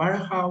the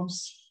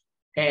warehouse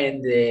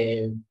and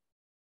the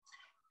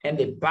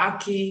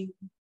packing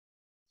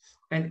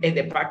and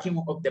the packing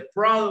of the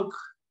product,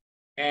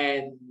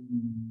 and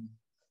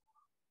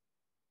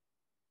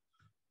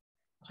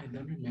I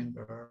don't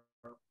remember.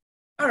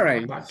 All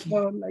right. Packing,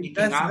 So like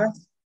that's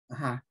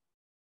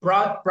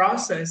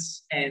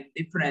process and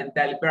different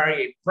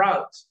delivery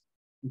products.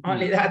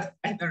 Only that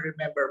I don't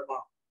remember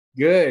more.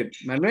 Good.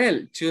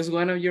 Manuel, choose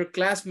one of your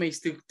classmates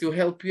to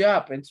help you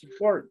up and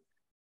support.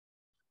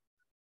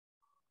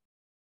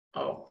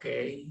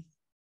 Okay.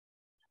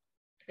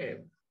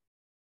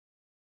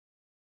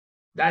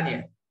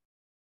 Daniel.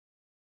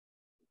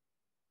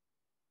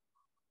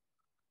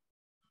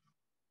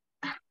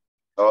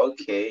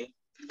 Okay.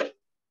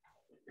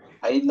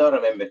 I don't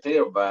remember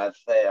clear, but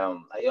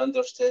I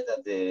understand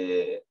that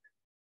the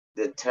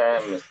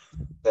term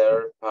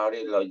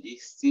third-party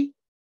logistic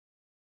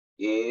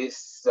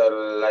is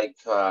like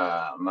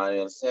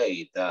Manuel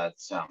said, that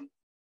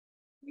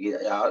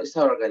it's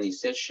an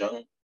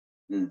organization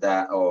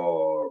that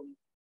or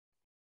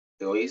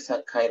is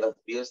a kind of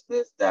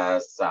business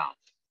that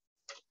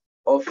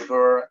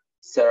offer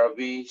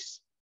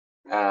service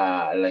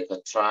like a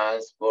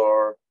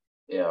transport,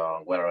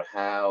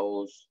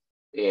 warehouse,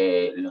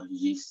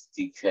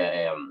 logistic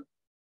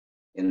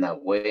in a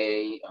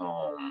way.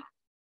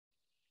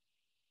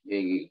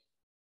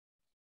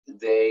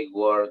 They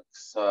work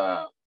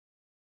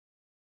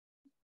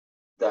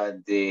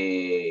that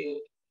the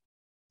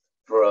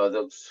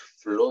products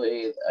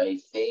fluid, I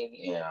think,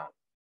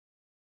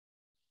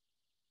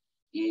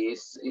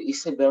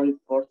 is a very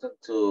important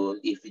to,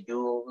 if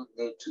you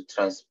need to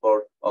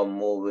transport or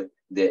move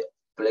the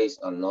place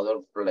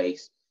another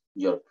place,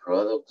 your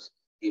products,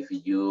 if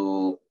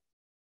you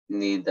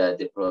need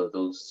the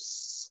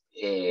products,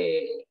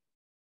 if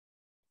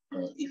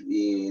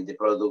the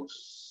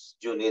products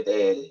you need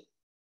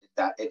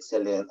that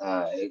excellent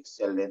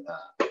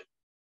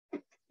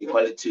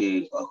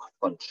equality of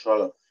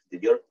control of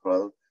your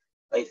product,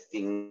 I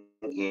think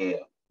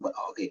well,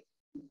 okay,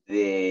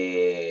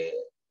 the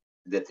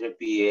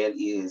 3PL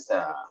is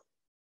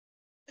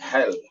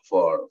help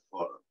for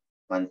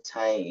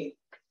maintaining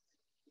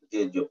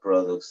your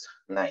products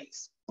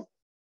nice.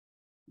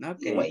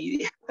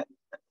 Okay.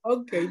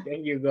 Okay, there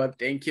you go.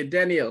 Thank you,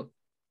 Daniel.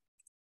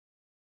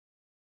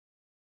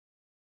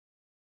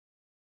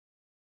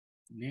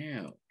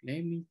 Now,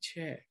 let me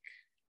check.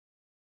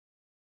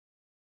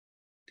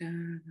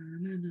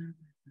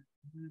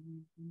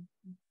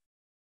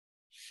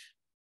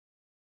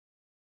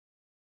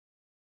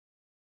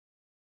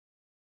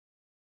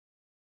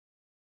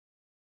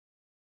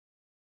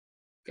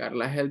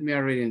 Carla, help me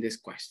reading this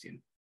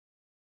question.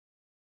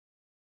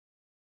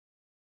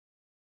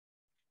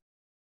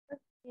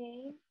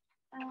 Okay.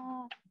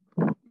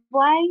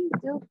 Why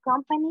do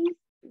companies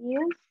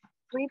use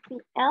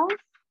 3PLs,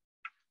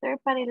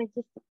 third-party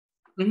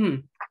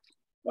logistics?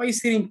 Why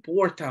is it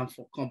important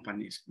for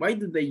companies? Why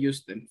do they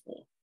use them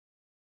for?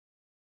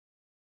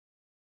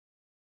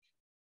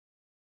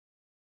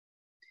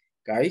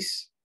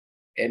 Guys,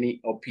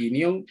 any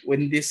opinion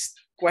with this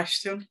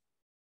question?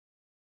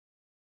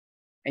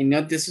 I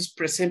know this is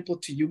presentable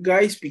to you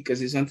guys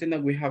because it's something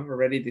that we have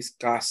already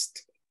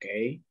discussed,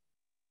 okay?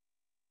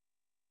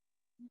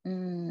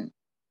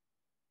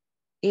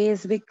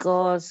 Is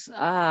because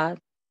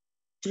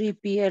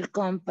 3PL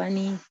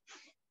company,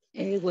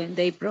 when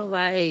they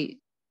provide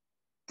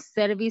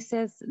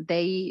services,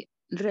 they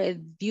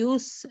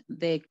reduce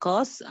the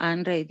cost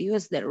and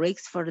reduce the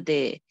risks for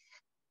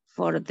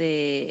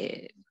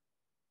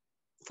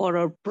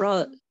our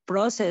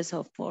process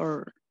of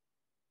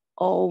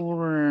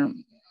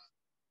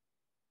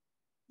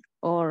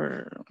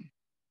our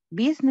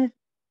business.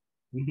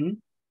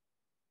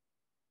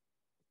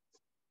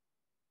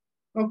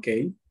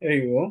 Okay, there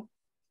you go.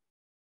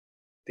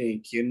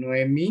 Thank you,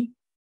 Noemi.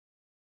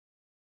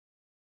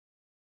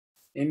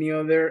 Any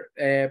other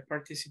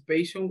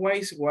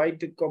participation-wise? Why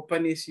do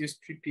companies use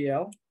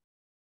 3PL?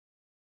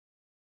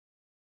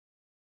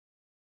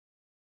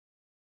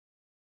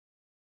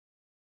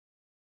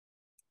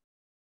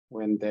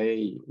 When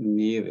they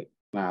need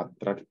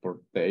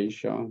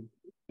transportation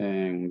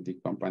and the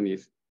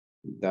companies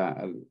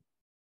that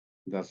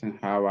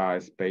doesn't have a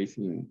space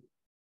in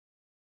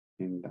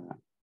the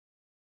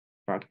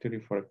factory,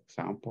 for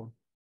example,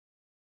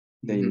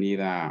 they need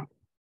a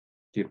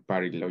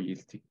third-party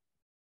logistic.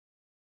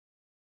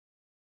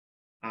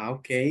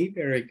 Okay,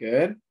 very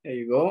good. There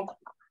you go.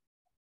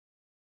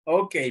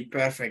 Okay,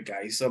 perfect,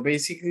 guys. So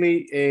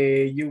basically,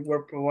 you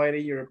were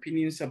providing your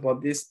opinions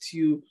about these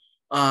two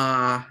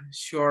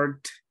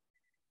short,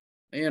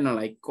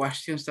 like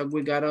questions that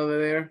we got over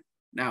there.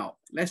 Now,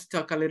 let's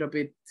talk a little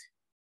bit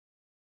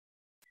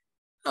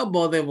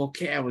about the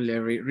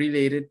vocabulary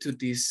related to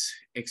these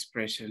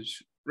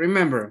expressions.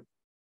 Remember,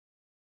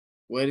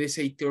 what is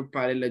a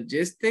third-party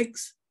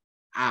logistics?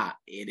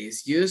 It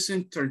is used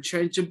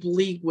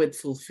interchangeably with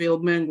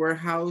fulfillment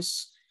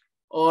warehouse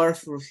or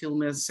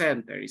fulfillment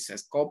center. It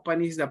says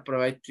companies that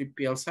provide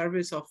 3PL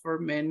service offer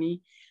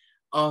many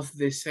of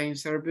the same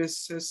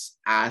services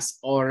as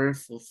other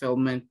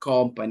fulfillment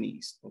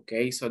companies.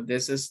 Okay, so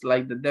this is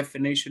like the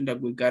definition that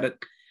we got it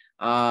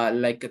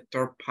like a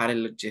third-party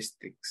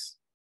logistics.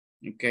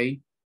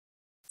 Okay,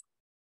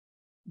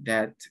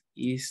 that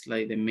is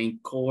like the main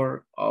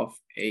core of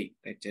a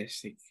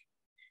logistic,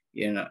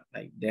 you know,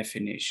 like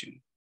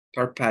definition.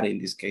 Third party in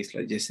this case,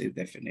 logistic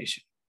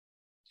definition.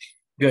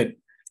 Good.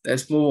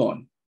 Let's move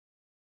on.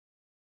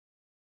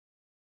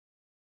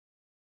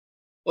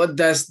 What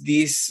does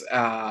this,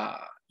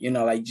 you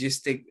know,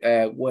 logistic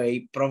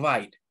way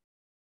provide?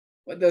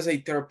 What does a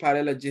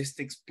third-party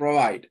logistics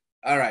provide?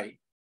 All right,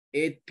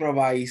 it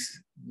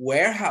provides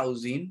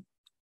warehousing,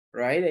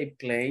 right? A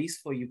place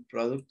for your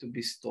product to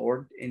be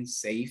stored and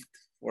saved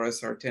for a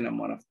certain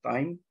amount of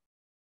time.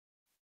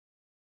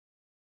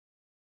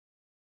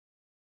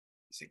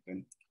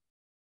 Second.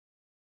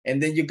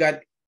 And then you got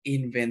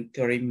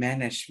inventory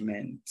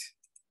management.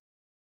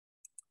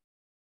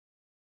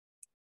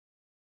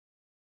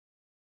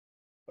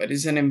 What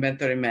is an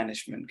inventory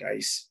management,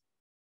 guys?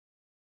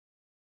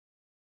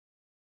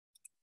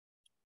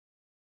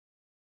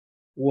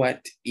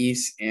 What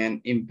is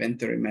an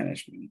inventory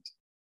management?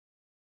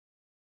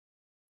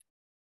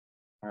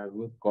 A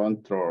good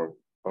control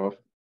of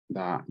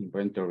the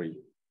inventory.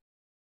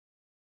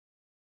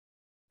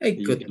 A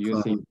good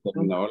using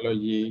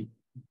technology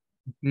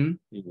in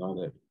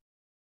order.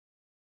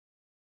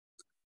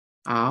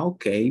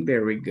 Okay,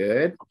 very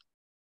good.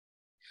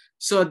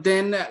 So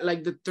then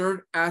like the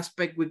third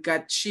aspect, we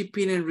got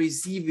shipping and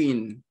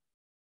receiving.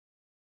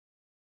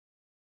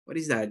 What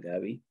is that,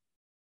 Gabby?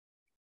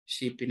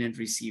 Shipping and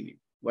receiving.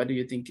 What do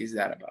you think is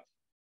that about?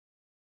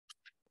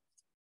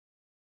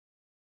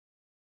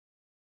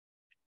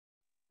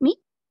 Me?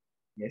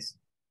 Yes.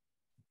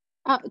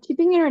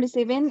 Shipping and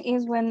receiving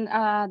is when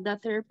the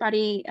third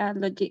party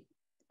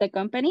the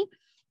company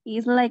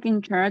is like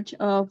in charge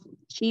of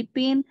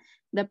shipping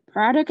the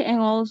product, and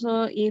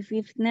also if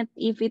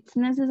it's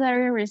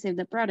necessary, receive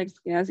the products,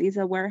 because it's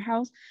a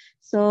warehouse,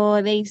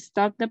 so they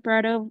stock the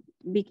product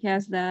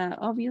because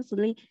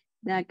obviously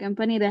the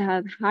company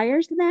that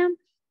hires them,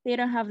 they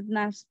don't have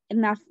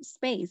enough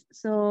space,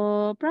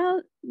 so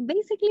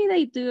basically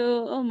they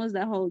do almost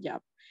the whole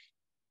job.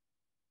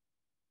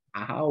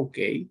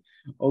 Okay.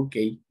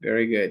 Okay,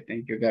 very good.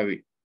 Thank you,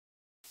 Gabby.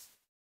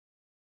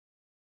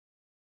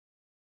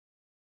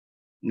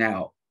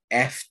 Now,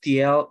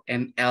 FTL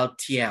and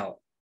LTL.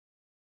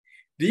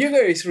 Do you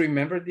guys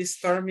remember this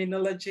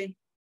terminology?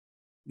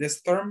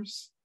 These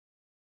terms?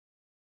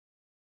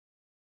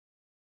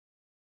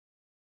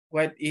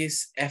 What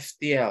is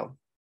FTL?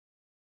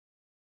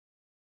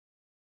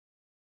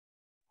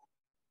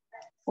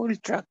 Full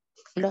truck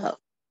load.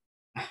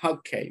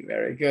 Okay,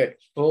 very good.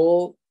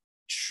 Full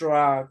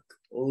truck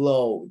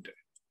load.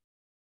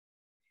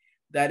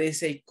 That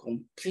is a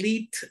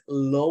complete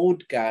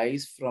load,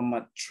 guys, from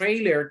a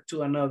trailer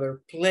to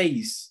another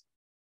place,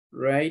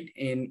 right?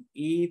 And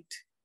it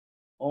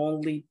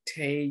only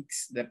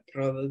takes the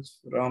products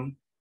from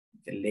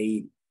the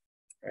lane,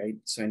 right?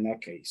 So in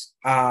that case,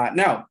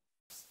 now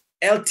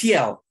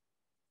LTL.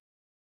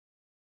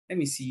 Let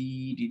me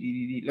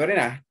see.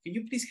 Lorena, can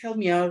you please help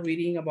me out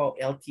reading about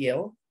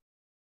LTL?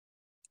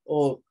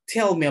 Or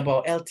tell me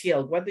about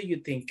LTL. What do you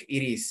think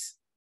it is?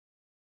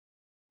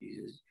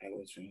 I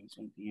was reading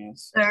something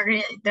else.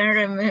 Sorry, I don't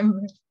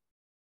remember.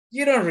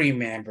 You don't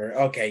remember.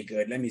 Okay,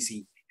 good. Let me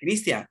see.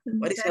 Christian,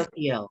 what is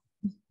LTL?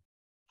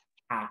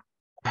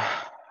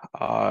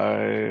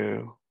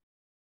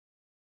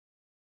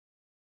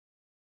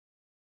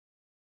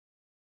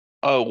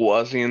 I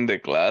was in the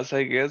class,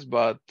 I guess,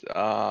 but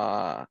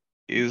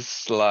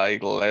it's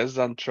like less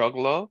than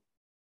truckload.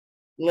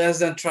 Less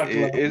than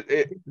truckload.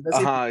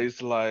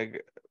 It's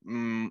like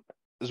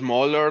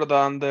smaller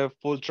than the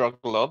full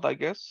truckload, I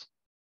guess.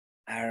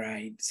 All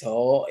right,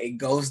 so it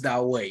goes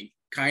that way,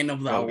 kind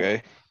of that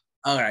way.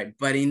 All right,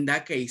 but in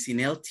that case, in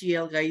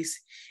LTL, guys,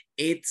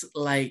 it's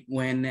like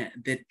when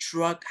the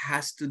truck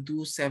has to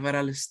do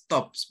several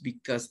stops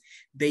because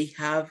they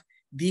have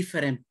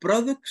different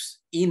products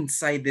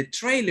inside the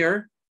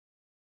trailer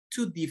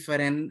to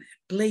different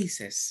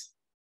places,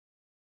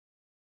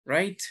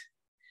 right?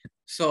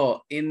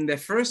 So in the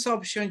first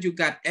option, you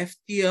got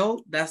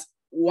FTL, that's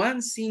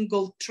one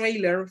single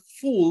trailer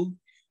full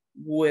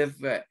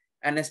with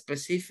a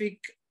specific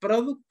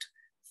product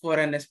for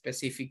a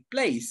specific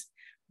place.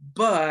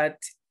 But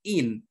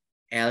in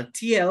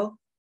LTL,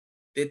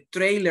 the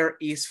trailer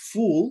is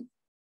full,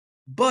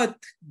 but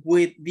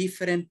with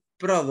different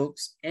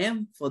products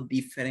and for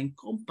different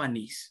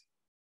companies,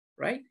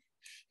 right?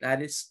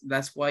 That's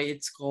why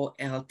it's called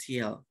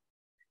LTL.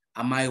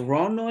 Am I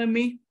wrong,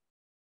 Noemi?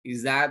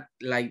 Is that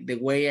like the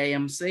way I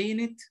am saying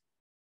it?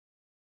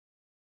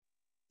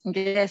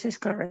 Yes, it's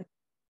correct.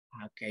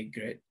 Okay,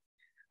 great.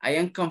 I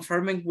am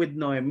confirming with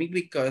Noemi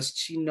because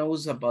she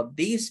knows about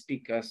this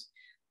because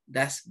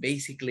that's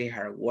basically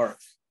her work.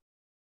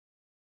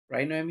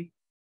 Right, Noemi?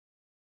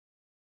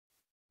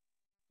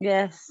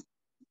 Yes.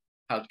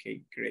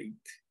 Okay, great.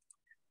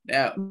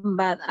 Now,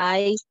 but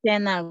I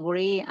can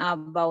agree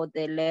about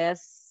the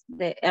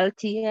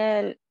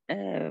LTL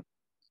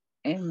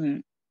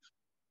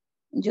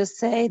you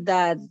say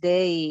that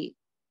they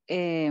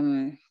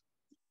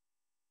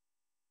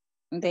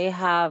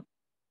have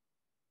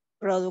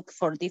products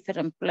for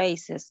different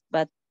places,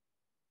 but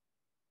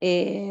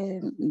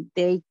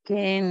they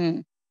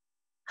can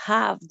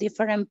have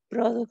different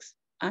products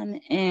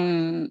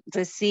and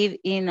receive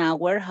in a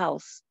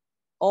warehouse.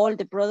 All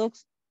the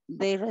products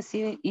they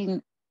receive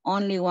in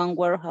only one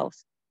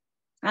warehouse.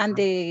 And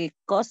the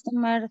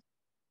customer,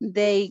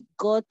 they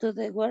go to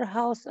the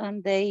warehouse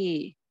and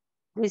they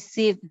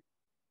receive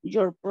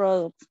your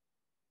product.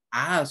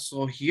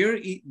 So here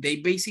they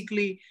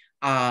basically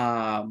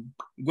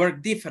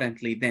work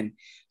differently then.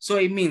 So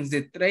it means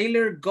the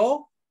trailer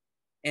go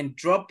and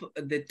drop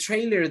the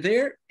trailer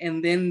there,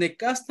 and then the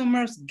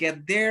customers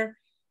get there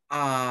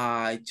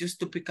just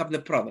to pick up the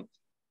product.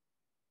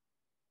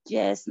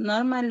 Yes,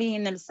 normally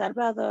in El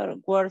Salvador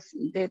works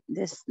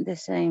the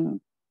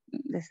same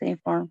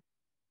form.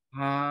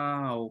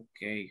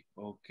 Okay,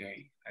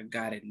 I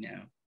got it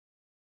now.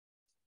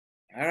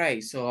 All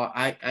right, so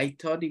I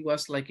thought it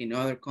was like in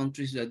other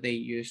countries that they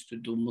used to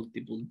do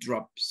multiple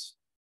drops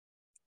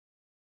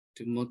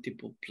to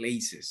multiple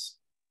places.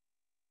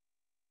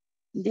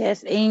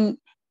 Yes, in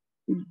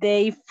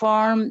they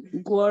form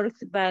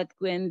works, but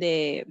when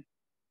the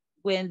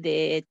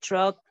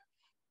truck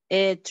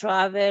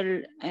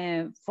travel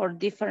for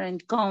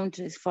different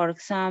countries, for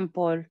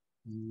example,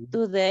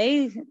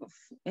 today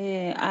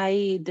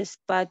I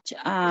dispatch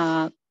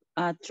a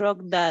truck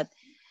that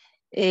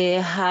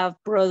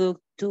have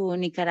product to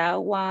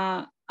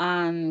Nicaragua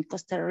and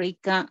Costa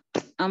Rica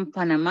and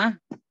Panama,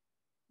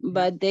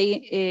 but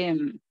they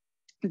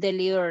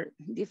deliver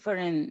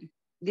different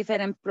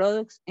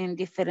products in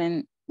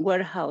different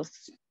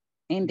warehouses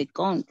in the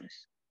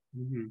countries.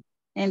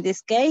 In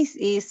this case,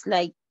 is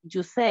like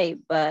you say,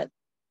 but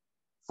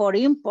for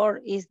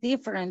import is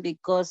different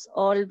because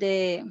all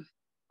the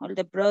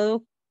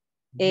product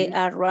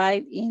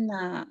arrive in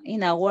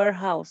a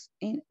warehouse,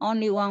 in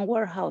only one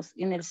warehouse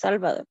in El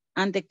Salvador,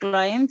 and the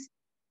clients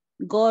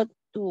go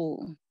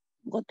to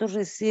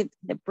receive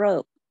the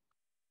product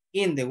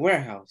in the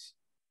warehouse.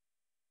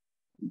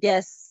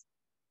 Yes.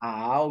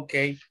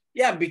 Okay.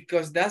 Yeah,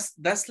 because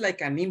that's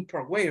like an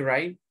import way,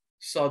 right?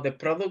 So the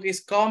product is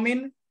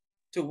coming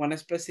to one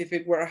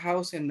specific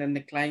warehouse, and then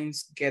the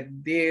clients get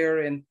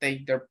there and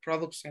take their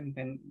products and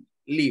then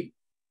leave,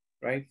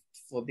 right?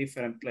 For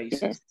different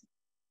places. Yes.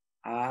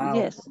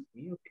 Yes.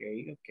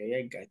 Okay,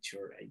 I got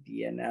your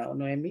idea now,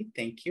 Noemi.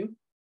 Thank you.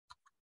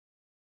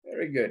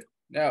 Very good.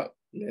 Now,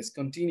 let's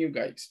continue,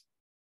 guys.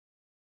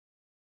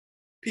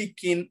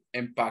 Picking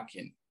and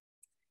packing.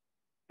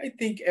 I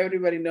think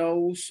everybody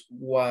knows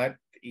what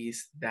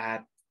is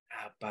that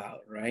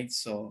about, right?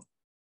 So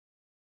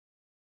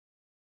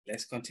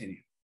let's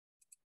continue.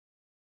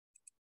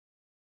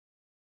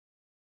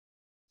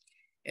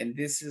 And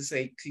this is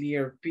a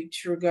clear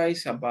picture,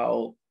 guys,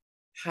 about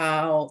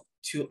how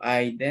to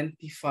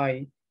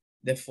identify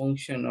the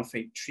function of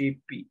a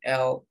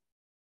 3PL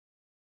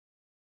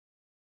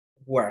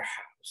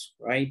warehouse,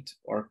 right?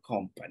 Or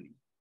company.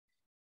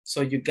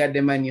 So you got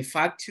the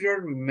manufacturer.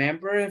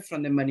 Remember,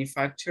 from the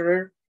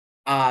manufacturer,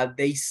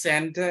 they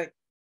send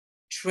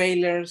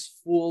trailers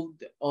full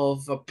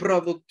of a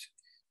product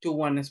to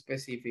one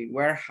specific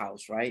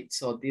warehouse, right?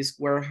 So this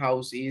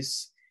warehouse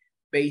is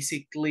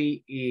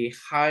basically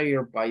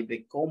hired by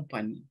the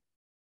company,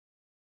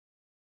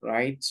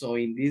 right? So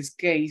in this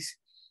case,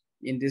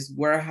 in this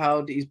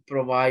warehouse, it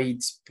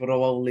provides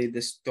probably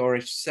the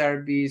storage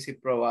service.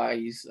 It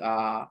provides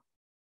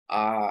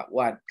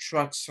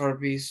truck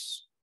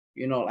service,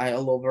 you know,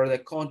 all over the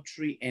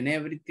country and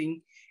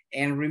everything.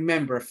 And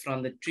remember,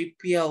 from the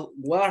 3PL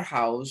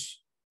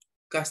warehouse,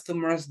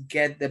 customers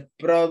get the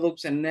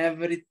products and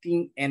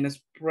everything and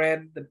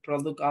spread the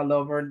product all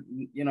over,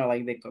 you know,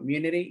 like the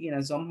community, you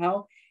know,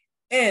 somehow.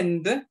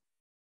 And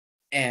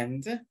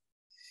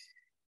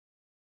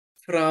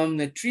from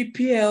the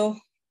 3PL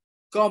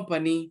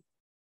company,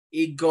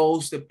 it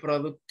goes the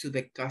product to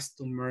the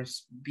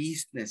customers'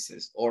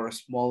 businesses or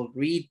small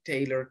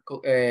retailer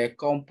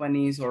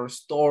companies or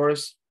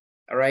stores,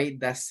 all right,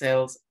 that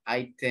sells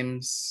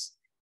items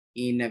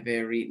in a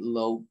very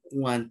low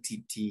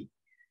quantity.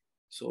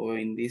 So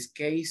in this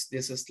case,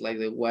 this is like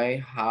the way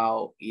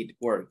how it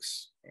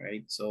works,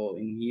 right? So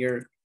in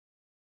here,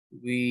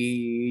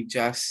 we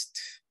just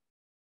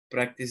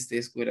practice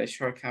this with a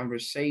short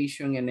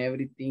conversation and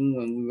everything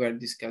when we were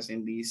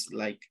discussing this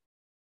like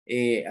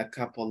a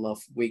couple of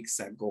weeks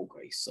ago,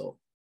 guys. So,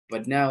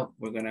 but now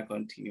we're gonna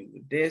continue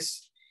with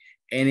this.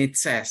 And it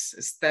says,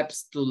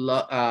 steps to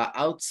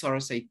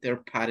outsource a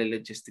third-party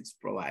logistics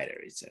provider,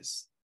 it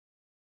says.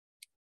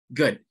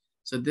 Good.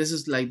 So this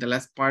is like the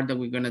last part that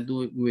we're gonna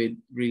do with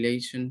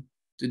relation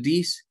to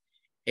this.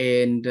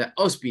 And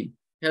Ospin,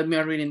 help me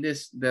out reading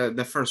this,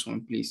 the first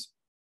one, please.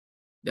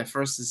 The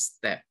first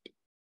step.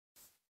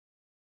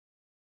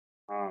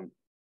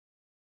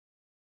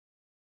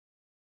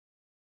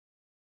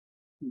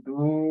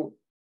 Do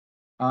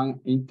an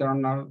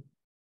internal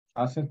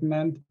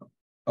assessment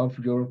of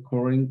your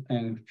current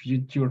and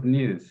future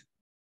needs.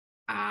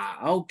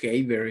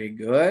 Okay, very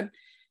good.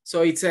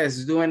 So it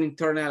says, do an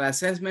internal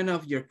assessment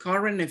of your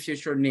current and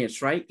future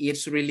needs, right?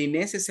 It's really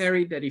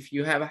necessary that if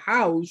you have a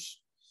house,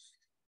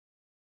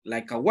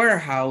 like a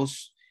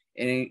warehouse,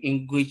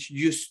 in which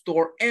you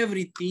store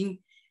everything,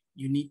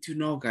 you need to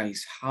know,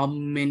 guys, how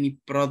many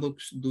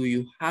products do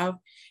you have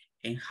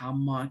and how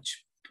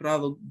much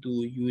product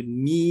do you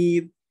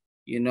need,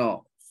 you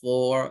know,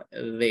 for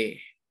the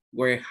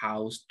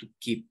warehouse to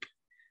keep,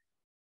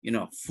 you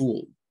know,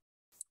 full.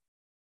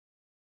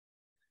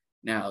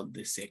 Now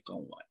the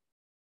second one,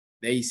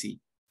 Daisy.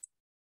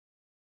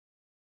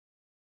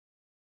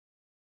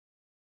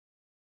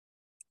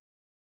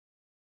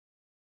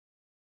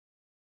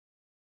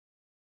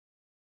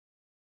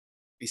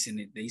 Isn't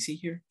it Daisy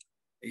here?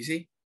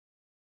 Daisy?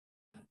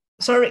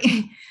 Sorry,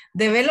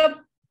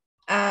 develop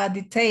a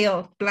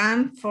detailed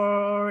plan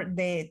for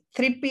the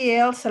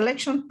 3PL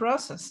selection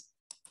process.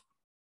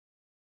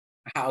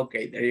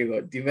 Okay, there you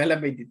go.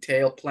 Develop a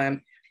detailed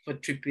plan for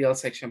 3PL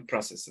section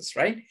processes,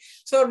 right?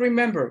 So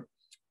remember,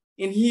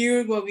 in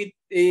here,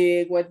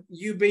 what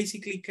you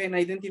basically can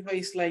identify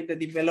is like the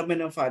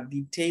development of a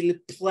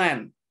detailed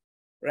plan,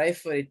 right,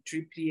 for a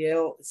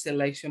 3PL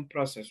selection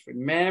process.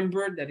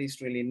 Remember that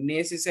it's really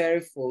necessary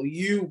for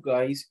you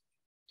guys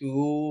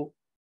to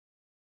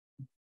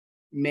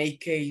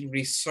make a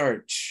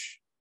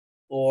research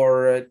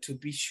or to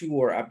be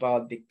sure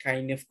about the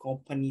kind of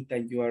company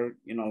that you are,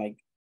 you know, like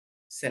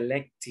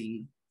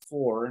selecting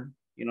for,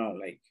 you know,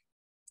 like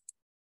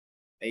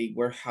a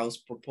warehouse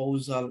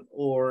proposal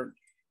or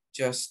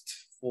just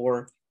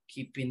for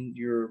keeping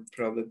your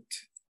product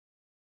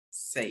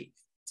safe.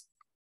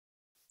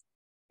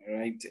 All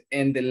right,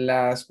 and the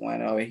last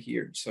one over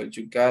here. So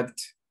you got,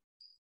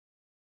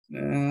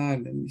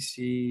 let me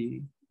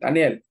see.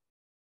 Daniel,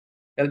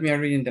 help me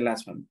reading the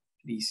last one,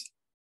 please.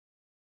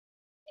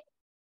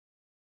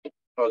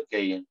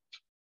 Okay.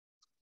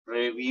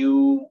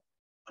 Review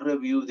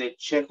the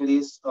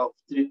checklist of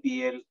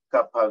 3PL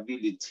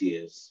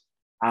capabilities.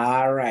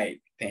 All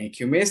right, thank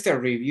you, Mr.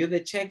 Review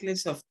the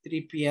checklist of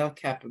 3PL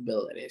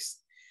capabilities.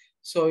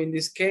 So in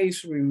this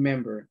case,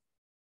 remember,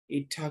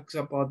 it talks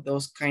about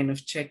those kind of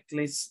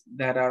checklists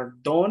that are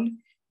done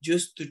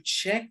just to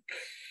check,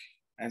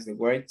 as the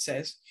word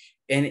says,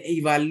 and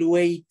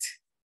evaluate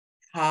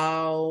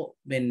how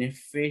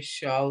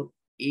beneficial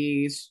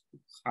is to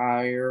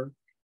hire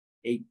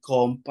a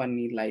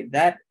company like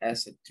that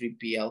as a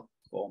 3PL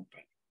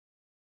company,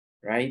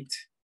 right?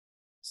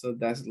 So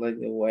that's like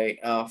the way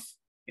of,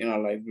 you know,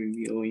 like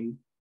reviewing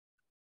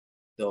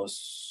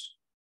those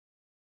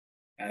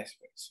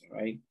aspects,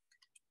 right?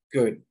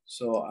 Good.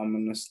 So I'm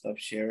gonna stop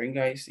sharing,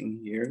 guys, in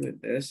here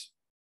with this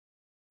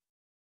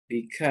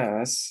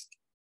because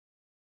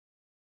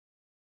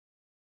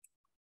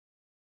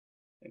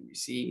let me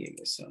see, I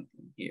got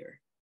something here.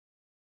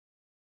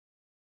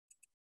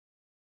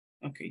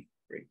 Okay,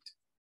 great.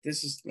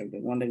 This is like the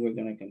one that we're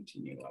gonna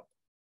continue up.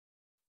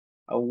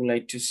 I would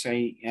like to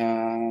say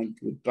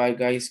goodbye,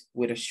 guys,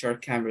 with a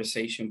short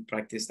conversation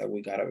practice that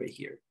we got over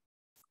here.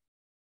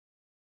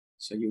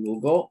 So you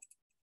will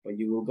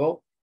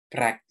go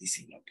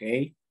practicing,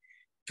 okay?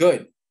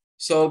 Good.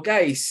 So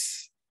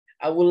guys,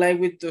 I would like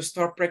we to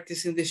start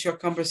practicing the short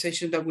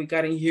conversation that we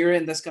got in here,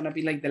 and that's gonna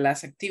be like the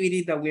last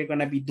activity that we're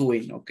gonna be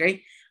doing,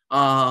 okay?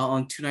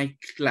 On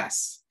tonight's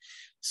class.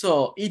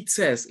 So it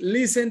says,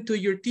 listen to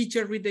your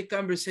teacher read the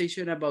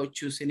conversation about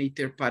choosing a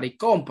third-party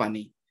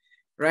company,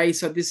 right?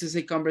 So this is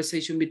a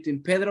conversation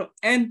between Pedro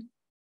and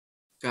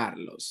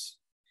Carlos.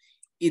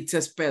 It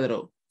says,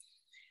 Pedro,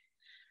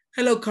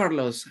 hello,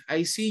 Carlos.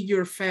 I see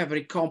your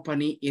favorite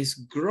company is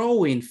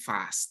growing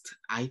fast.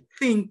 I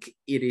think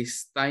it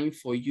is time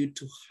for you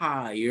to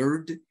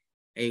hire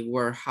a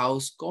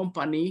warehouse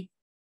company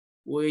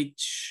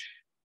which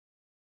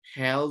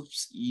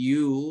helps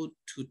you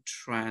to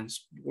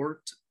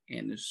transport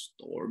and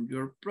store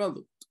your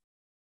product,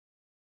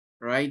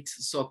 right?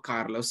 So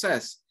Carlos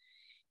says,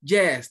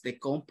 yes, the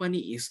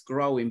company is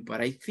growing,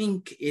 but I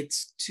think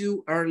it's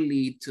too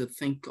early to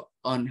think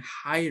on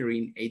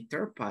hiring a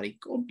third-party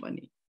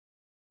company.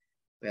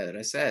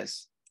 Pedro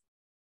says,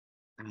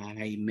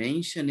 I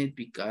mention it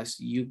because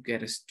you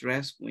get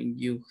stressed when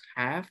you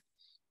have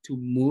to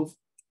move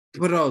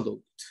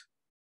product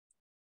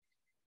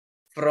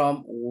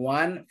from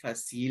one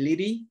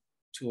facility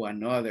to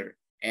another.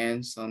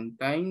 And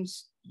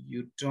sometimes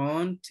you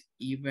don't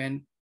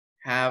even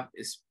have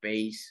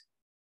space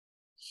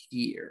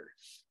here.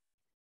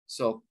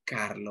 So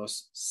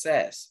Carlos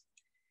says,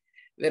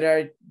 there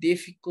are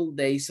difficult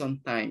days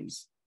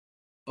sometimes,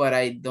 but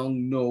I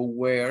don't know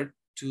where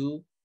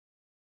to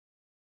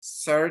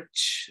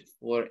search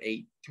for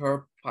a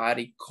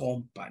third-party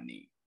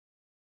company.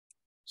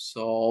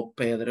 So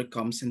Pedro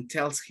comes and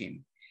tells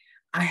him,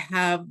 I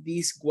have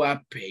this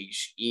web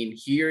page. In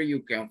here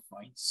you can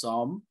find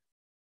some.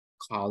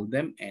 Call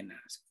them and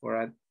ask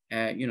for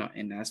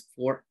ask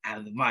for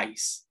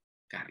advice.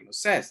 Carlos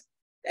says,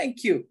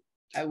 thank you.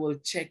 I will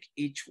check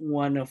each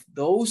one of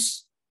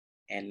those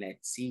and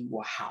let's see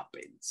what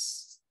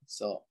happens.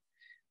 So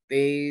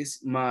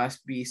this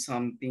must be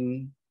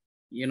something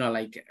you know,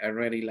 like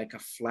already like a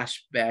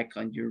flashback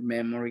on your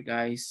memory,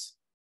 guys,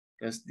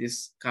 because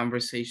this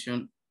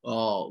conversation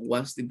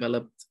was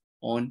developed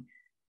on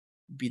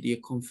video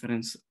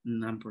conference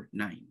number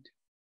 9.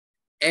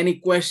 Any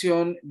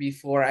question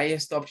before I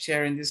stop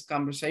sharing this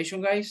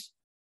conversation, guys?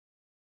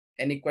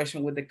 Any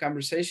question with the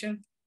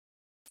conversation?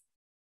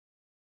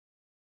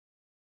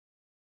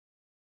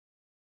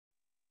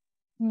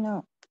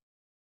 No.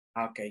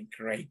 Okay,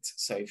 great.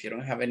 So if you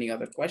don't have any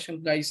other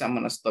questions, guys, I'm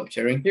gonna stop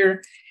sharing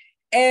here.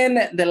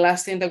 And the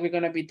last thing that we're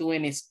gonna be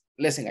doing is,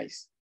 listen,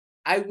 guys,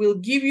 I will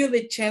give you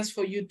the chance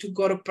for you to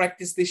go to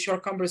practice this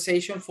short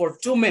conversation for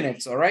 2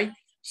 minutes, all right?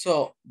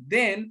 So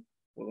then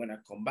we're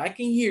gonna come back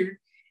in here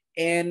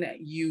and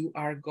you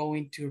are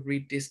going to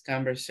read this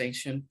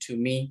conversation to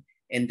me,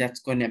 and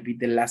that's gonna be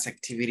the last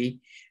activity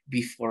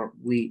before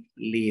we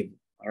leave,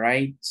 all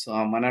right? So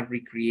I'm gonna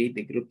recreate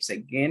the groups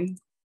again.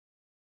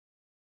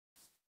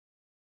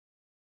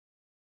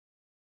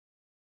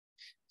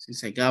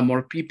 Since I got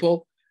more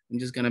people, I'm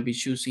just gonna be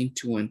choosing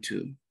 2 and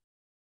 2.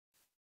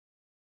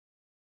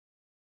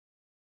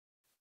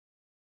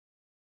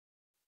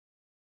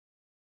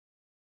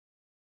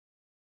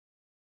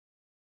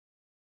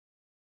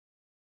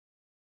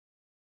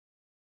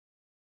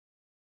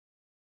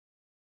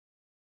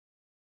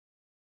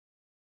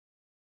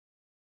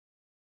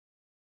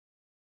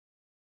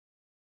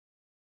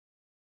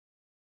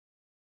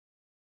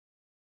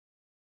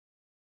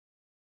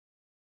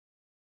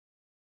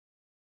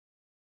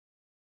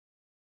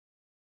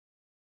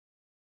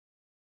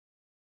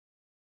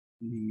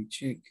 Let me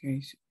check,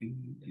 guys.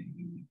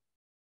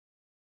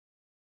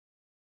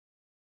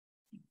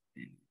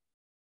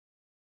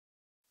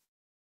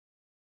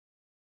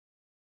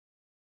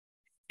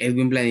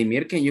 Edwin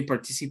Vladimir, can you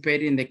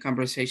participate in the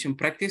conversation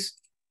practice?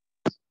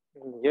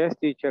 Yes,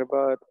 teacher,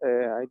 but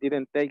I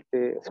didn't take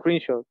the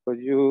screenshot. Could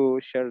you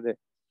share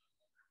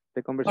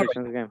the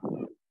conversation again?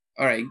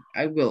 All right,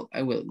 I will.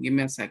 Give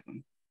me a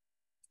second.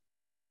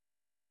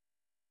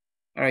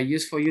 All right,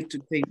 just for you to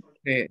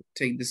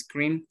take the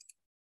screen.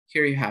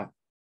 Here you have.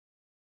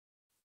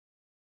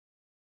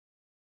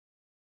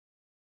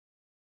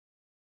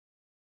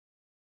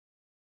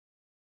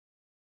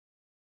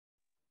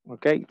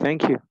 Okay,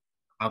 thank you.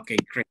 Okay,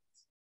 great.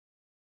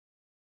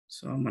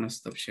 So I'm gonna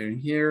stop sharing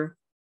here.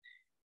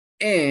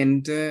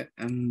 And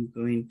I'm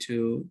going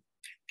to,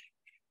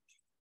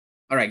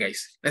 all right,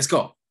 guys, let's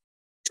go.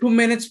 2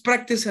 minutes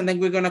practice and then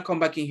we're gonna come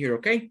back in here,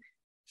 okay?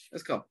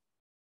 Let's go.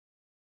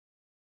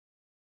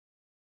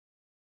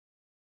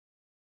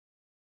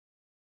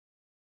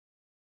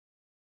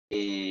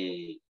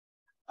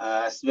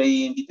 As my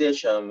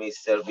invitation,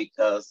 Mr.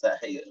 because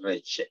I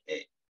reached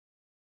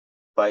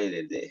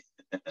Friday day.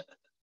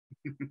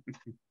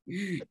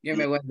 Give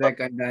me 1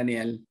 second,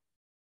 Daniel.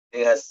 I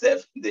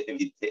accept the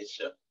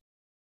invitation.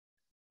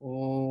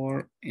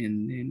 4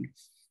 and then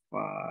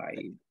 5.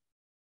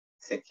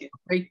 Thank you.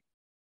 Okay,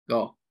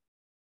 go.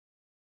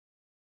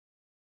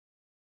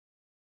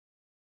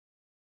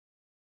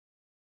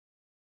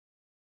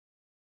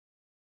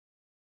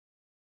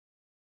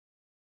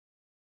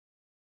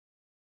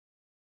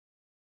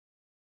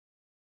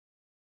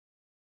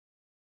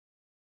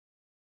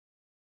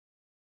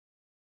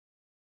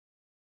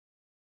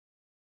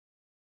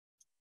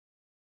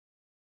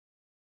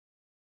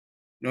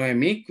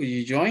 Noemi, could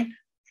you join?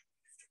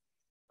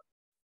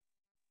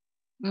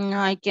 No,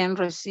 I can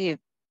receive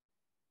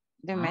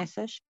the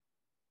message.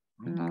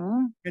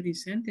 No. Already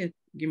sent it.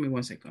 Give me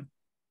 1 second.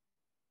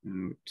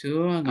 Number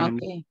 2, I'm gonna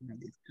move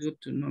number 2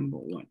 to number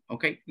 1.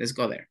 Okay, let's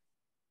go there.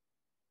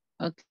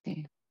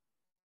 Okay.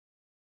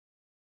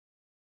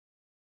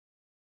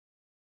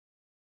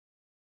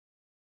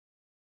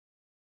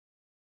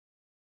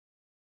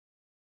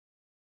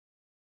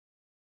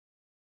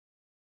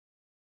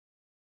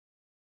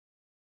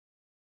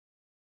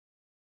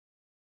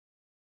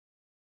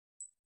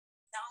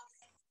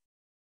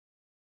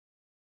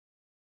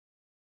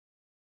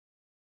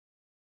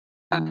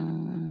 I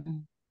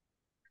don't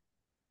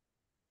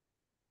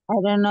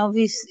know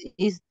if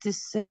it's to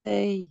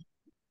say,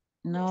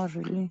 no,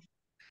 really.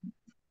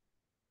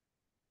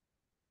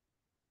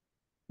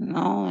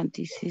 No,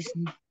 this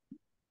isn't.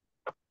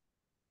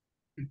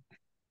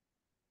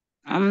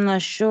 I'm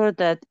not sure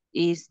that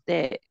is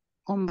the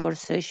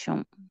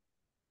conversation.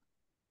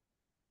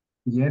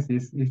 Yes,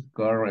 it's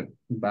correct,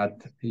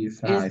 but it's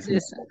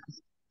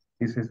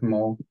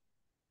small.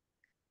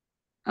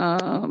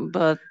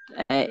 But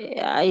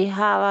I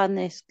have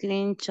a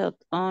screenshot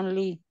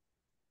only.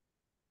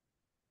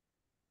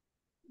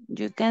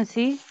 You can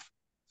see?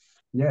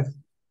 Yes.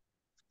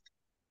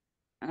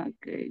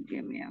 Okay,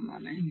 give me a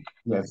moment.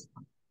 Yes,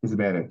 it's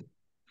better.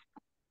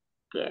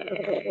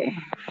 Okay.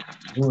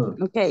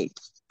 Good. Okay.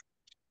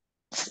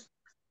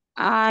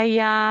 I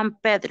am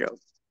Pedro.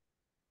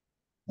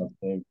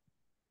 Okay.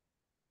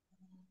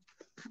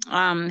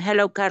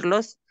 Hello,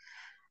 Carlos.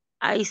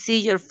 I see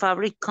your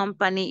fabric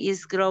company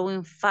is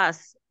growing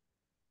fast.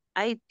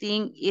 I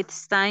think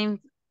it's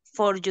time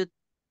for you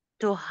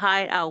to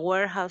hire a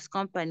warehouse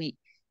company,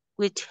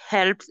 which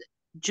helps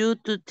you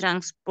to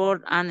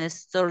transport and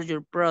store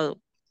your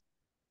product.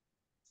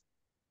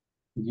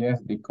 Yes,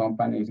 the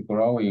company is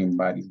growing,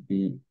 but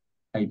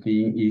I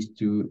think it's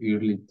too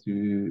early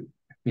to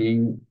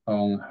think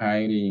on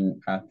hiring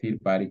a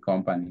third-party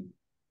company.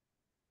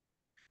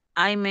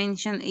 I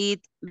mention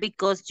it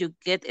because you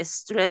get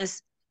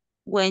stressed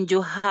when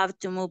you have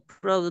to move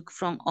product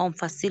from one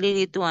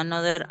facility to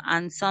another,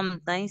 and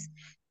sometimes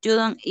you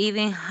don't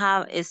even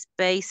have a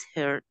space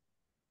here.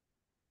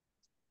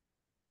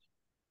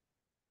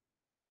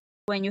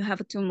 When you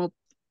have to move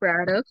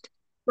product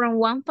from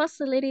one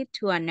facility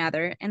to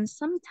another, and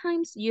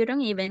sometimes you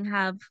don't even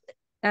have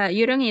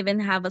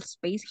a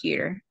space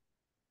here.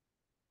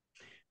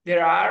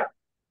 There are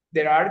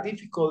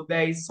difficult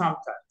days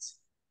sometimes,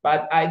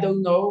 but I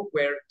don't know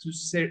where to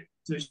search.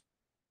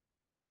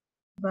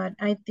 But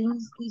I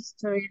think it's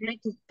too early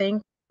to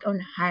think on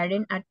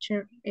hiring a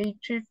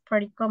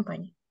third-party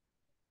company.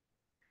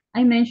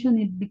 I mention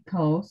it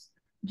because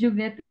you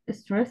get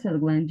stressed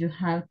when you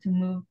have to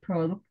move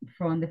product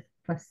from the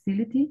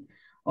facility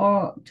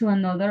or to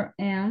another,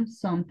 and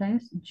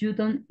sometimes you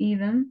don't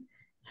even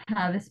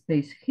have a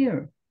space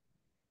here.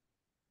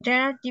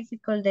 There are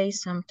difficult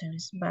days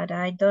sometimes, but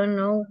I don't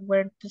know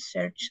where to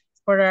search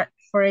for a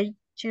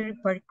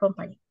third-party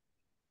company.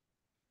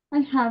 I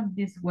have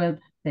this web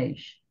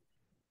page.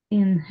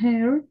 In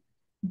here,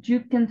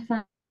 you can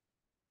find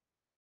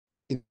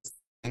It's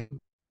time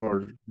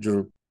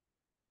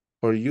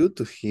for you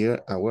to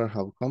hear a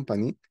warehouse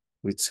company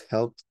which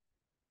helps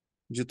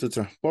you to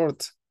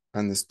transport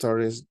and store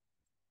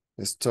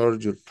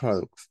your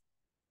products.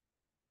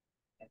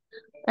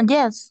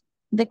 Yes,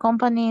 the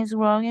company is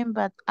growing,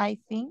 but I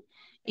think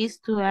it's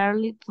too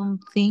early to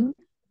think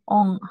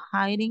on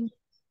hiring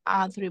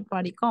a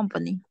third-party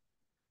company.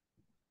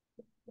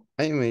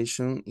 I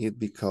mention it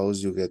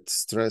because you get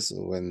stressed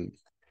when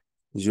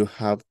you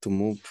have to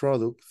move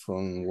product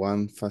from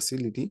one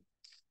facility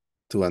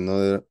to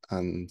another,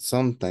 and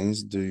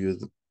sometimes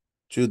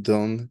you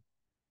don't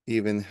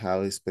even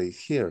have a space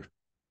here.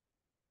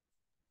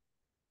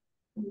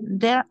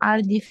 There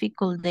are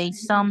difficult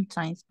days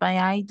sometimes, but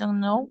I don't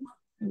know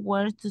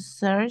where to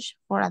search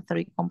for a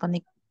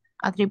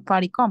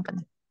third-party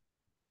company.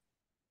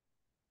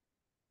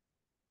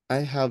 I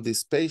have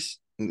this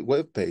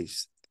web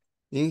page.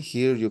 In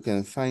here, you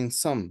can find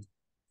some.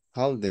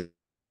 Hold them.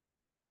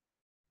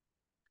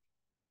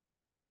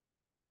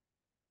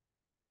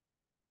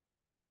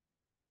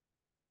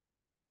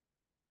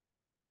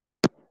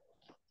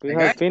 We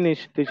have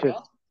finished, teacher.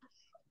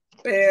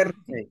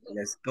 Perfect.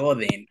 Let's go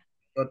then.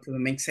 Go to the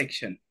main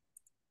section.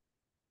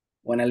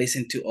 Want to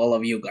listen to all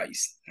of you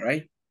guys. All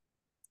right.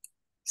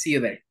 See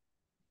you there.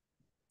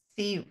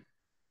 See you.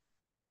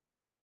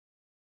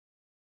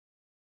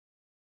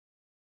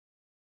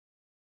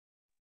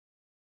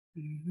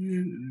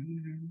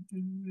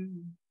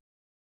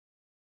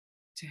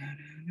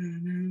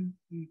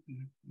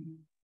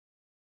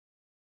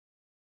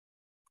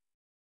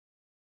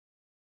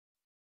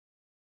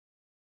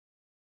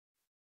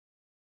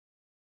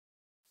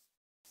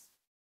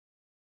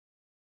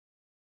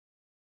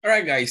 All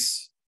right,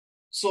 guys.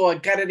 So I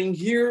got it in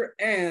here,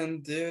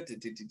 and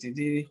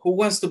who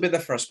wants to be the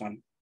first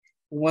one?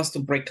 Who wants to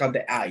break out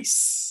the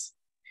ice?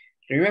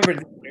 Remember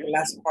the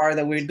last part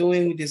that we're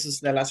doing, this is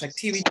the last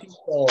activity,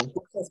 so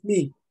who was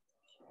me?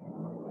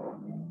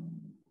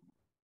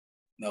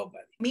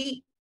 Nobody.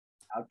 Me.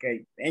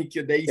 Okay, thank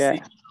you, Daisy. Yeah,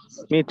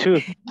 me too.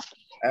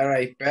 All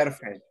right,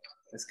 perfect.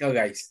 Let's go,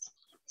 guys.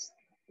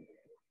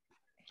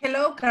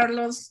 Hello,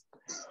 Carlos.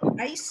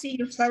 I see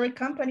your favorite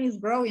company is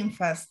growing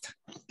fast.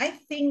 I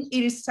think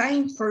it is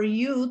time for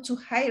you to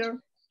hire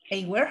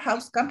a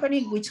warehouse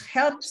company which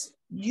helps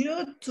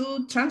you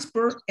to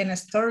transport and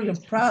store your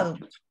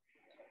product.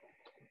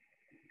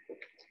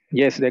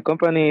 Yes, the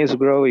company is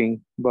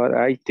growing, but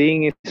I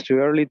think it's too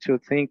early to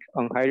think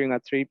on hiring a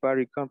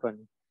third-party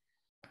company.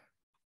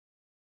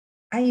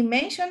 I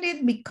mentioned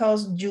it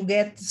because you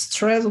get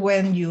stressed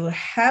when you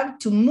have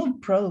to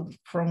move product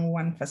from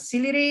one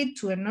facility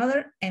to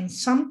another, and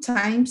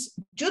sometimes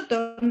you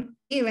don't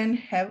even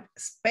have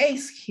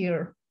space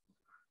here.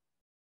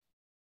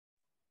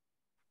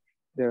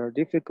 There are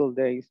difficult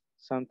days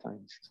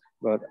sometimes,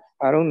 but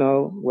I don't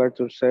know where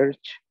to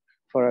search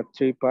for a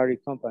third-party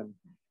company.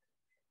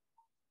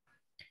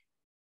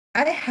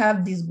 I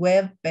have this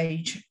web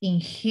page. In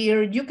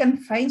here, you can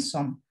find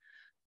some.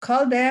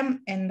 Call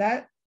them and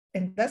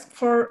ask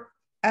for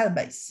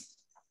advice.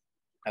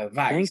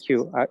 Thank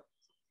you.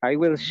 I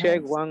will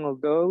check one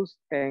of those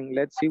and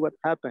let's see what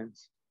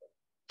happens.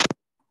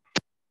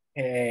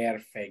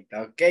 Perfect.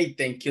 Okay,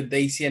 thank you,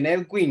 Daisy and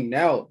Edwin.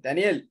 Now,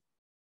 Daniel.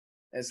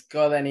 Let's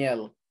go,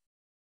 Daniel.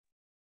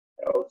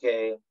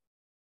 Okay.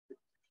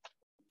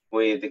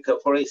 With the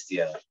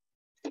Christian.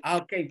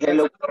 Okay.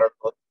 Hello,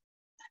 Carlos.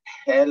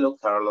 Hello,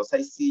 Carlos.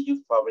 I see your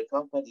fabric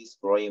company is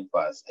growing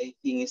fast. I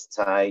think it's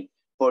time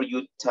for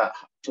you to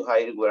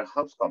hire a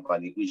warehouse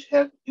company which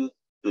help you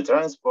to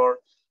transport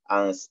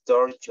and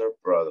store your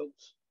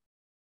products.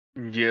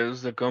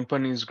 Yes, the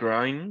company is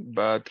growing,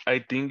 but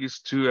I think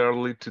it's too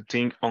early to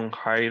think on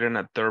hiring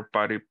a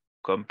third-party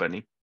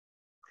company.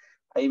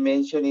 I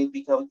mention it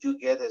because you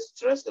get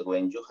stressed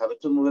when you have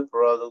to move a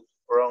product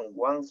from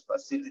one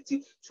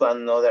facility to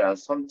another, and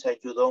sometimes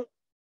you don't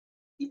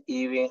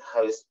even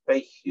have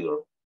space here.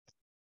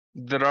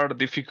 There are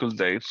difficult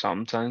days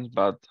sometimes,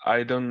 but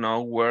I don't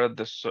know where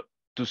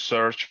to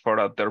search for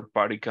a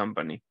third-party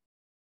company.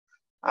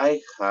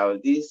 I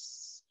have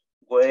this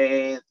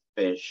web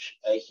page.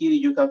 Here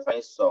you can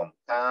find some.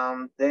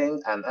 Come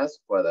then and ask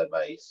for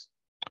advice.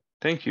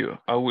 Thank you.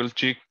 I will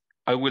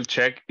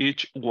check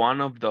each one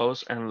of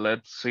those and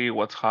let's see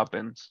what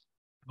happens.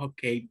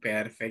 Okay,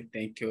 perfect.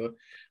 Thank you.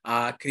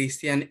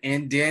 Christian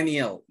and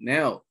Daniel.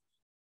 Now,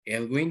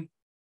 Edwin.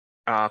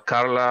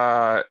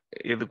 Carla,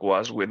 it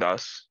was with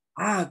us.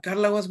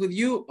 Carla was with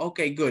you?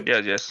 Okay, good.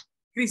 Yes.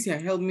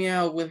 Christian, help me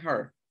out with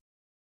her.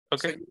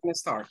 Okay. So you can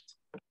start.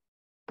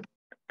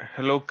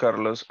 Hello,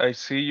 Carlos. I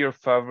see your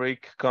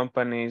fabric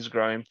company is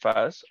growing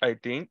fast. I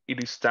think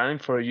it is time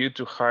for you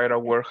to hire a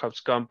warehouse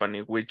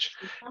company, which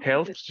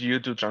helps you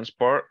to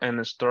transport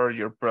and store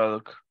your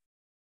product.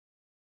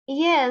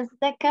 Yes,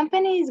 the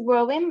company is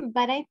growing,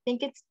 but I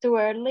think it's too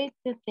early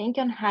to think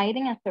on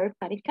hiring a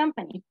third-party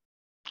company.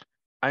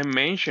 I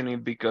mention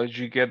it because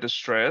you get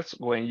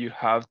stressed when you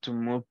have to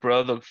move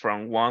product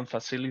from one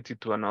facility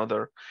to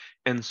another,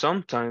 and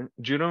sometimes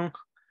you don't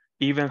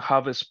even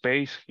have a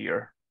space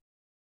here.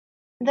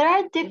 There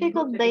are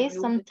difficult days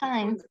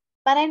sometimes,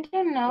 but I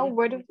don't know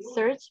where to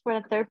search for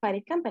a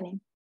third-party company.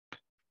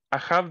 I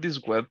have this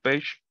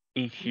webpage.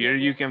 In here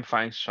you can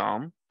find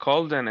some.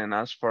 Call them and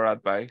ask for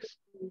advice.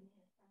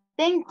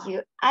 Thank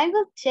you. I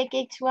will check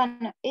each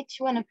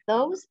one of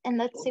those and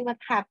let's see what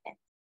happens.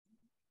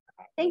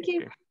 Thank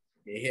you.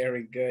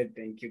 Very good.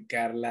 Thank you,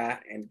 Carla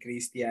and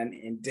Christian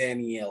and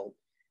Daniel.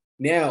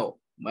 Now,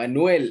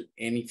 Manuel,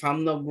 and if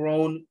I'm not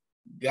wrong,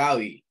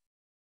 Gaby.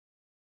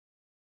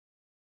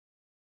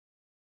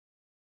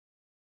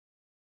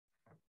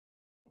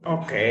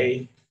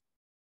 Okay.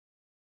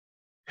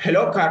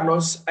 Hello,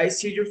 Carlos. I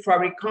see your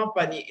fabric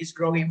company is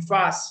growing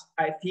fast.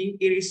 I think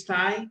it is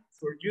time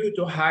for you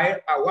to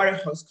hire a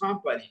warehouse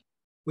company,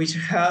 which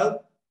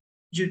help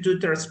you to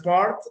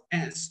transport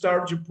and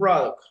store your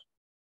product.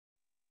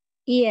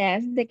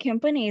 Yes, the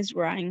company is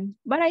growing,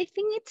 but I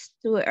think it's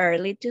too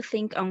early to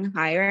think on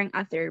hiring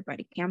a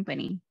third-party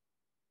company.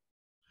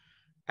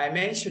 I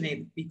mention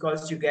it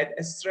because you get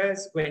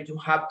stressed when you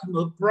have to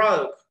move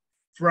product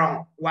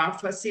from one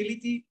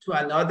facility to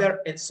another,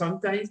 and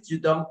sometimes you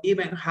don't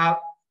even have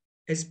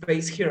a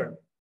space here.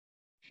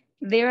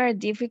 There are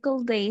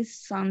difficult days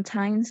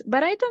sometimes,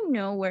 but I don't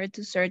know where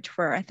to search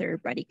for a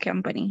third-party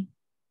company.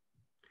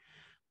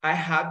 I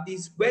have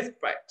this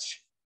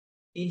webpage.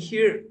 In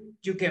here,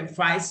 you can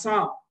find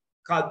some.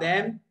 Call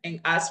them and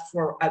ask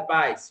for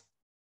advice.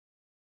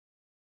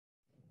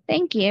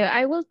 Thank you.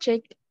 I will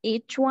check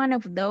each one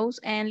of those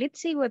and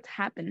let's see what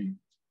happens.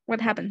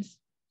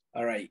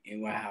 All right,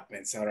 and what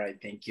happens? All right,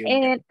 thank you.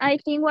 And I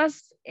think it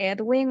was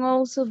Edwin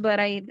also, but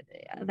I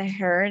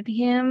heard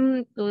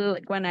him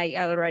when I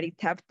already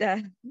tapped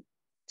that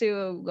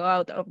to go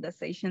out of the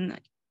session.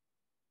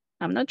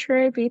 I'm not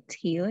sure if it's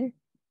here.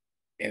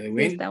 Edwin?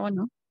 Is that one?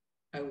 No?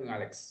 Edwin,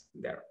 Alex,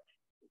 there.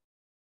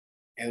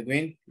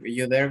 Edwin, were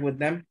you there with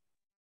them?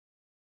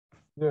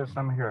 Yes,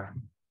 I'm here.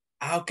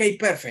 Okay,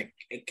 perfect.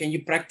 Can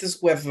you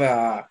practice with,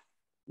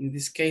 in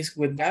this case,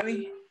 with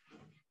Gabby?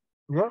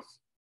 Yes.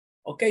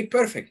 Okay,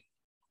 perfect.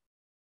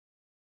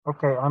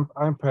 Okay,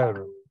 I'm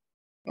Pedro.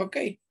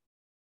 Okay.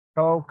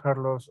 Hello,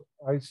 Carlos.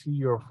 I see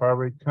your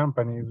fabric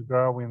company is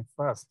growing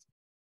fast.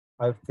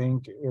 I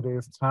think it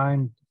is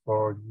time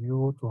for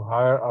you to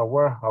hire a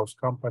warehouse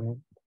company,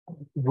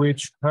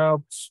 which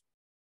helps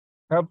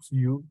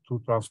you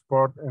to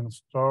transport and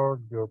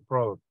store your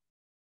product.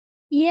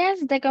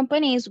 Yes, the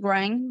company is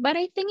growing, but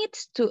I think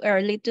it's too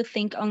early to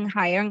think on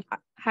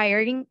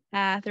hiring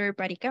a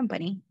third-party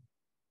company.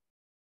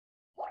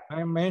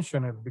 I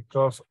mention it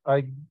because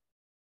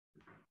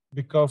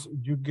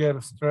you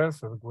get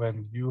stressed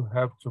when you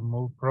have to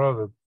move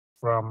product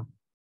from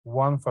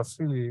one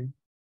facility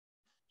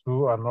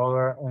to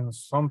another, and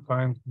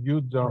sometimes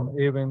you don't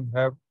even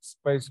have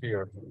space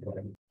here.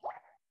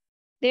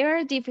 There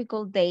are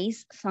difficult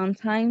days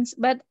sometimes,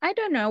 but I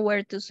don't know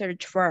where to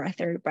search for a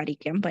third-party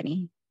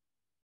company.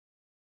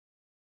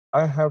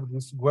 I have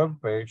this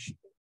webpage.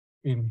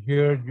 In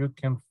here, you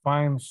can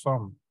find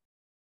some.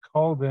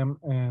 Call them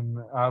and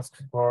ask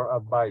for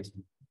advice.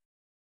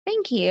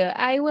 Thank you.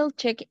 I will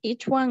check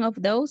each one of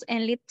those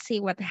and let's see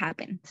what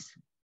happens.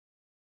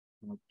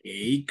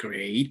 Okay,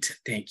 great.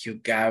 Thank you,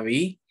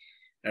 Gabby.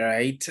 All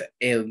right,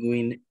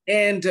 Edwin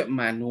and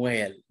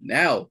Manuel.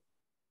 Now,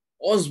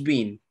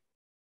 Osbin.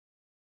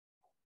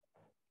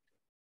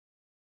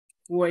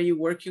 Who are you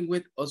working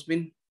with,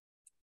 Osbin?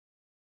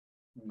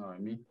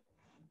 Noemi.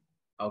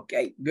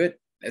 Okay, good.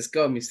 Let's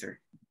go, mister.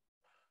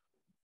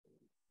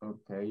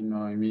 Okay,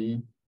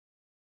 Noemi.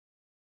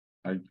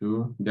 Are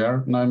you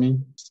there, Noemi?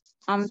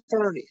 I'm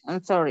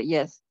sorry,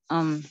 yes.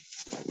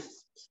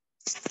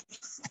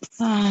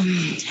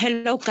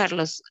 Hello,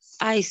 Carlos.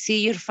 I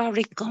see your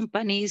fabric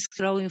company is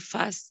growing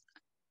fast.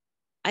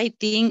 I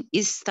think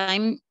it's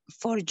time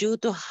for you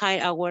to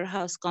hire a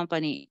warehouse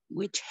company,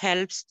 which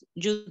helps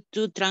you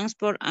to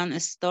transport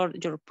and store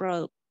your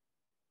product.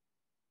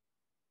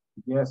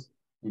 Yes,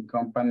 the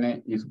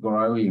company is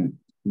growing,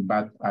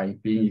 but I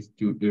think it's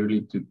too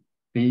early to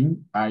think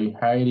I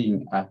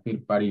hiring a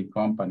third-party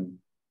company.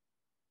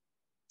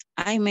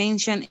 I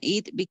mention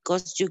it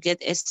because you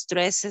get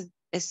stressed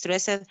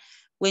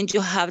when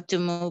you have to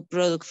move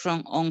product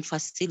from one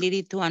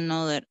facility to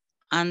another,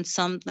 and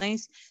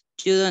sometimes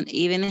you don't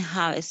even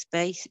have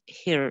space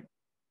here.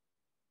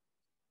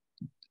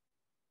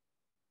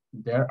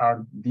 There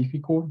are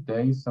difficult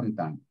days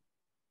sometimes,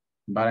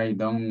 but I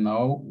don't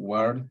know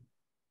where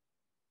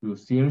to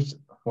search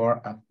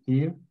for a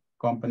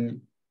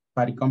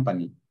third-party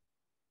company.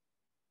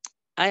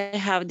 I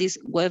have this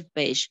web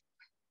page.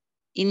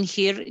 In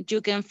here,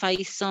 you can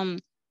find some,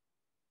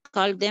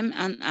 call them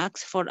and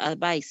ask for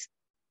advice.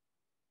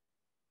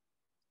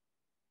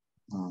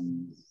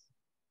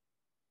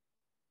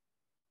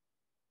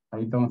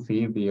 I don't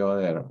see the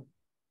other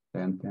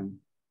sentence.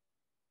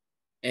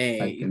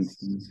 I can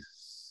see.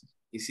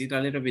 Is it a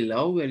little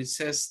below where it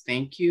says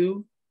thank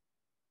you?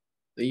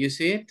 Do you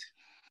see it?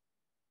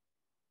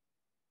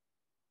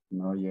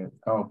 No yet.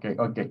 Okay,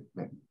 okay.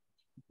 Let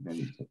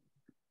me check.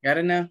 Got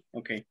it now?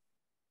 Okay.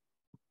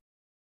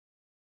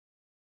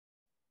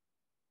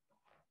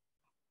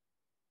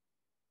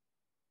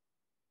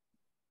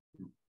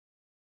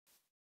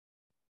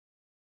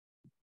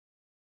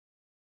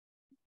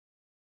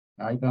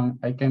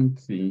 I can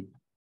see.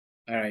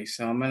 All right,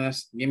 so I'm gonna,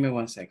 give me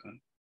 1 second.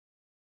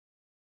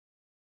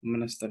 I'm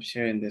gonna stop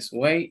sharing this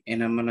way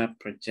and I'm gonna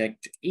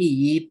project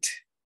it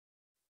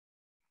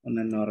on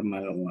a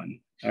normal one.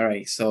 All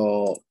right,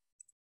 so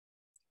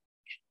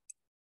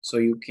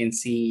you can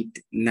see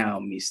it now,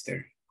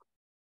 mister.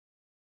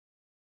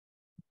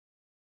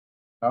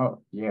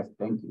 Oh, yes,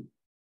 thank you.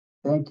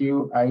 Thank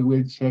you. I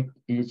will check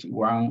each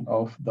one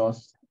of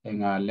those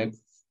and let's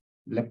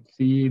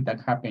see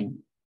that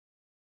happen.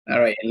 All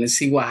right, and let's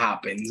see what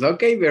happens.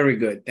 Okay, very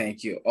good.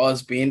 Thank you,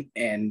 Osbin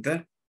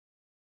and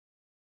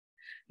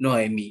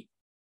Noemi.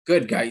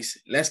 Good, guys.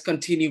 Let's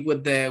continue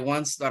with the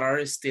ones that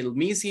are still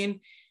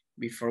missing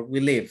before we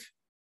leave.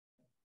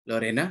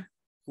 Lorena,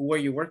 who are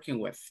you working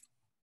with?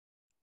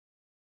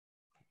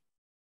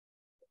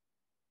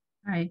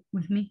 All right,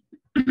 with me.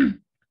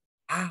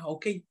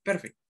 Okay,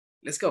 perfect.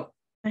 Let's go.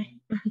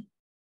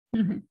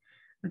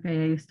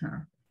 Okay, I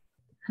start.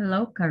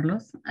 Hello,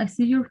 Carlos. I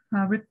see your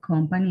favorite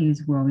company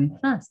is growing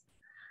fast.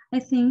 I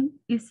think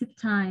it's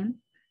time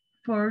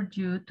for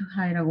you to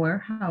hire a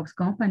warehouse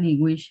company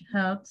which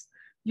helps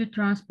you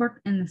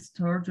transport and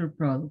store your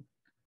product.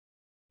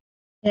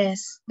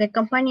 Yes, the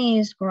company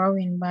is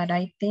growing, but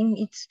I think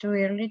it's too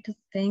early to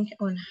think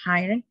on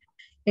hiring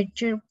a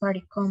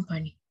third-party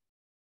company.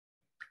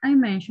 I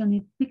mention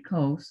it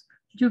because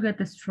you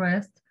get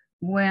stressed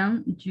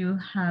when you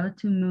have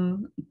to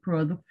move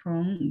product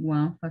from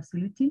one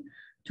facility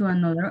to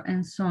another,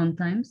 and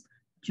sometimes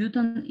you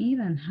don't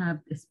even have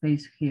the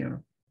space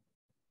here.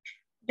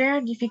 There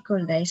are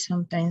difficult days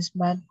sometimes,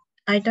 but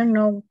I don't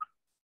know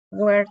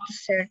where to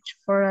search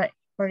for a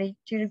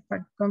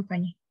third-party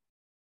company.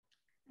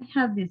 I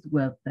have this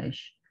web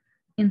page.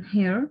 In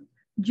here,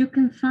 you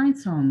can find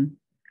some,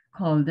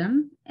 call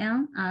them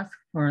and ask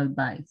for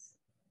advice.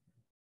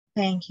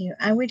 Thank you.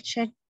 I will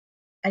check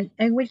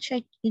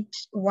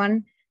each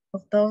one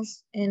of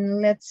those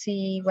and let's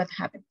see what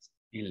happens.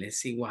 And let's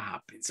see what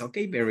happens.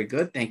 Okay, very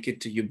good. Thank you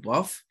to you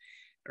both.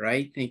 All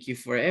right, thank you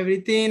for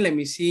everything. Let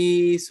me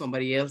see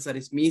somebody else that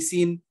is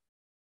missing.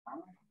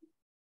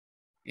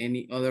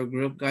 Any other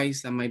group,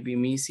 guys, that might be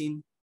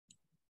missing?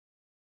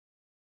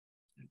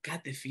 I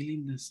got the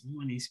feeling that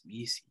someone is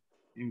missing.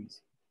 Let me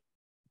see.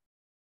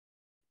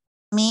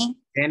 Me.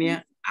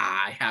 Kenya?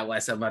 I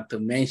was about to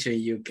mention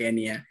you,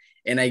 Kenya.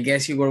 And I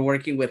guess you were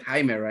working with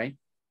Jaime, right?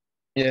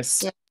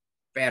 Yes. Yeah.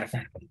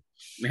 Perfect.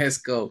 Let's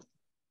go.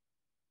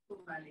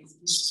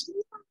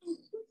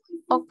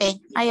 Okay,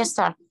 I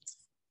start.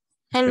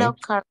 Hello,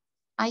 Carl.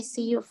 I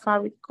see your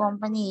favorite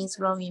company is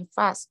growing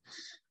fast.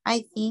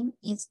 I think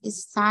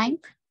it's time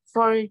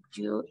for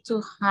you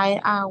to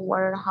hire a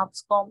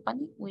warehouse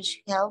company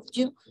which helps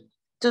you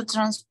to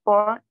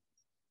transport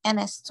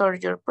and store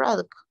your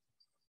product.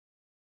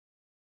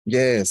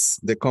 Yes,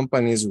 the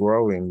company is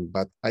growing,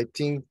 but I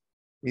think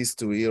it's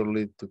too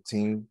early to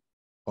think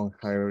on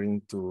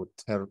hiring to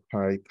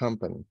third-party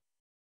company.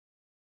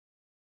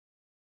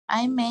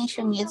 I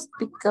mention it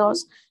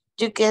because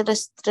you get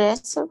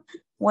stressed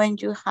when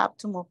you have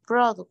to move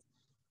product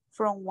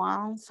from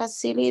one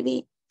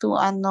facility to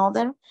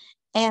another,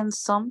 and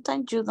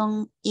sometimes you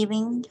don't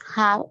even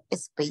have a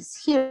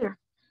space here.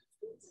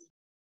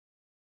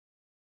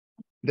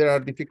 There are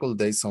difficult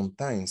days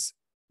sometimes,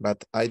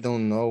 but I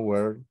don't know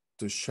where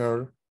to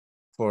search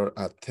for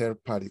a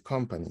third-party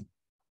company.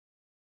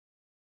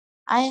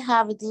 I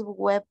have the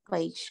web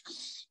page.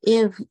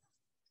 If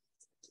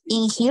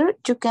in here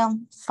you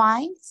can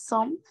find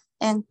some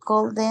and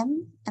call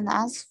them and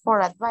ask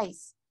for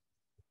advice.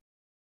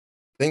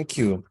 Thank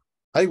you.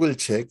 I will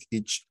check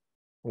each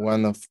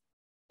one of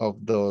of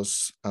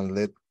those and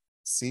let's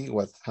see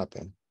what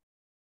happened.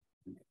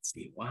 Let's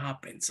see what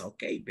happens.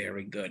 Okay,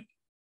 very good.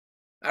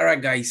 All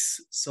right, guys.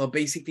 So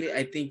basically,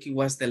 I think it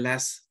was the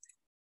last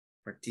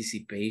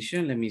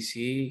participation. Let me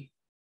see.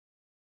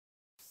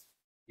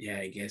 Yeah,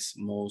 I guess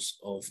most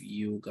of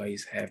you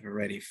guys have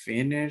already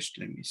finished.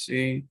 Let me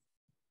see.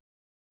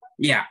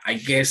 Yeah, I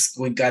guess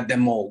we got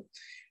them all.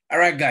 All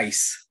right,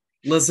 guys,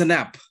 listen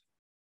up.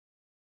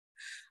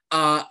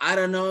 I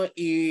don't know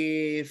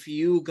if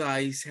you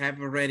guys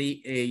have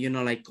already, you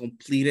know, like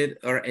completed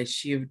or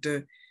achieved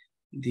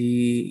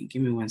the,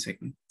 give me 1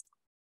 second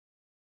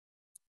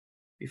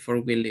before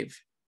we leave.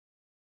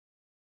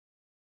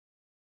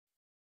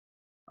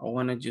 I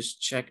want to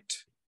just check,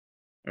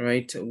 all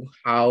right,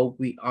 how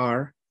we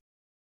are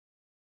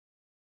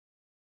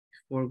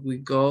before we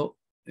go,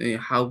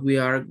 how we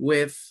are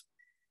with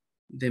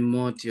the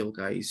module,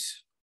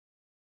 guys.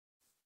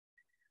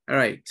 All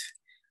right.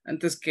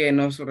 Antes que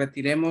nos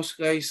retiremos,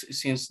 guys,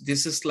 since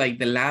this is like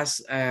the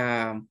last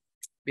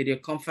video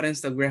conference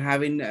that we're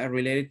having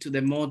related to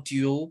the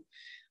module,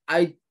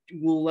 I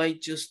would like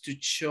just to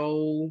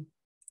show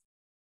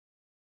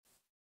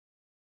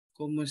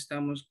cómo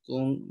estamos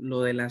con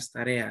lo de las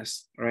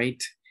tareas,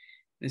 right?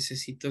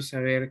 Necesito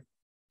saber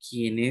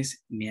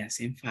quiénes me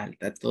hacen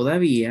falta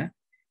todavía.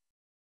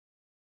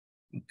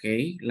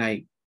 Okay,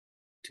 like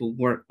to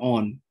work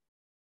on.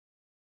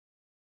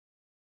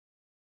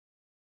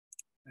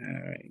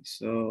 All right,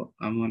 so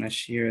I'm gonna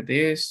share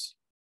this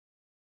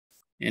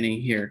and in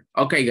here.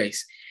 Okay,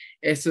 guys.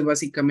 Esto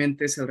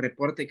básicamente es el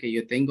reporte que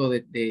yo tengo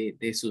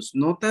de sus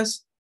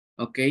notas.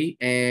 Okay,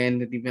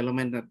 and the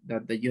development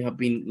that you have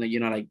been, you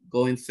know, like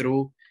going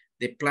through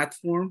the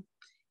platform.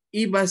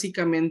 Y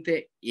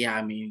básicamente, yeah,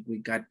 I mean, we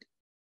got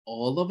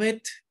all of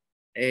it.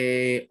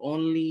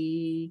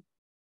 Only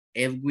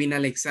Edwin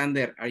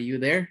Alexander, are you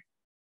there?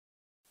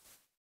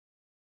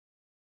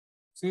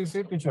 Sí,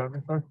 teacher.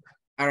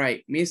 All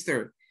right,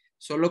 mister,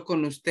 solo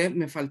con usted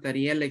me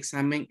faltaría el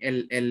examen,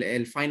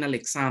 el final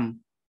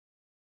exam,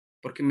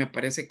 porque me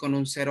aparece con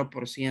un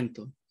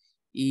 0%.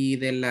 Y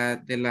de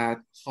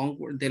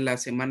la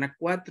semana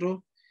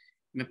 4,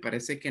 me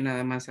parece que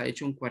nada más ha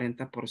hecho un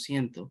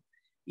 40%.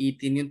 Y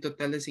tiene un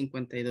total de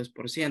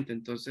 52%.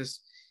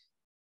 Entonces,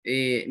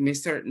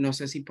 mister, no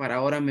sé si para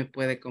ahora me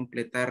puede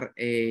completar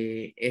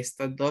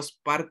estas dos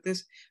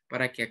partes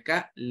para que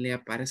acá le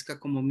aparezca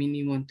como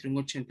mínimo entre un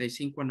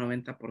 85 a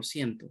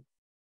 90%.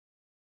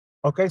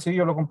 Ok, sí,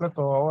 yo lo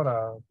completo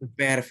ahora.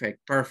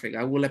 Perfect.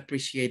 I will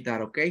appreciate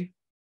that, okay?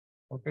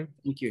 Okay.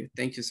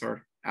 Thank you,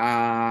 sir.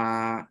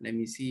 Let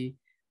me see.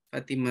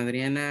 Fatima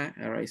Adriana,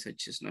 all right, so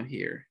she's not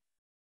here.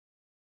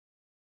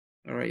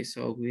 All right,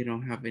 so we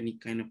don't have any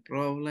kind of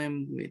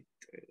problem with,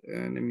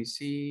 let me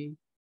see.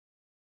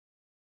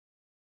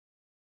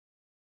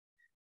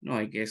 No,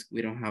 I guess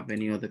we don't have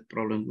any other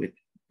problem with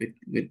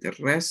the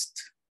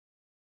rest.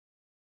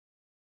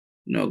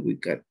 No, we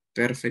got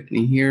perfect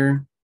in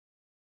here.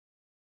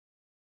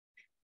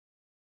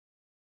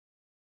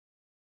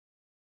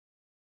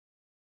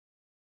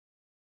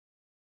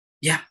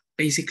 Yeah,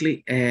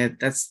 basically,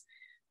 that's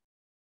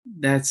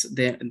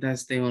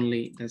the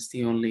only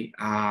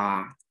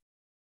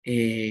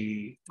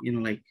you know,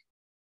 like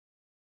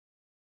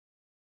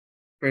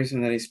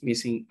person that is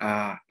missing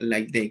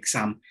like the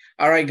exam.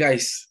 All right,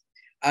 guys,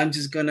 I'm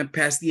just gonna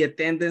pass the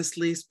attendance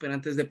list, pero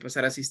antes de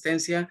pasar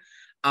asistencia,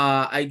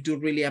 I do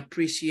really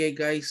appreciate,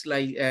 guys,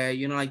 like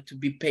you know, like to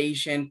be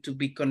patient, to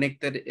be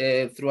connected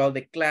throughout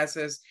the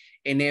classes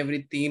and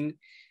everything.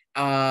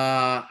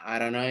 I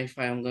don't know if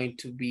I'm going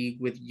to be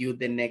with you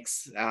the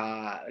next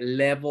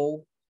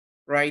level,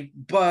 right?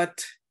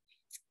 But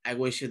I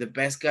wish you the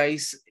best,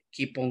 guys.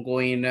 Keep on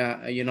going,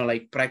 you know,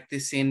 like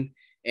practicing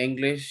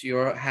English. You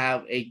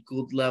have a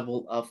good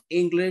level of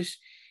English,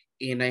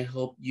 and I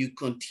hope you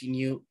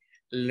continue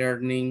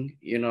learning,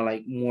 you know,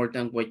 like more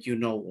than what you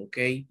know,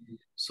 okay?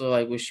 So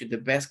I wish you the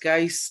best,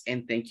 guys,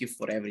 and thank you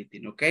for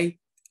everything, okay?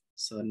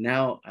 So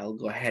now I'll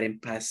go ahead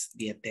and pass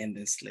the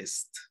attendance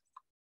list.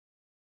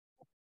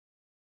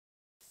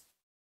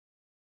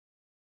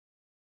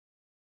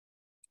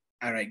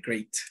 All right,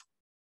 great.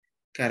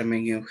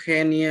 Carmen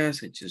Eugenia,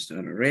 so just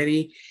not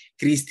already.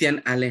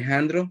 Cristian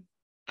Alejandro.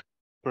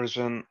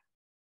 Present.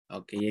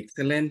 Okay,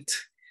 excellent.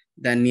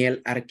 Daniel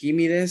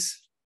Arquímedes.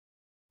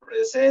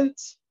 Present.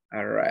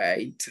 All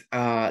right.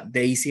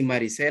 Daisy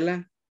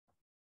Marisela.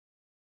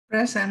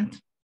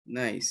 Present.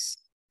 Nice.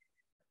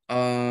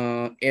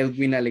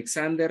 Edwin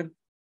Alexander.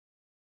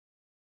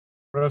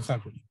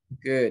 Present.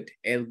 Good.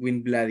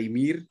 Edwin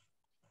Vladimir.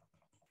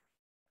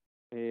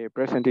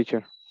 Present,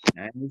 teacher.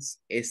 Nice.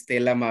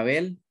 Estela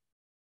Mabel.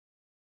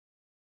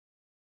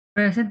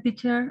 Present,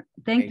 teacher.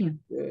 Thank you.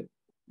 Good.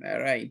 All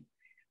right.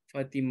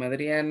 Fatima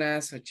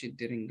Adriana, so she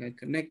didn't get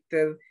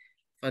connected.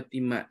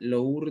 Fatima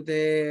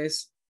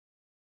Lourdes.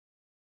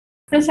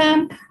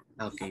 Present.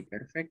 Okay,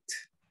 perfect.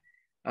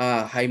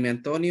 Jaime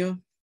Antonio.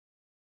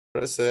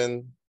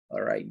 Present.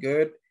 All right,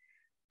 good.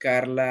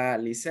 Carla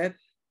Lisette.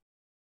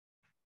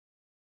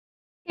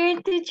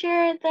 Here,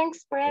 teacher.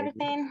 Thanks for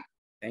everything.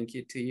 Thank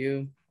you to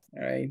you.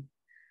 All right.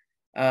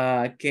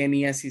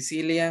 Kenia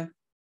Cecilia.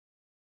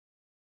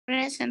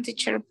 Present,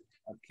 teacher.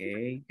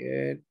 Okay,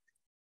 good.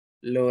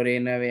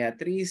 Lorena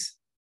Beatriz.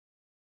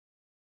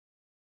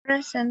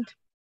 Present.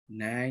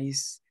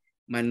 Nice.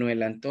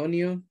 Manuel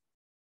Antonio.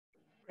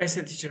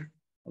 Present, teacher.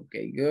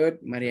 Okay, good.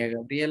 Maria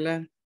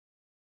Gabriela.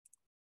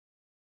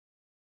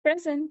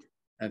 Present.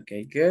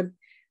 Okay, good.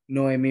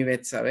 Noemi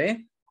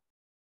Betsabe.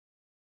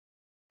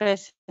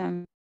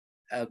 Present.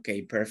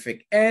 Okay,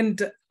 perfect. And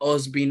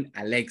Osbin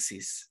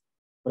Alexis.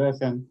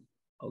 Present.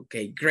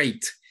 Okay,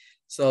 great.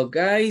 So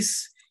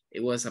guys,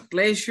 it was a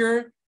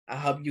pleasure. I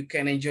hope you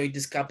can enjoy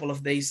this couple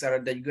of days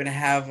that you're gonna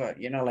have,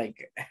 you know,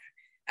 like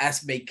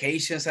as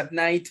vacations at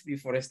night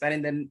before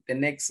starting the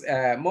next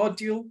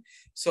module.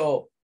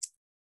 So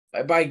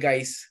bye-bye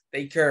guys.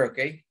 Take care,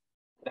 okay?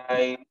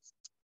 Bye.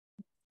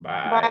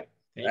 Bye.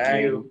 Thank Bye.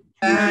 you.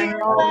 Bye.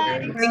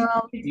 Bye.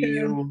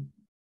 See you.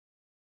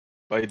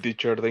 Bye,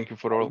 teacher. Thank you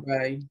for all.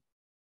 Bye.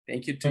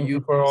 Thank you to Thank you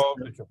you for all.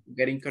 for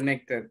getting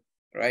connected.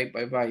 All right,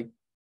 bye-bye.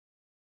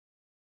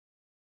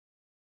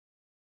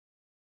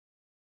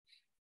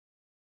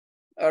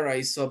 All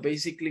right, so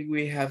basically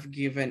we have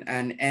given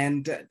an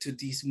end to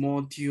this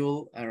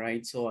module. All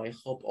right, so I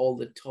hope all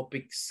the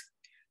topics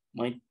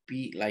might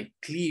be like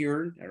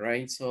clear. All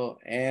right, so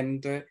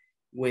and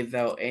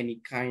without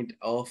any kind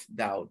of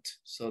doubt.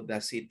 So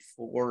that's it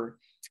for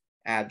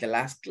the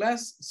last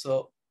class.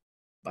 So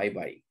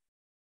bye-bye.